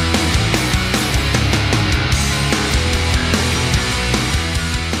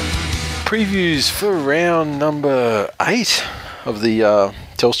 Previews for round number 8 of the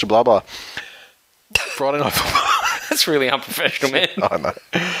Telstra Blah Blah. Friday night football. That's really unprofessional, man.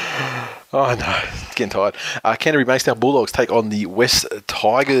 I know. Getting tired. Canterbury Bankstown Bulldogs take on the West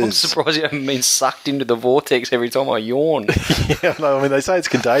Tigers. I'm surprised you haven't been sucked into the vortex every time I yawn. Yeah, no, I mean, they say it's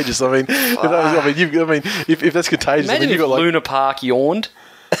contagious. I mean, if that's contagious, imagine you've if got Luna Park yawned.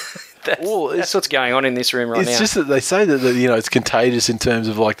 That's what's going on in this room right now. It's just that they say that it's contagious in terms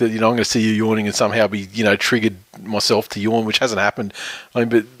of like that. I'm going to see you yawning and somehow be triggered myself to yawn, which hasn't happened. I mean,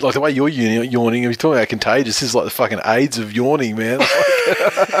 but like the way you're yawning, if you're talking about contagious, this is like the fucking AIDS of yawning, man.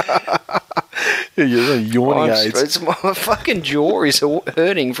 You're yawning AIDS. My fucking jaw is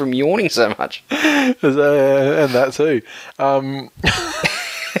hurting from yawning so much. And that too.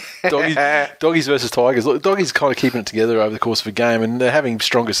 Doggies versus Tigers. Look, Doggies kind of keeping it together over the course of a game, and they're having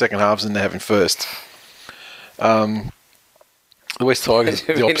stronger second halves than they're having first. The West Tigers,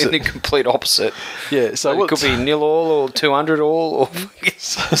 the opposite. The complete opposite. Yeah, so it could be 0-all or 200-all. Or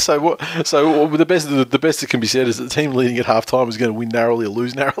so the best that can be said is that the team leading at halftime is going to win narrowly or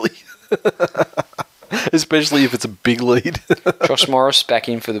lose narrowly. Especially if it's a big lead. Josh Morris back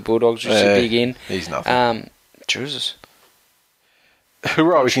in for the Bulldogs, which is a big in. He's nothing. Jesus.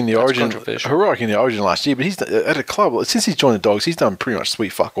 Heroic in the Origin last year, but he's at a club since he's joined the Dogs. He's done pretty much sweet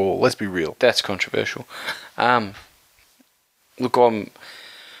fuck all. Let's be real. That's controversial. Look, I'm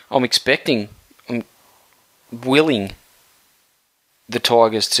willing the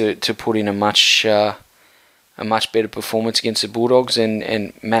Tigers to put in a much better performance against the Bulldogs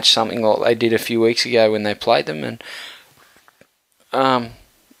and match something like they did a few weeks ago when they played them and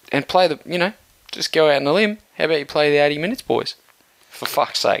play the just go out on a limb. How about you play the 80 minutes, boys? For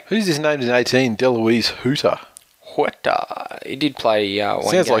fuck's sake. Who's this named in 18? Deloise Hooter. Hooter. He did play one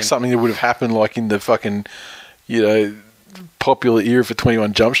Sounds game. Like something that would have happened like in the fucking, popular era for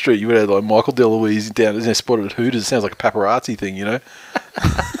 21 Jump Street. You would have like Michael Deloise down there spotted at Hooters. It sounds like a paparazzi thing,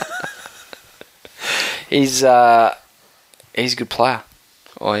 He's a good player.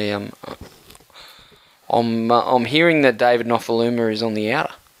 I'm hearing that David Nofaluma is on the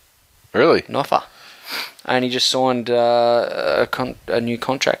outer. Really? Nofa. And he just signed a new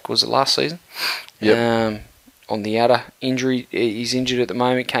contract. Was it last season? Yep. On the outer injury, he's injured at the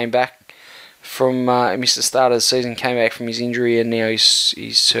moment. Came back from missed the start of the season. Came back from his injury, and now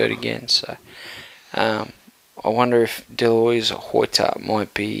he's hurt again. So I wonder if Deloise Hoyter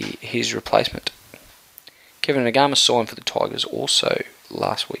might be his replacement. Kevin Nagama signed for the Tigers also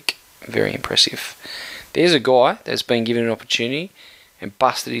last week. Very impressive. There's a guy that's been given an opportunity and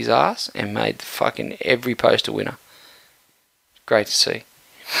busted his ass and made fucking every post a winner. Great to see.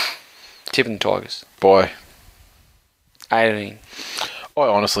 Tipping the Tigers. Boy. 18. I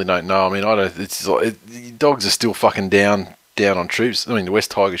honestly don't know. I mean, I don't. It's like, Dogs are still fucking down down on troops. I mean, the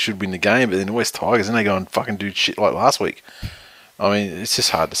West Tigers should win the game, but then the West Tigers, then they go and fucking do shit like last week. I mean, it's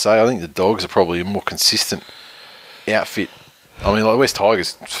just hard to say. I think the Dogs are probably a more consistent outfit. I mean, like West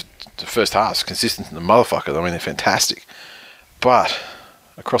Tigers, the first half's consistent in the motherfucker. I mean, they're fantastic. But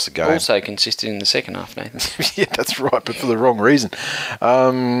across the game... Also consistent in the second half, Nathan. Yeah, that's right, but for the wrong reason.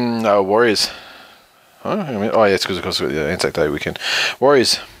 No, Warriors. It's because of course the Anzac Day weekend.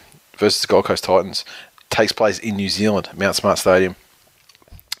 Warriors versus Gold Coast Titans takes place in New Zealand, Mount Smart Stadium.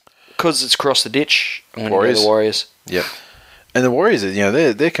 Because it's across the ditch, I'm going to go the Warriors. Yep. And the Warriors,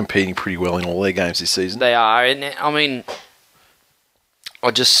 they're competing pretty well in all their games this season. They are, and I mean,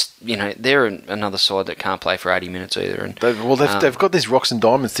 they're another side that can't play for 80 minutes either. And they've got this rocks and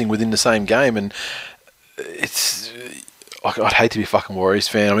diamonds thing within the same game, and it's... I'd hate to be a fucking Warriors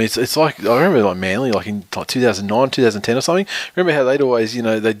fan. I mean, it's like, I remember like Manly, like in like 2009, 2010 or something. Remember how they'd always,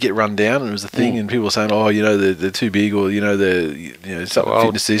 they'd get run down and it was a thing, and people were saying, oh, they're too big, or they're something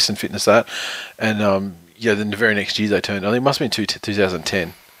fitness this and fitness that, and then the very next year they turned. I think it must have been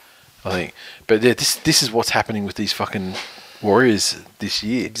 2010, I think. But yeah, this is what's happening with these fucking Warriors this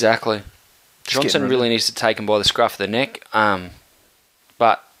year. Exactly. Johnson really needs to take them by the scruff of the neck,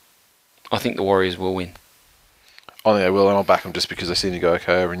 but I think the Warriors will win. I think they will, and I'll back them just because they seem to go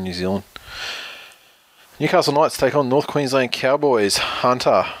okay over in New Zealand. Newcastle Knights take on North Queensland Cowboys.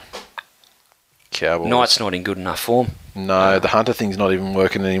 Hunter. Cowboys. Knights not in good enough form. No, the Hunter thing's not even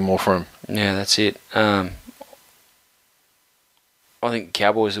working anymore for him. Yeah, that's it. I think the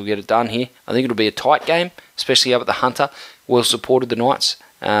Cowboys will get it done here. I think it'll be a tight game, especially up at the Hunter. Well supported the Knights.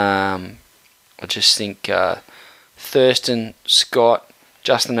 I just think Thurston, Scott,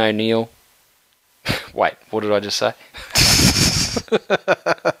 Justin O'Neill. Wait, what did I just say?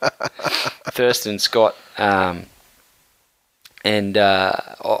 Thurston, Scott, and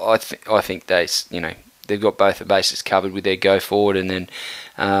I think they've got both the bases covered with their go forward, and then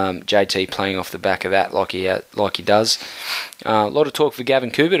JT playing off the back of that like he does. A lot of talk for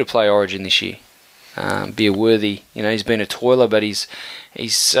Gavin Cooper to play Origin this year. Be a worthy, he's been a toiler, but he's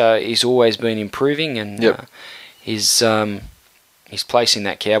always been improving, and his place in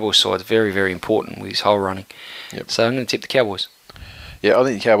that Cowboys side is very, very important with his whole running. Yep. So I'm going to tip the Cowboys. Yeah, I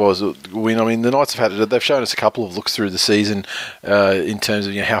think the Cowboys will win. I mean, the Knights they've shown us a couple of looks through the season in terms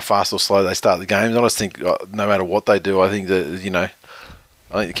of how fast or slow they start the games. I just think no matter what they do, I think that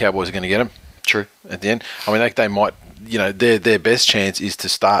I think the Cowboys are going to get them. True. At the end, I mean, they might. Their best chance is to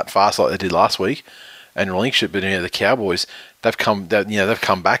start fast like they did last week and relinquish it. But the Cowboys, they've come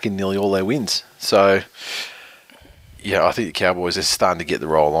back in nearly all their wins. So. Yeah, I think the Cowboys are starting to get the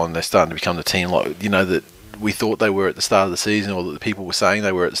roll on. They're starting to become the team that we thought they were at the start of the season, or that the people were saying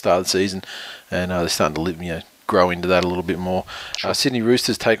they were at the start of the season, and they're starting to grow into that a little bit more. Sure. Sydney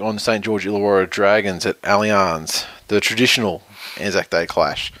Roosters take on St. George Illawarra Dragons at Allianz, the traditional Anzac Day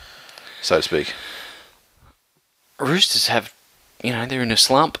clash, so to speak. Roosters have, they're in a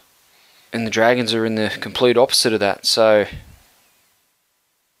slump, and the Dragons are in the complete opposite of that. So.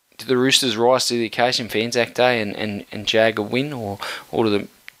 Do the Roosters rise to the occasion for Anzac Day and jag a win, or do the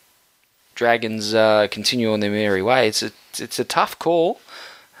Dragons continue on their merry way? It's a tough call.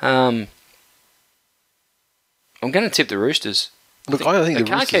 I'm going to tip the Roosters. Look, I think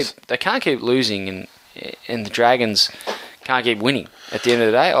they can't keep losing, and the Dragons can't keep winning. At the end of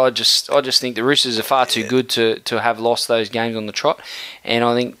the day, I just think the Roosters are far too good to have lost those games on the trot, and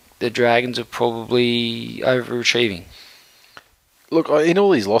I think the Dragons are probably overachieving. Look, in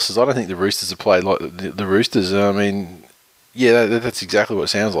all these losses, I don't think the Roosters have played like the Roosters. I mean, yeah, that's exactly what it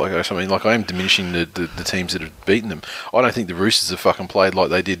sounds like. I mean, I am diminishing the teams that have beaten them. I don't think the Roosters have fucking played like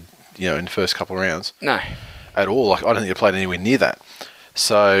they did, in the first couple of rounds. No. At all. I don't think they've played anywhere near that.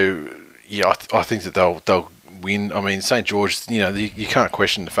 So, yeah, I think that they'll win. I mean, St. George, you can't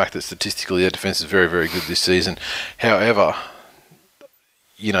question the fact that statistically their defence is very, very good this season. However...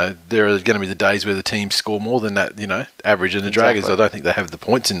 there are going to be the days where the teams score more than that, average. And the Dragons, I don't think they have the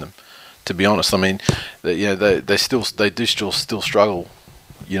points in them, to be honest. I mean, they still struggle,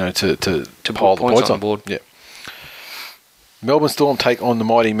 to pile the points on board. Yeah. Melbourne Storm take on the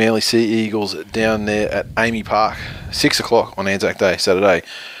mighty Manly Sea Eagles down there at Amy Park, 6:00 on Anzac Day, Saturday.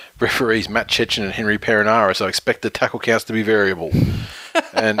 Referees Matt Chechen and Henry Perinara, so I expect the tackle counts to be variable.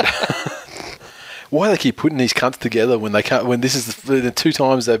 And. Why they keep putting these cunts together when they can't? When this is the two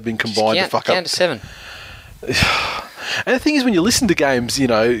times they've been combined to fuck up. Count to 7. And the thing is, when you listen to games,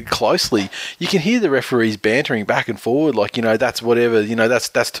 closely, you can hear the referees bantering back and forward, like that's whatever,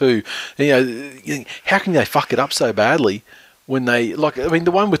 that's 2. How can they fuck it up so badly when they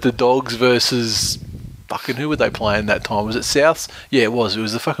the one with the Dogs versus fucking, who were they playing that time? Was it Souths? Yeah, it was. It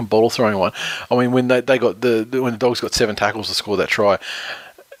was the fucking bottle throwing one. I mean, when they got when the Dogs got 7 tackles to score that try,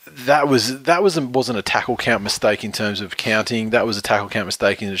 that wasn't a tackle count mistake in terms of counting. That was a tackle count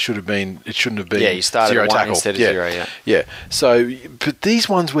mistake, and it shouldn't have been. Yeah, you started zero at 1 tackle. instead of 0. Yeah. Yeah. So, but these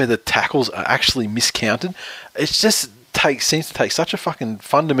ones where the tackles are actually miscounted, it just seems to take such a fucking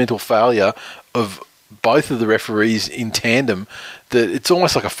fundamental failure of both of the referees in tandem that it's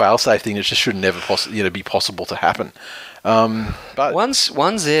almost like a fail-safe thing. It just should never be possible to happen. But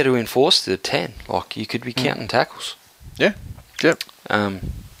one's there to enforce the 10. Like, you could be counting tackles. Yeah. Yep.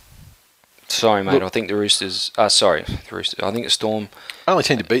 Sorry, mate. I think the Roosters. I think the Storm. I only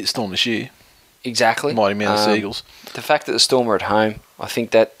tend to beat the Storm this year. Exactly. Mighty Mouse Eagles. The fact that the Storm are at home, I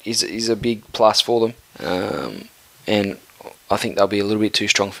think that is a big plus for them. And I think they'll be a little bit too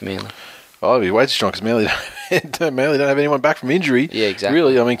strong for Manly. Oh, it'll be way too strong because Manly don't have anyone back from injury. Yeah, exactly.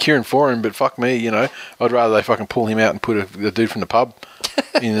 Really, I mean, Kieran Foran, but fuck me, I'd rather they fucking pull him out and put a dude from the pub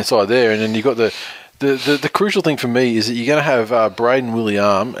in the side there. And then you got the crucial thing for me is that you're going to have Braden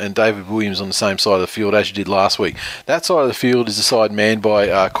William and David Williams on the same side of the field as you did last week. That side of the field is the side manned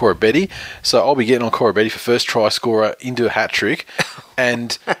by Cora Betty. So I'll be getting on Cora Betty for first try scorer into a hat trick.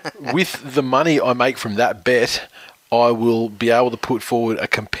 And with the money I make from that bet, I will be able to put forward a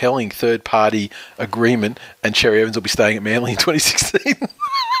compelling third-party agreement, and Cherry Evans will be staying at Manly in 2016.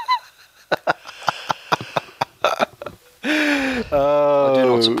 I do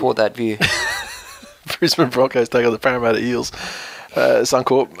not support that view. Brisbane Broncos take on the Parramatta Eels.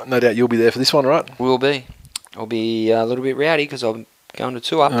 Suncorp, no doubt you'll be there for this one, right? Will be. I'll be a little bit rowdy because I'm going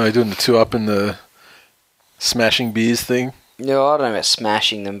to 2-up. Oh, you're doing the 2-up and the smashing beers thing? No, I don't know about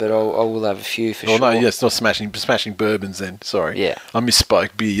smashing them, but I will have a few for sure. No, yeah, it's not smashing bourbons then. Sorry. Yeah. I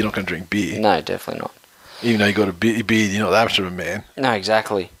misspoke. Beer, you're not going to drink beer. No, definitely not. Even though you got a beer, you're not that much of a man. No,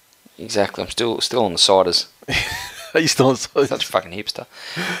 exactly. I'm still on the ciders. Are you still on the ciders? Such a fucking hipster.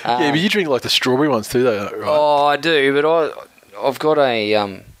 Yeah, but you drink like the strawberry ones too, though, right? Oh, I do, but I've got a...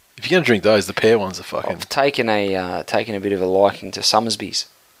 if you're going to drink those, the pear ones are fucking... I've taken a bit of a liking to Summersby's,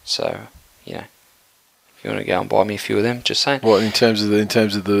 so, if you want to go and buy me a few of them, just saying. What, in terms of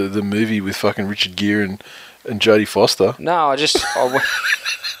the movie with fucking Richard Gere and Jodie Foster? No,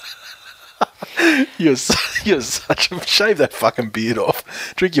 You're such a... Shave that fucking beard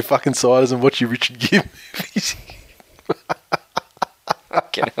off. Drink your fucking ciders and watch your Richard Gere movies.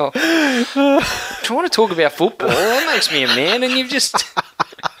 Fucking hell. Trying to talk about football, that makes me a man, and you've just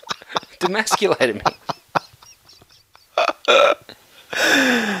demasculated me.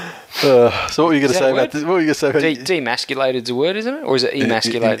 So what were you going to say about this? What were you going to say about Demasculated's a word, isn't it? Or is it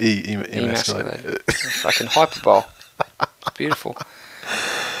emasculated? Emasculated. Fucking hyperbole. It's beautiful.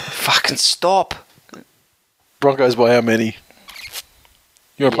 Fucking stop. Broncos by how many?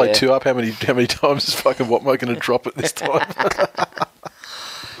 You want to play Yeah. 2-up? How many times is fucking Watmo going to drop it this time?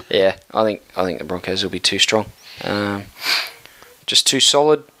 Yeah, I think the Broncos will be too strong. Just too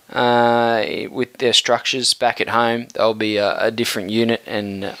solid. With their structures back at home, they'll be a different unit,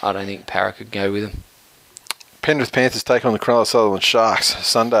 and I don't think Parra could go with them. Penrith Panthers take on the Cronulla Sutherland Sharks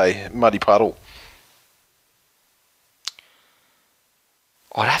Sunday. Muddy puddle.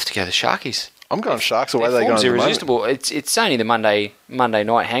 I'd have to go the Sharkies. I'm going Sharks away. Their They're form's going irresistible. It's only the Monday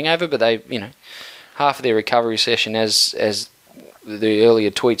night hangover, but they half of their recovery session, as the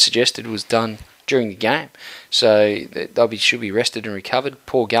earlier tweet suggested, was done during the game. So should be rested and recovered.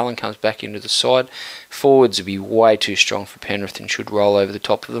 Paul Gallen comes back into the side. Forwards will be way too strong for Penrith and should roll over the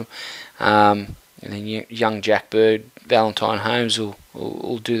top of them. And then young Jack Bird, Valentine Holmes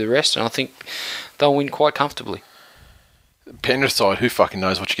will do the rest, and I think they'll win quite comfortably. Penrith side, who fucking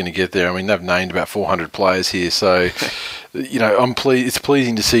knows what you're going to get there? I mean, they've named about 400 players here, so I'm pleased. It's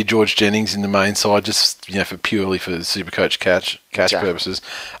pleasing to see George Jennings in the main side, just for Supercoach catch purposes.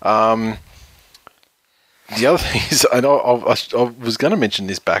 The other thing is, I was going to mention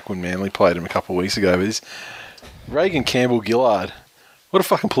this back when Manly played him a couple of weeks ago, but is Reagan Campbell Gillard. What a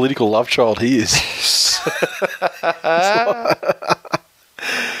fucking political love child he is.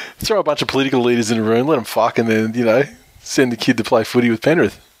 Throw a bunch of political leaders in a room, let them fuck, and then send the kid to play footy with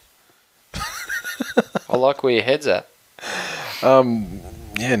Penrith. I like where your head's at. Yeah,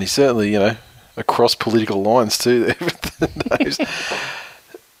 and he's certainly, across political lines too.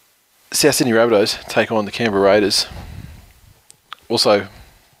 South Sydney Rabbitohs take on the Canberra Raiders. Also,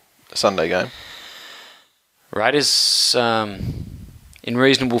 a Sunday game. Raiders in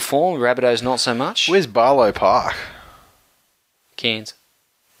reasonable form. Rabbitohs not so much. Where's Barlow Park? Cairns.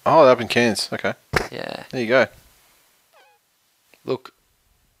 Oh, they're up in Cairns. Okay. Yeah. There you go. Look,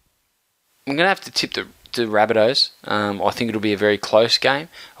 I'm going to have to tip to Rabbitohs. I think it'll be a very close game.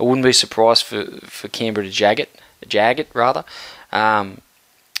 I wouldn't be surprised for Canberra to jag it rather.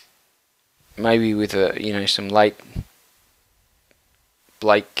 Maybe with some late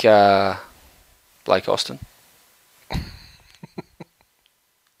Blake Austin.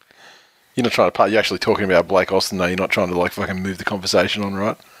 You're not trying to you're actually talking about Blake Austin, though. You're not trying to fucking move the conversation on,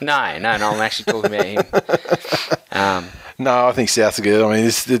 right? No. I'm actually talking about him. No, I think Souths are good. I mean,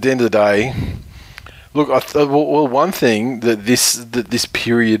 at the end of the day, look. One thing that this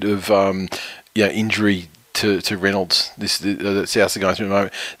period of injury to Reynolds, that Souths are going through at the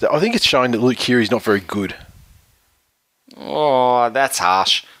moment, I think it's showing that Luke Keary's not very good. Oh, that's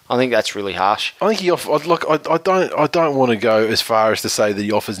harsh. I think that's really harsh. I think I don't want to go as far as to say that he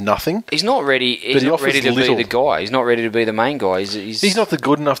offers nothing. He's not ready. He's not ready to be the guy. He's not ready to be the main guy. He's not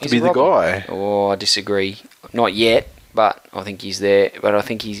good enough to be the guy. Oh, I disagree. Not yet, but I think he's there. But I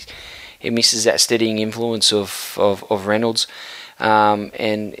think he misses that steadying influence of Reynolds,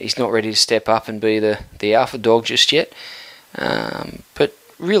 and he's not ready to step up and be the alpha dog just yet. But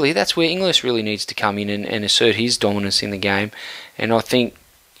really, that's where Inglis really needs to come in and assert his dominance in the game, and I think.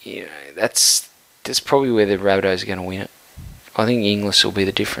 That's probably where the Rabbitohs are going to win it. I think Inglis will be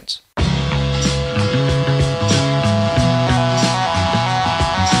the difference.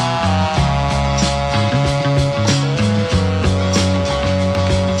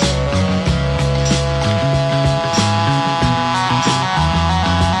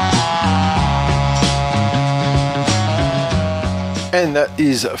 And that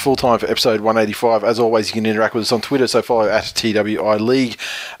is full time for episode 185. As always, you can interact with us on Twitter, so follow at TWI League.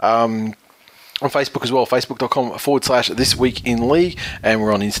 On Facebook as well, facebook.com/This Week in League. And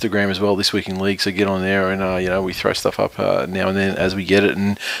we're on Instagram as well, This Week in League. So get on there and, we throw stuff up now and then as we get it.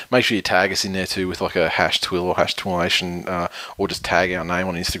 And make sure you tag us in there too with like a #twill or #twillnation or just tag our name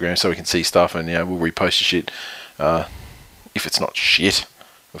on Instagram so we can see stuff and, we'll repost your shit if it's not shit,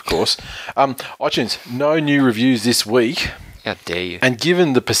 of course. iTunes, no new reviews this week. How dare you? And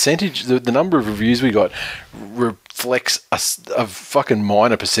given the percentage, the number of reviews we got reflects a fucking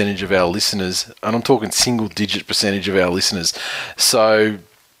minor percentage of our listeners, and I'm talking single-digit percentage of our listeners. So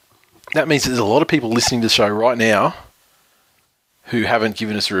that means that there's a lot of people listening to the show right now who haven't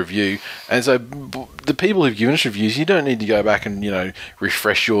given us a review. And so the people who've given us reviews, you don't need to go back and,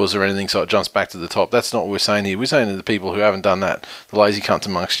 refresh yours or anything so it jumps back to the top. That's not what we're saying here. We're saying to the people who haven't done that, the lazy cunts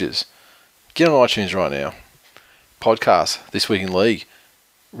amongst yous, get on iTunes right now. Podcast, This Week in League,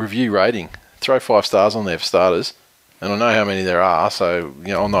 review rating, throw 5 stars on there for starters, and I know how many there are, so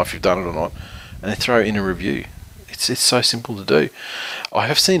I'll know if you've done it or not, and then throw in a review. It's so simple to do. I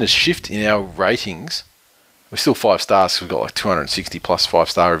have seen a shift in our ratings. We're still 5 stars because we've got like 260 plus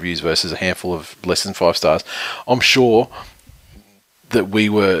 5-star reviews versus a handful of less than 5 stars. I'm sure that we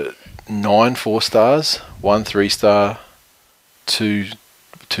were 9 4-stars, 1 3-star, 2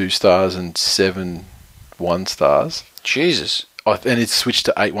 2-stars, and 7 1-stars. Jesus. And it's switched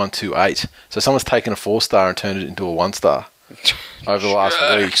to 8128. So someone's taken a 4-star and turned it into a 1-star over the last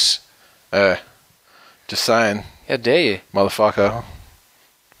weeks. Just saying. How dare you? Motherfucker.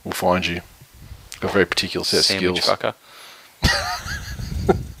 We'll find you. Got a very particular set of skills. Fucker.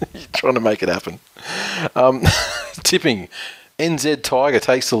 You're trying to make it happen. Tipping. NZ Tiger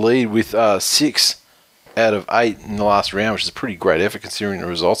takes the lead with 6 out of 8 in the last round, which is a pretty great effort considering the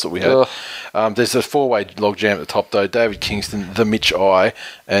results that we had. There's a 4-way logjam at the top though. David Kingston, the Mitch I,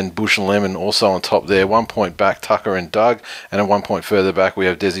 and Bush and Lemon also on top there. 1 point back, Tucker and Doug, and at 1 point further back we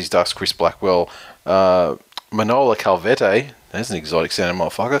have Desi's Ducks, Chris Blackwell, Manola Calvete, there's an exotic sounding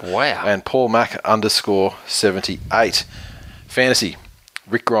motherfucker. Wow. And Paul Mac _78. Fantasy,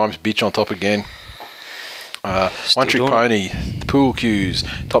 Rick Grimes, bitch on top again. One Trick Pony, the Pool Cues,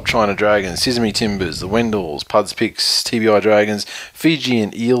 Top China Dragons, Sesame Timbers, the Wendells, Puds Picks, TBI Dragons,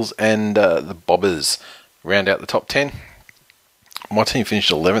 Fijian Eels, and the Bobbers round out the top 10. My team finished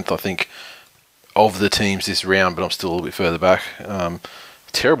 11th, I think, of the teams this round, but I'm still a little bit further back.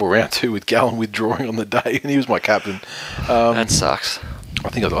 Terrible round too, with Gallen withdrawing on the day, and he was my captain. That sucks. I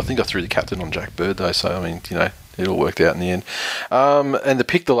think I threw the captain on Jack Bird though, so I mean, it all worked out in the end. And the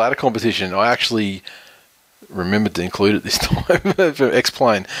Pick the Ladder competition, I actually remembered to include it this time for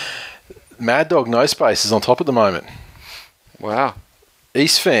X-Plane. Mad Dog No Space is on top at the moment. Wow.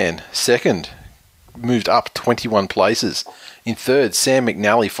 East Fan, second, moved up 21 places. In third, Sam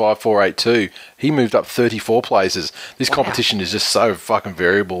McNally, 5482. He moved up 34 places. This competition is just so fucking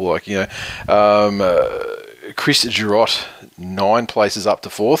variable. Chris Girotte, 9 places up to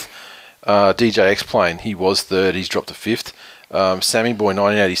fourth. DJ X-Plane, he was third. He's dropped to fifth. Sammy Boy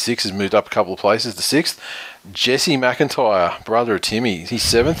 1986 has moved up a couple of places to 6th. Jesse McIntyre, brother of Timmy, he's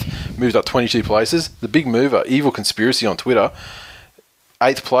 7th, moved up 22 places. The big mover, Evil Conspiracy on Twitter,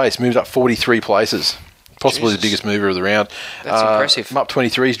 8th place, moved up 43 places. Possibly the biggest mover of the round. That's impressive. Up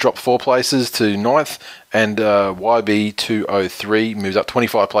 23, he's dropped 4 places to 9th, and YB203 moves up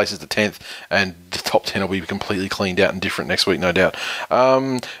 25 places to 10th, and the top 10 will be completely cleaned out and different next week, no doubt.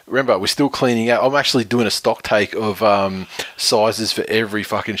 Remember, we're still cleaning out. I'm actually doing a stock take of sizes for every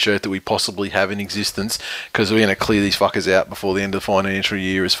fucking shirt that we possibly have in existence, because we're going to clear these fuckers out before the end of the financial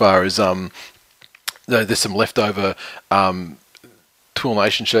year as far as there's some leftover Tool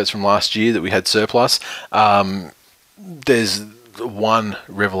Nation shirts from last year that we had surplus. There's one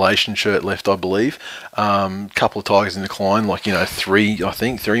Revelation shirt left, I believe. Couple of Tigers in decline, 3,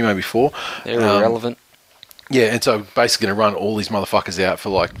 maybe 4. They're irrelevant. Yeah, and so basically going to run all these motherfuckers out for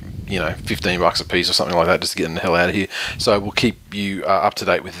 $15 a piece or something like that, just to get them the hell out of here. So we'll keep you up to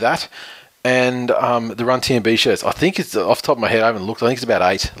date with that. And the Run TMB shirts, I think it's, off the top of my head, I haven't looked, I think it's about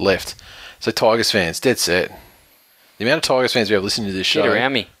 8 left. So Tigers fans, dead set. The amount of Tigers fans we have listening to this show. Get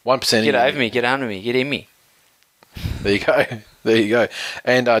around me. 1%. Get over me. Get under me. Get in me. There you go.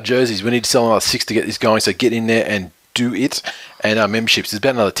 And jerseys, we need to sell another 6 to get this going, so get in there and do it. And memberships, there's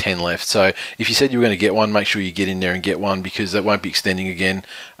about another 10 left. So if you said you were going to get one, make sure you get in there and get one, because that won't be extending again.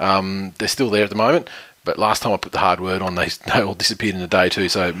 They're still there at the moment, but last time I put the hard word on, they all disappeared in a day too,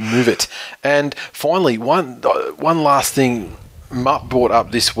 so move it. And finally, one last thing Mupp brought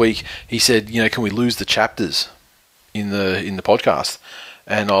up this week. He said, can we lose the chapters in the podcast?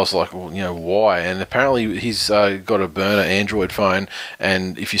 And I was like, well, why? And apparently he's got a burner Android phone,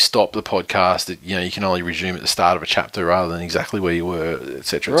 and if you stop the podcast, you can only resume at the start of a chapter rather than exactly where you were,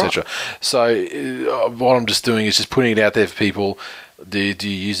 etc., etc. So what I'm just doing is just putting it out there for people. Do you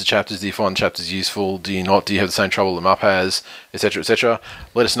use the chapters? Do you find the chapters useful? Do you not? Do you have the same trouble that Mupp has, etc., etc.?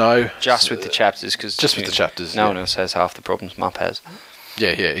 Let us know. Just with the chapters, because just with the chapters, no one else has half the problems Mupp has. Yeah,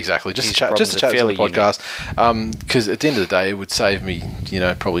 exactly. Just the chat on the podcast. Because at the end of the day, it would save me,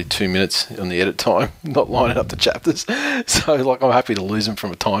 probably 2 minutes on the edit time, not lining up the chapters. So, I'm happy to lose them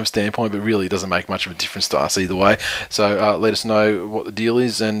from a time standpoint, but really it doesn't make much of a difference to us either way. So, let us know what the deal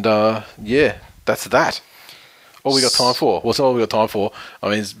is, and that's that. All we got time for. What's all we got time for? I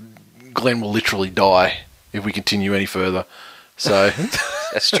mean, Glenn will literally die if we continue any further. So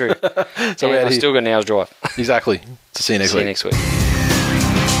that's true. So I've still got an hour's drive. Exactly. So see you next week. See you next week.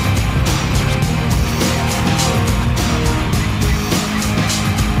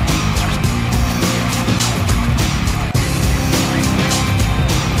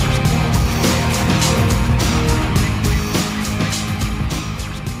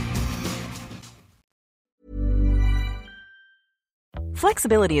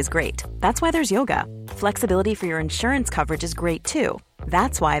 Flexibility is great. That's why there's yoga. Flexibility for your insurance coverage is great too.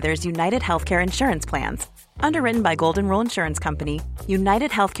 That's why there's United Healthcare Insurance Plans. Underwritten by Golden Rule Insurance Company, United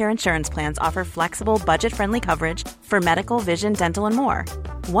Healthcare Insurance Plans offer flexible, budget-friendly coverage for medical, vision, dental, and more.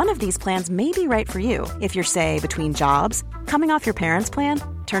 One of these plans may be right for you if you're, say, between jobs, coming off your parents' plan,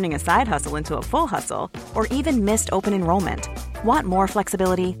 turning a side hustle into a full hustle, or even missed open enrollment. Want more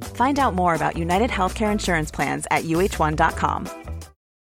flexibility? Find out more about United Healthcare Insurance Plans at uh1.com.